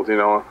Killed.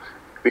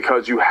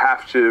 Because you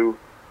have to,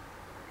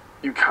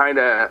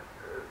 the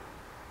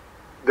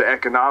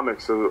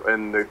economics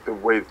and the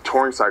way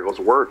touring cycles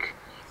work.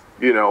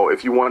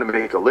 If you want to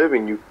make a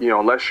living,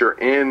 unless you're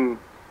in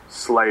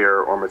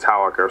Slayer or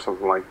Metallica or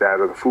something like that,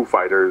 or the Foo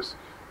Fighters,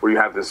 where you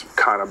have this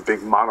kind of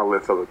big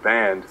monolith of a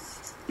band,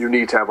 you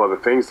need to have other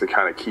things to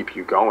kind of keep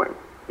you going,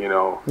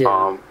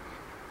 Yeah.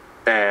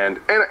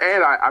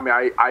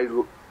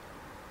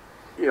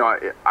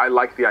 I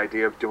like the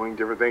idea of doing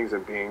different things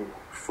and being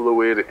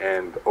fluid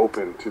and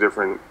open to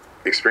different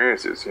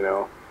experiences,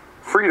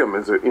 Freedom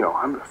is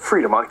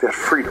freedom. I like that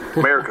freedom,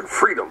 American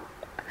freedom.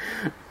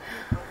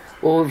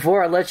 Well,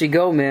 before I let you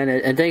go, man,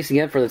 and thanks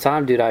again for the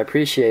time, dude, I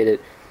appreciate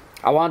it.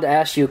 I wanted to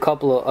ask you a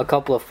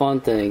couple of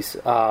fun things.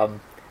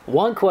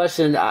 One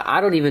question,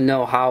 I don't even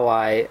know how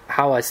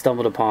I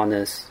stumbled upon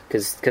this,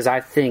 because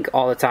I think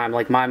all the time,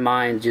 like, my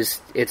mind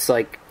just, it's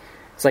like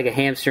a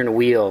hamster in a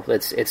wheel.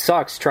 It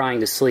sucks trying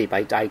to sleep.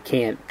 I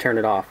can't turn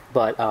it off.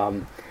 But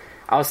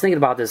I was thinking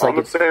about this. I'm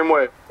the same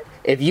way.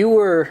 If you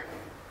were,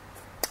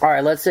 all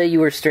right, let's say you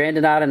were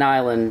stranded on an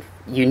island.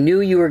 You knew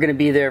you were going to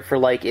be there for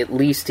like at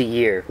least a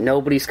year.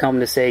 Nobody's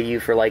coming to save you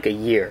for like a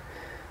year.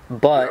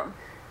 But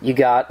you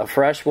got a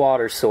fresh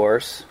water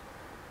source.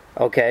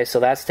 Okay,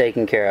 so that's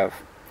taken care of.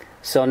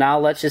 So now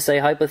let's just say,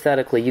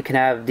 hypothetically, you can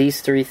have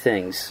these three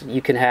things.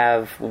 You can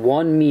have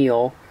one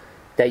meal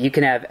that you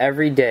can have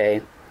every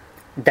day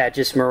that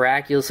just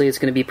miraculously it's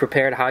going to be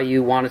prepared how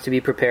you want it to be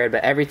prepared,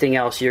 but everything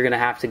else you're going to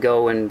have to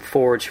go and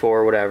forage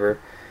for or whatever.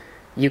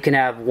 You can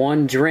have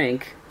one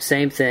drink,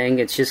 same thing,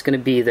 it's just going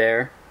to be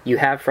there. You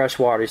have fresh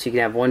water, so you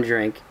can have one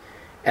drink.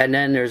 And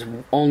then there's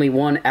only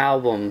one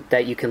album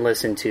that you can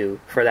listen to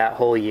for that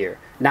whole year.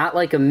 Not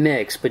like a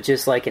mix, but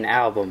just like an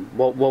album.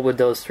 What would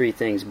those three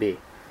things be?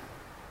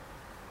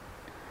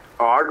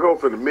 Oh, I go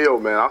for the meal,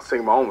 man. I'll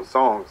sing my own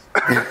songs.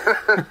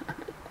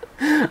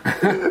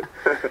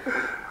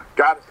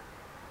 Got it.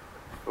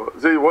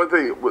 See, one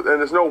thing, and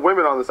there's no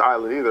women on this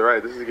island either,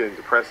 right? This is getting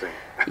depressing.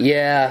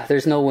 Yeah,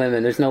 there's no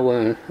women. It's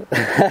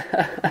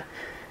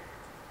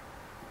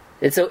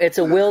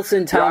a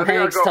Wilson, Tom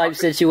Hanks type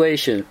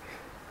situation.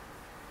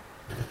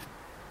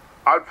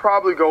 I'd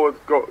probably go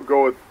with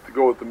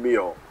the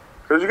meal,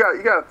 because you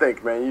got to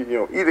think, man.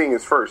 You eating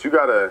is first. You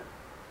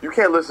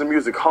can't listen to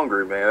music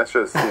hungry, man. That's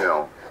just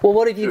Well,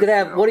 what if you could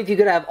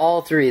have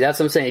all three? That's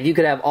what I'm saying. If you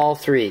could have all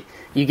three,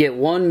 you get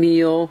one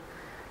meal,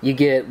 you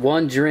get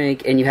one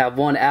drink, and you have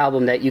one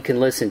album that you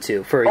can listen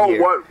to for a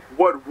year. Oh,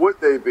 what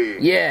would they be?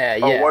 Yeah.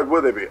 Oh, what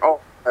would they be?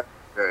 Oh,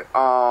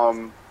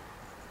 okay.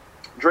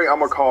 Drink.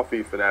 I'm a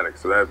coffee fanatic,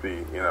 so that'd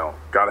be,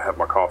 gotta have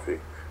my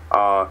coffee.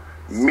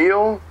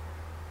 Meal.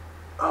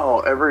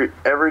 Oh, every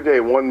day,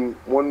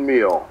 one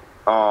meal.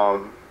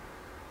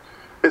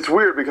 It's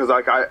weird because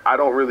like I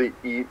don't really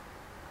eat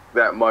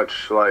that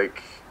much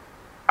like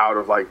out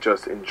of like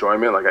just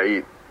enjoyment. Like I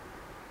eat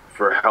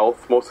for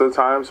health most of the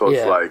time, so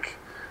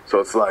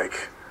it's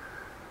like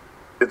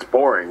it's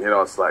boring. You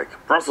know, it's like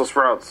Brussels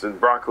sprouts and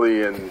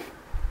broccoli and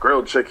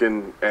grilled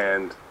chicken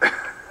and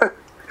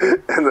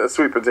and the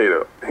sweet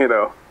potato. You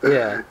know.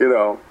 Yeah. You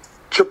know,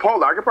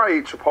 Chipotle. I could probably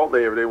eat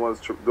Chipotle every day. One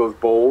of those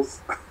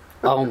bowls.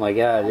 Oh my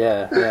God!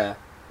 Yeah.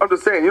 I'm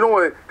just saying, you know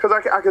what? Because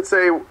I could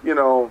say, you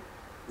know,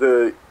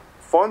 the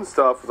fun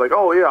stuff is like,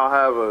 oh yeah, I'll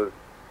have a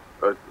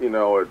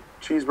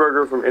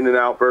cheeseburger from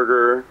In-N-Out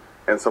Burger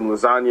and some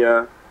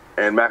lasagna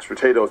and mashed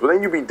potatoes, but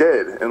then you'd be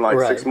dead in like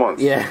 6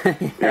 months. Yeah.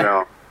 You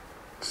know,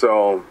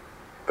 so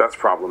that's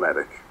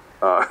problematic.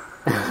 As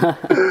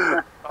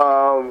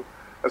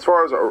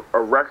far as a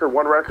record,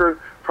 one record,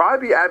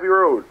 probably be Abbey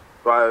Road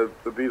by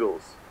the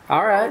Beatles.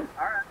 All right.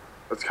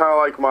 It's kind of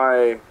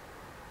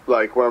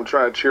like when I'm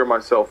trying to cheer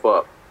myself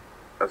up.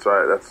 That's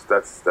right.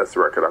 That's the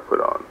record I put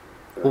on.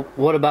 Yeah. Well,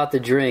 what about the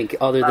drink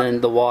other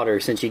than the water?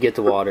 Since you get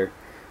the water.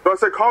 No, I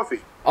said coffee.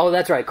 Oh,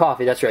 that's right,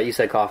 coffee. That's right. You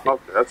said coffee.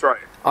 Okay, that's right.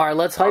 All right.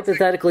 Let's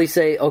hypothetically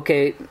say,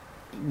 okay,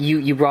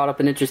 you brought up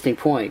an interesting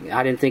point.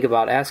 I didn't think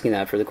about asking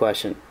that for the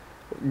question.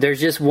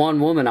 There's just one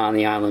woman on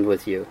the island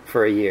with you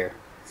for a year.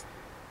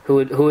 Who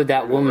would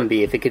that woman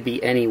be? If it could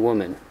be any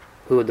woman,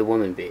 who would the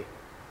woman be?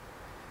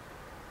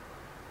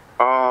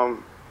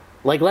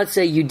 Like, let's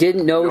say you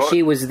didn't know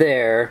she was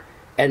there,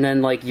 and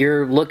then, like,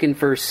 you're looking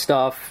for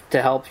stuff to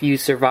help you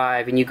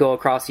survive, and you go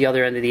across the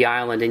other end of the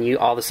island, and you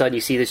all of a sudden you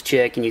see this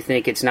chick, and you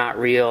think it's not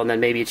real, and then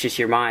maybe it's just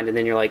your mind, and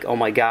then you're like, oh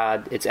my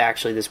God, it's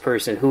actually this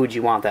person. Who would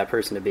you want that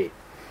person to be?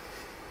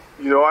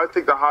 You know, I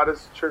think the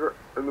hottest chick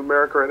in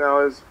America right now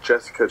is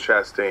Jessica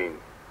Chastain.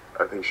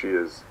 I think she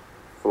is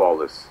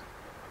flawless.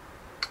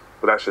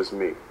 But that's just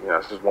me. You know,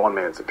 it's just one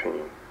man's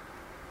opinion.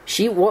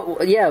 She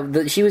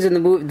was in the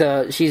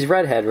movie. She's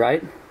redhead,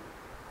 right?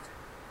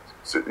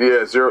 But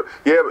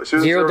she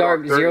was Zero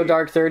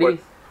Dark 30.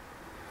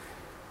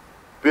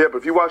 But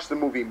if you watch the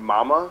movie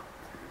Mama,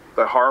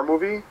 the horror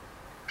movie,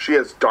 she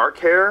has dark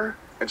hair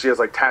and she has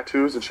like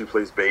tattoos and she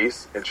plays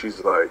bass and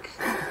she's like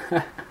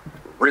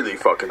really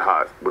fucking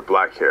hot with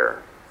black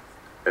hair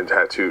and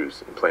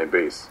tattoos and playing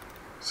bass.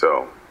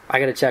 So I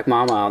gotta check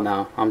Mama out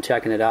now. I'm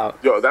checking it out.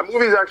 Yo, that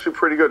movie is actually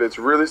pretty good. It's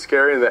really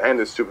scary and the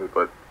end is stupid,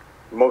 but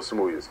most of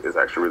the movie is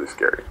actually really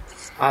scary.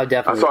 I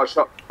definitely.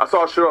 I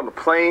saw shit on the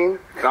plane,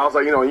 and I was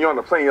like, you know, when you're on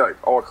the plane, you're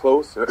like all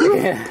close. you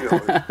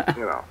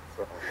know.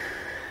 So.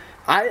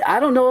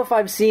 I don't know if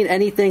I've seen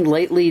anything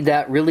lately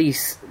that really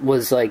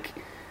was like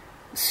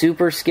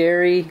super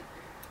scary.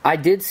 I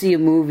did see a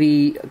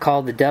movie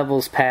called The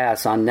Devil's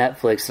Pass on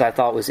Netflix that I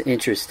thought was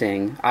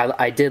interesting.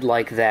 I did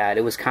like that.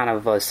 It was kind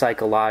of a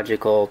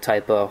psychological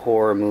type of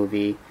horror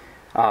movie.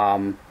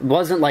 It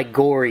wasn't like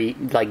gory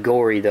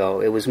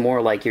though. It was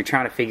more like you're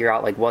trying to figure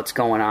out like what's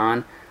going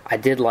on. I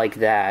did like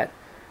that.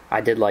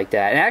 And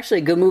actually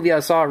a good movie I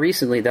saw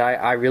recently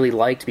that I really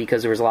liked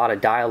because there was a lot of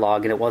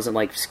dialogue and it wasn't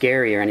like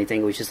scary or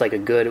anything. It was just like a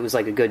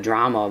good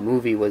drama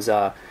movie was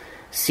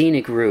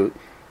Scenic Route.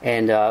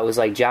 And it was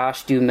like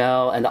Josh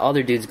Duhamel and the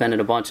other dude's been in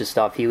a bunch of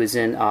stuff. He was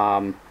in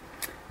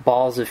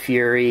Balls of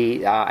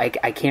Fury. I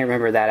can't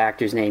remember that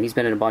actor's name. He's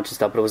been in a bunch of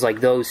stuff, but it was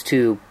like those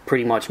two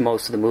pretty much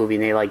most of the movie,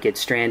 and they like get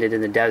stranded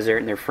in the desert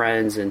and they're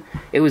friends, and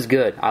it was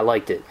good. I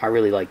liked it. I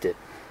really liked it.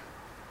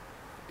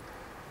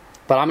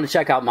 But I'm gonna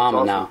check out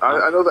Mama now.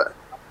 I know that.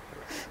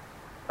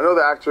 I know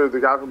the actor,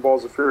 the guy from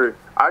Balls of Fury.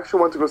 I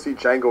actually went to go see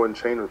Django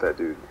Unchained with that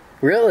dude.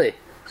 Really?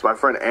 It's my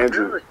friend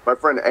Andrew. Really? My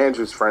friend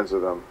Andrew's friends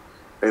with him.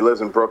 He lives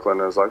in Brooklyn.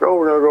 And I was like, oh,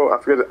 we're gonna go.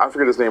 I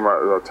forget his name.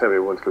 I'll tell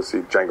you, we went to go see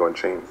Django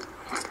Unchained.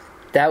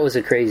 That was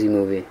a crazy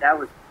movie.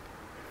 Yeah,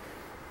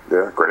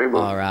 great movie.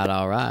 All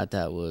right.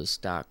 That was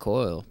Doc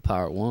Coyle,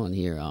 part 1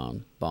 here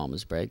on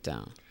Ballmer's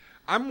Breakdown.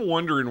 I'm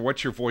wondering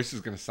what your voice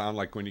is going to sound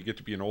like when you get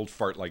to be an old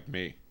fart like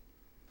me.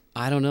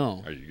 I don't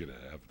know. Are you going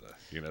to have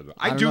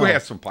I do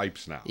have some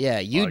pipes now. Yeah,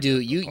 you do.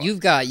 You've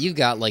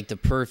got like the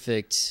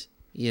perfect,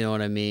 you know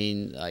what I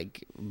mean,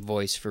 like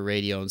voice for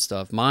radio and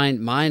stuff.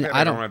 Mine.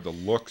 I don't have the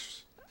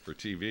looks for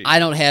TV. I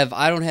don't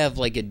have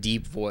like a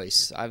deep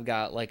voice. I've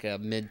got like a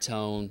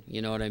mid-tone,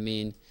 you know what I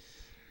mean?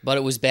 But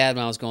it was bad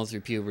when I was going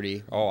through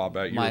puberty. Oh, I'll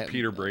bet you were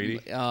Peter Brady.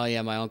 Oh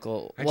yeah, my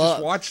uncle. I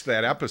just watched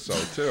that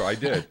episode too. I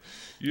did.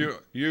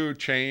 You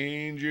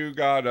change, you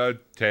gotta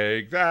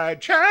take that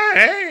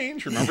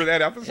change. Remember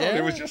that episode? Yeah.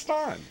 It was just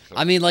on. So.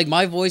 I mean, like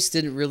my voice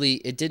didn't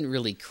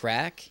really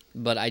crack,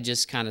 but I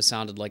just kind of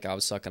sounded like I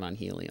was sucking on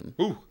helium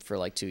for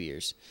like 2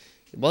 years.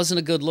 It wasn't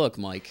a good look,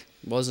 Mike.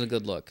 It wasn't a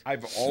good look.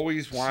 I've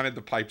always wanted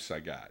the pipes I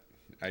got.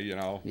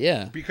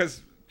 Yeah.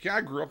 Because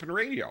I grew up in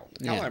radio.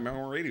 I had my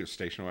own radio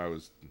station when I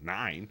was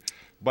 9,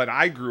 but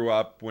I grew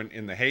up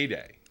in the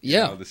heyday.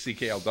 Yeah, the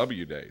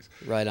CKLW days.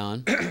 Right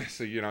on.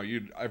 So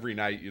every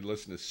night you'd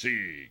listen to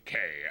CKLW.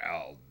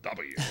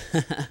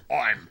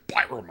 I'm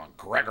Byron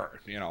McGregor.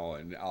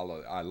 And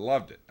I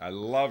loved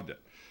it.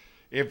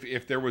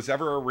 If there was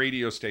ever a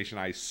radio station,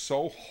 I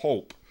so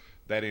hope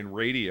that in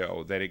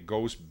radio that it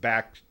goes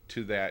back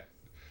to that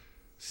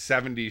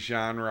 70s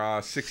genre,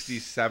 60s,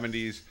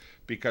 70s,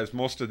 because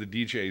most of the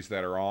DJs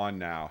that are on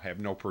now have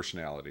no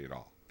personality at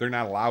all. They're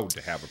not allowed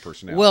to have a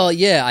personality. Well,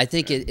 yeah, I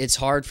think it's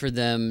hard for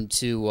them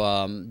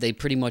to. They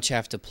pretty much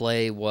have to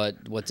play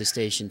what the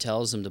station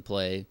tells them to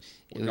play.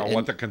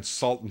 What the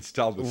consultants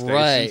tell the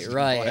stations to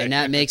right, play. and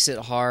that makes it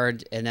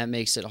hard. And that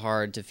makes it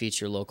hard to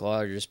feature local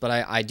artists. But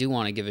I do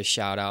want to give a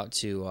shout out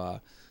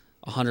to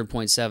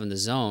 100.7 The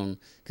Zone,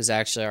 because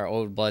actually our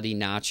old buddy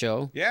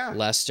Nacho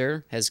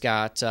Lester has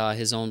got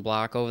his own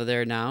block over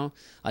there now.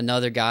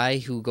 Another guy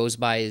who goes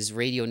by his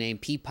radio name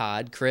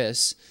Peapod,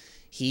 Chris.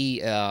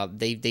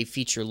 They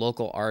feature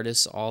local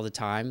artists all the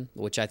time,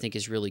 which I think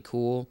is really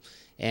cool.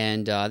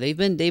 And they've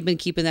been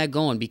keeping that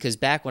going, because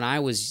back when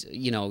I was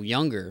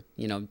younger,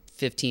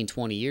 15,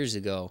 20 years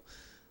ago,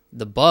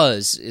 the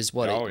buzz is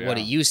what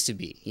it used to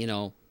be.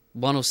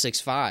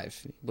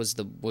 106.5 was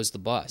the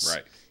buzz.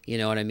 Right. You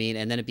know what I mean?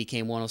 And then it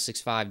became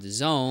 106.5 The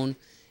Zone,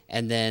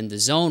 and then The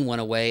Zone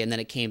went away, and then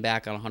it came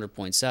back on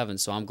 100.7.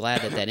 So I'm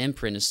glad that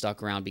imprint is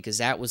stuck around, because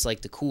that was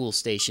like the cool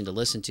station to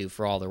listen to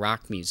for all the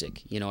rock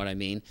music. You know what I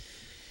mean?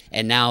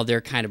 And now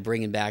they're kind of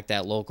bringing back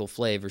that local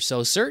flavor.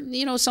 So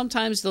certain,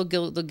 sometimes they'll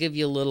give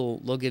you a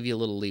little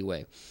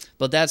leeway.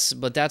 But that's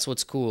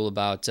what's cool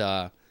about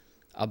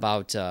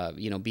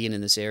being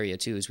in this area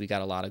too, is we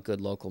got a lot of good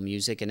local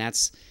music, and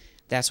that's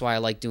why I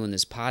like doing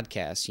this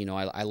podcast.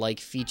 I like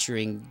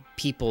featuring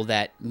people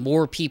that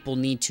more people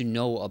need to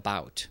know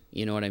about.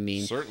 You know what I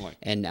mean? Certainly.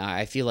 And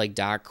I feel like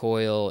Doc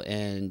Coyle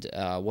and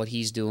what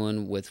he's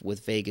doing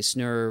with Vegas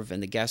Nerve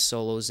and the guest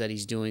solos that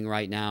he's doing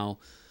right now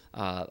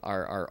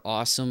are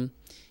awesome.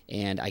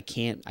 And I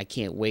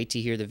can't wait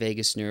to hear the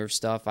Vegas Nerve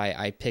stuff.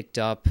 I picked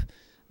up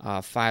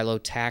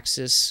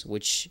Philo-Taxis,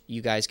 which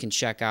you guys can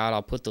check out.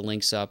 I'll put the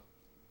links up.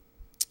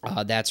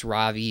 That's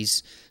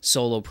Ravi's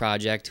solo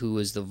project, who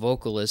is the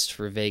vocalist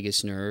for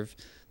Vegas Nerve.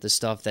 The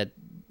stuff that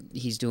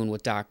he's doing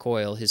with Doc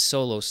Coyle, his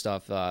solo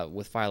stuff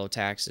with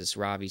Philo-Taxis,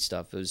 Ravi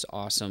stuff, was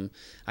awesome.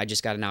 I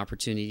just got an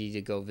opportunity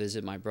to go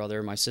visit my brother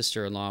and my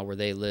sister-in-law where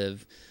they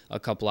live a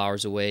couple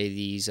hours away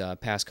these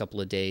past couple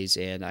of days,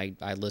 and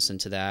I listened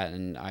to that,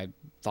 and I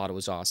thought it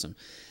was awesome.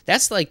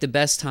 That's like the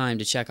best time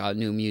to check out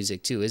new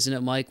music too, isn't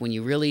it, Mike? When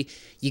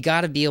you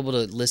got to be able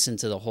to listen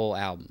to the whole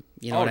album.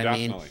 You know what I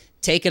mean?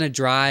 Taking a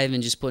drive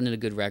and just putting in a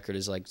good record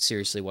is like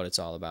seriously what it's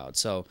all about.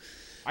 So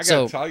I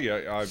got to tell you,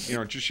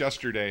 just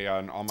yesterday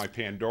on my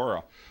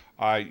Pandora,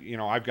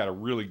 I've got a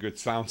really good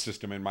sound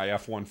system in my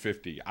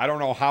F-150. I don't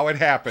know how it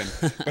happened,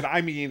 but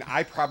I mean,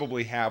 I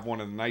probably have one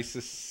of the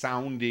nicest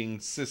sounding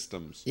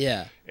systems.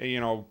 Yeah.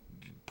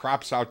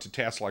 Props out to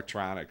Task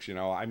Electronics.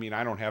 I mean,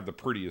 I don't have the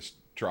prettiest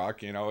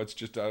truck. It's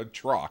just a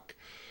truck,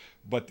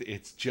 but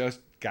it's just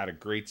got a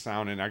great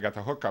sound, and I got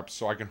the hookup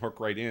so I can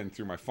hook right in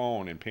through my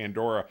phone and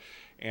Pandora.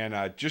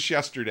 And just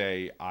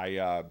yesterday,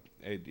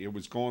 it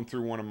was going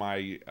through one of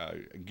my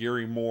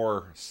Gary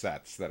Moore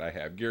sets that I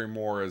have. Gary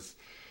Moore is,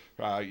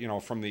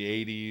 from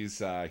the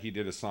 80s. He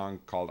did a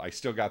song called "I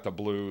Still Got the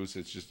Blues."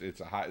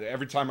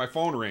 Every time my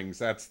phone rings,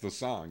 that's the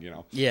song.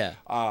 Yeah.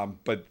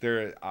 But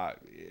there,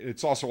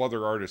 it's also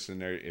other artists in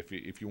there.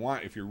 If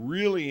you're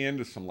really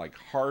into some like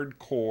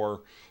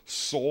hardcore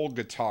soul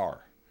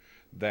guitar,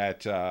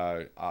 that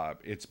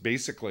it's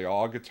basically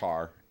all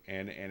guitar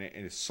and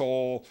it's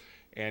soul.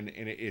 And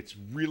it's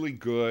really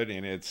good,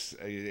 and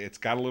it's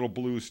got a little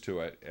blues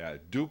to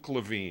it. Duke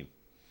Levine,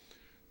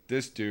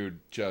 this dude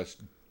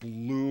just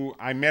blew.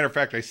 Matter of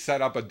fact, I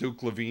set up a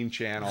Duke Levine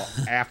channel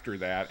after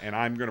that, and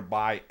I'm gonna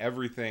buy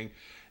everything,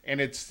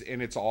 and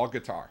it's all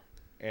guitar,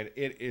 and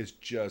it is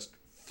just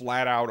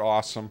flat out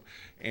awesome.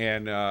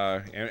 And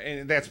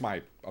that's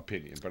my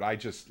opinion, but I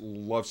just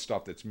love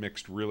stuff that's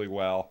mixed really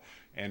well.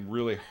 And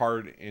really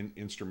hard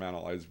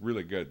instrumental is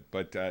really good,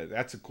 but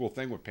that's a cool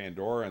thing with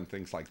Pandora and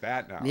things like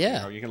that now.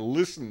 Yeah, you can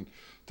listen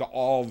to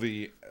all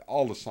the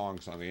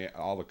songs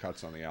all the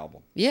cuts on the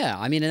album. Yeah,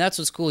 I mean, and that's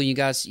what's cool. You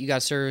got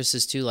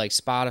services too, like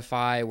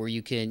Spotify, where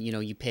you can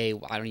you pay,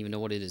 I don't even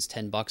know what it is,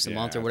 $10 a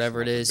month or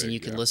whatever it is, and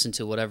you can listen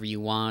to whatever you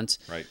want.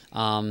 Right.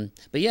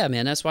 But yeah,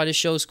 man, that's why this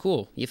show's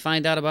cool. You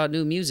find out about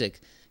new music.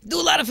 Do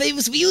a lot of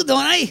favors for you, don't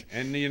I?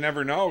 And you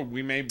never know.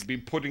 We may be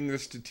putting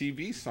this to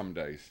TV some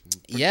days.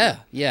 Yeah.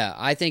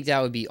 I think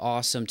that would be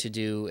awesome to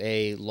do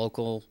a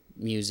local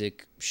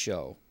music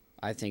show.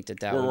 I think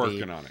that would be... We're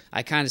working on it.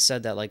 I kind of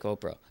said that like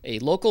Oprah. A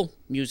local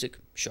music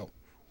show.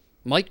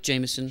 Mike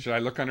Jameson. Should I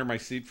look under my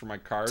seat for my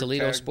card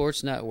Toledo tag?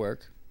 Sports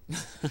Network.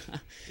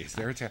 Is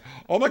there a tag?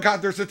 Oh, my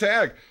God, there's a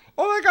tag.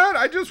 Oh, my God,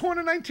 I just won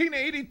a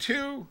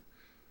 1982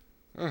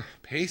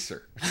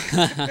 Pacer.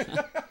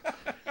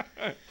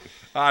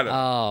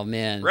 Oh,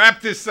 man.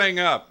 Wrap this thing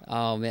up.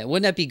 Oh, man.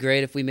 Wouldn't that be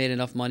great if we made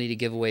enough money to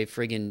give away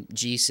friggin'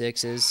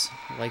 G6s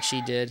like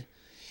she did?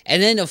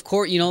 And then, of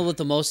course, you know what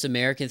the most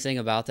American thing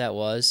about that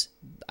was?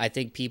 I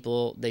think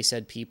they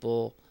said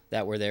people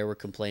that were there were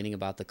complaining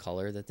about the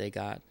color that they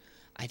got.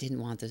 I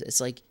didn't want this. It's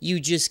like, you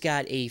just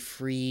got a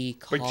free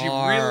car. But you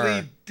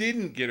really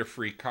didn't get a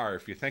free car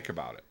if you think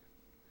about it.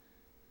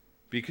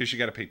 because you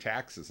got to pay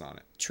taxes on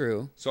it.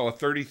 True. So a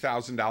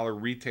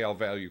 $30,000 retail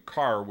value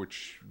car,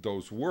 which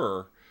those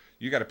were,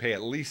 you got to pay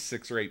at least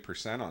 6 or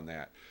 8% on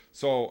that.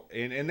 So,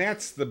 and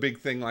that's the big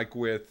thing, like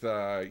with,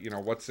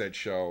 what's that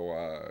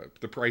show?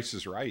 The Price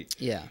is Right.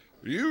 Yeah.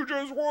 You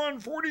just won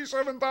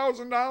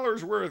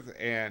 $47,000 worth.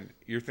 And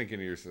you're thinking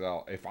to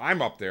yourself, if I'm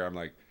up there, I'm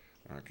like,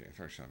 okay,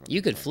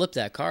 you could flip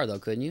that car, though,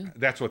 couldn't you?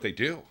 That's what they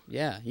do.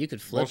 Yeah, you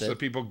could flip Most of the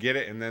people get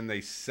it, and then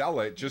they sell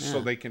it just so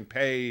they can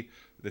pay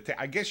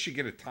I guess you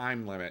get a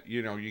time limit.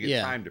 You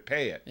get time to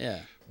pay it. Yeah.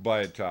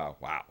 But,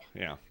 wow.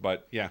 Yeah.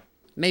 But, yeah.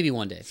 Maybe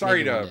one day.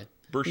 Sorry Maybe to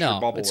burst your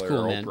bubble it's there,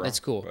 cool, man. Oprah, It's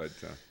cool. But,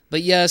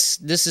 But yes,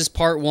 this is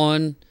part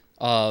 1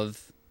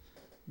 of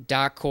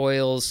Doc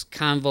Coyle's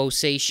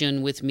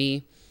conversation with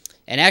me.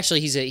 And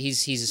actually, he's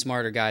a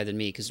smarter guy than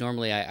me, because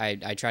normally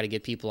I try to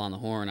get people on the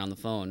horn on the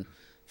phone.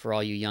 For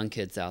all you young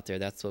kids out there,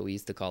 that's what we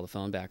used to call the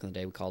phone back in the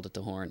day. We called it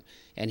the horn.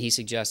 And he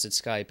suggested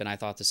Skype, and I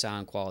thought the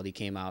sound quality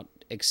came out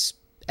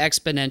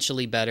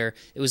exponentially better.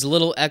 It was a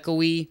little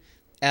echoey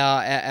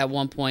at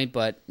one point,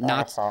 but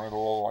not sounded a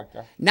little like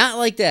that. Not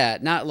like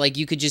that. Not like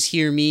you could just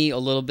hear me a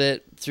little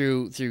bit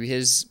through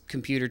his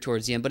computer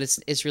towards the end. But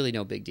it's really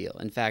no big deal.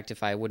 In fact,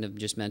 if I wouldn't have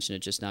just mentioned it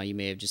just now, you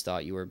may have just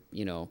thought you were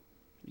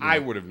I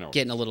would have known.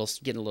 Getting a little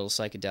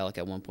psychedelic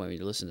at one point when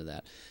you listen to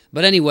that.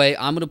 But anyway,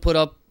 I'm going to put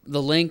up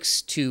the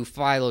links to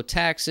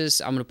Philo-Taxis.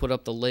 I'm going to put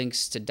up the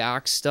links to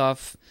Doc's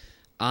stuff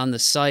on the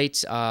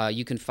site.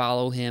 You can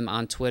follow him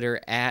on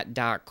Twitter at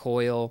Doc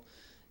Coyle.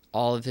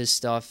 All of his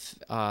stuff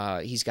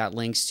he's got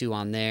links to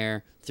on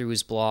there through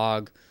his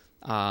blog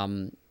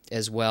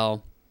as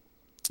well,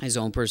 his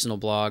own personal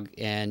blog.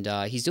 And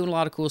he's doing a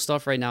lot of cool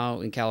stuff right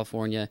now in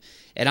California.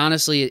 And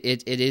honestly,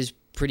 it is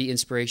pretty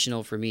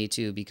inspirational for me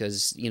too,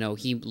 because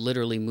he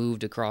literally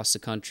moved across the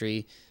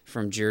country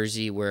from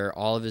Jersey, where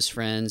all of his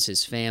friends,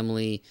 his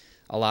family,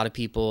 a lot of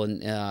people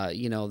and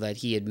that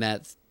he had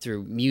met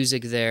through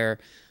music there,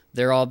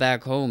 they're all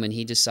back home, and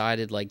he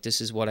decided, like,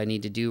 this is what I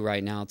need to do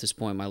right now at this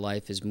point in my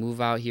life, is move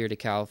out here to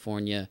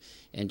California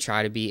and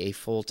try to be a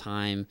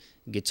full-time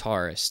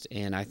guitarist.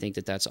 And I think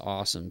that that's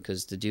awesome,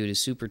 because the dude is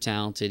super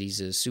talented. He's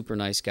a super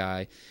nice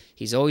guy.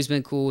 He's always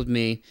been cool with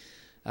me.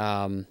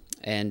 And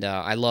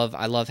I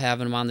love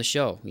having him on the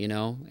show,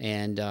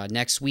 And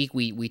next week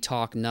we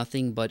talk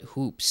nothing but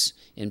hoops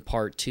in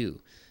part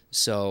 2.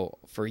 So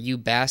for you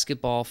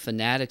basketball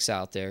fanatics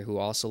out there who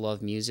also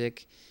love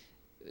music,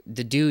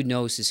 the dude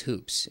knows his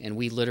hoops, and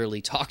we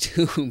literally talked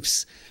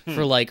hoops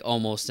for like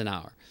almost an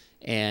hour.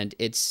 And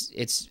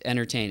it's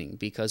entertaining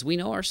because we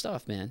know our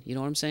stuff, man. You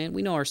know what I'm saying?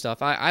 We know our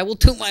stuff. I will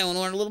toot my own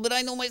horn a little bit.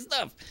 I know my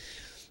stuff.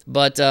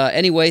 But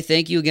anyway,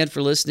 thank you again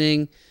for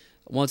listening.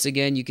 Once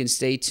again, you can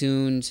stay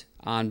tuned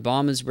on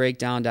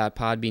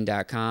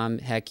baumansbreakdown.podbean.com.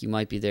 Heck, you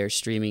might be there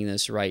streaming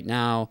this right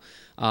now.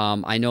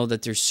 I know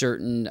that there's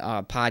certain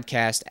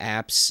podcast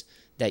apps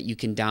that you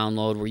can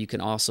download where you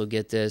can also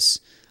get this.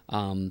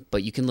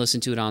 But you can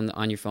listen to it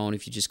on your phone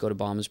if you just go to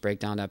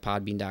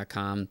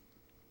baumansbreakdown.podbean.com.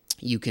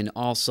 You can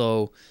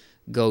also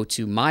go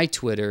to my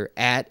Twitter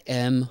at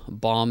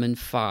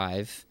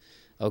mbauman5,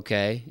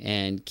 okay,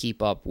 and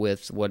keep up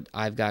with what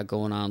I've got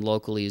going on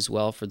locally as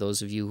well for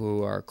those of you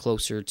who are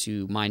closer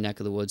to my neck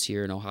of the woods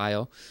here in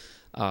Ohio,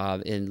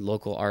 in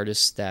local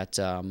artists that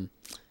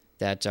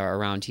are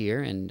around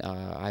here. And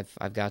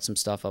I've got some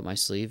stuff up my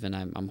sleeve, and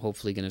I'm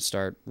hopefully going to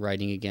start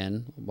writing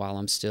again while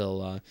I'm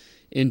still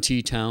in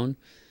T-Town.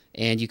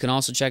 And you can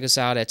also check us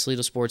out at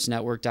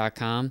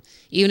ToledoSportsNetwork.com.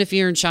 Even if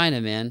you're in China,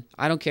 man,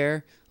 I don't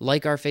care.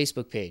 Like our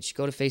Facebook page.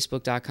 Go to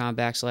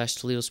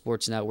Facebook.com/Toledo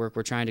Sports Network.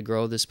 We're trying to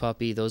grow this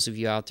puppy. Those of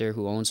you out there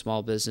who own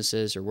small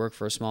businesses or work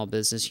for a small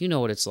business, you know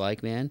what it's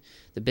like, man.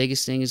 The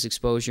biggest thing is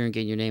exposure and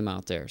getting your name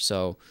out there.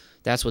 So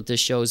that's what this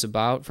show is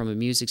about from a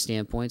music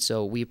standpoint.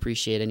 So we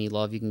appreciate any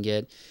love you can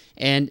get.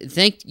 And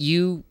thank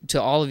you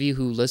to all of you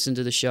who listened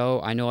to the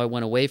show. I know I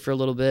went away for a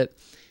little bit.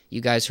 You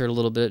guys heard a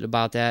little bit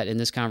about that in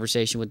this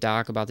conversation with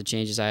Doc about the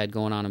changes I had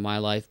going on in my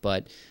life,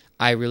 but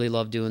I really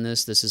love doing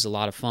this. This is a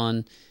lot of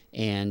fun,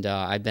 and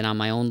I've been on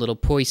my own little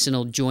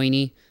personal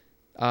journey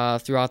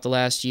throughout the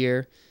last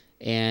year,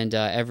 and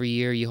every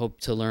year you hope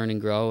to learn and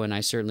grow, and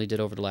I certainly did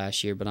over the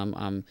last year, but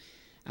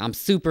I'm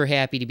super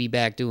happy to be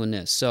back doing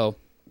this. So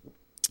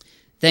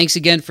thanks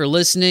again for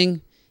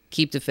listening.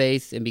 Keep the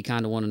faith and be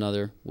kind to one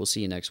another. We'll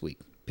see you next week.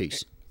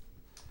 Peace.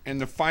 And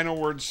the final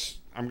words,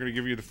 I'm going to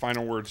give you the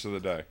final words of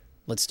the day.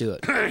 Let's do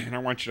it. And I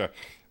want you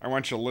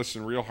to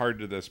listen real hard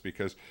to this,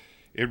 because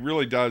it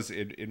really does.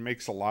 It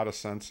makes a lot of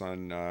sense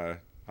on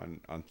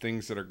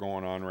things that are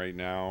going on right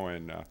now,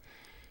 and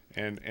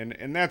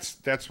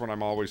that's what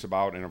I'm always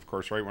about. And of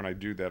course, right when I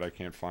do that, I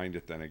can't find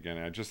it then again.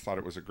 And I just thought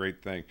it was a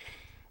great thing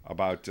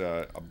about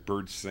a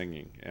bird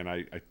singing, and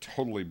I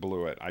totally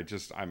blew it.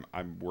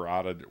 We're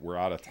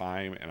out of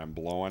time, and I'm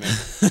blowing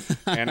it.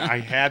 And I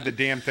had the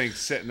damn thing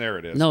sitting there.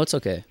 It is. No, it's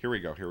okay. Here we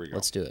go.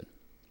 Let's do it.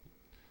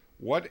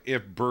 What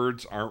if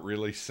birds aren't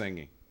really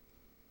singing?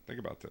 Think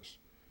about this.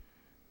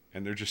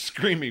 And they're just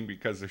screaming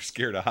because they're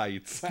scared of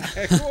heights.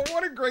 Well,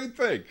 what a great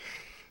thing.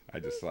 I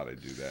just thought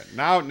I'd do that.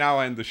 Now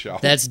end the show.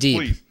 That's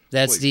deep.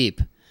 Please. Deep.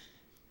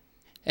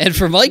 And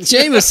for Mike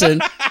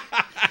Jameson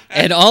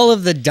and all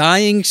of the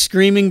dying,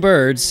 screaming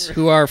birds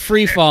who are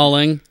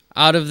free-falling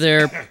out of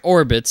their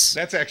orbits.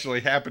 That's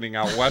actually happening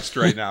out west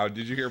right now.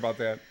 Did you hear about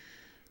that?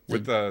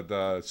 With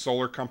the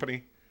solar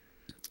company?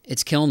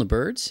 It's killing the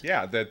birds?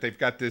 Yeah, that they've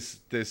got this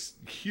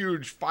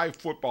huge 5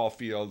 football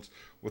fields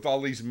with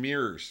all these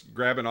mirrors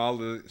grabbing all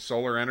the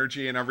solar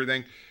energy and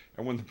everything.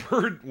 And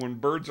when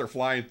birds are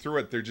flying through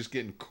it, they're just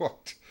getting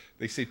cooked.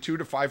 They say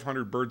 200 to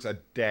 500 birds a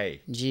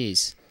day.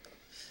 Jeez.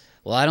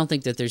 Well, I don't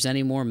think that there's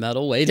any more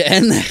metal way to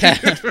end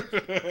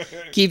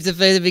that. Keep the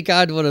faith and be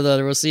kind to one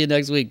another. We'll see you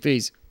next week.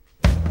 Peace.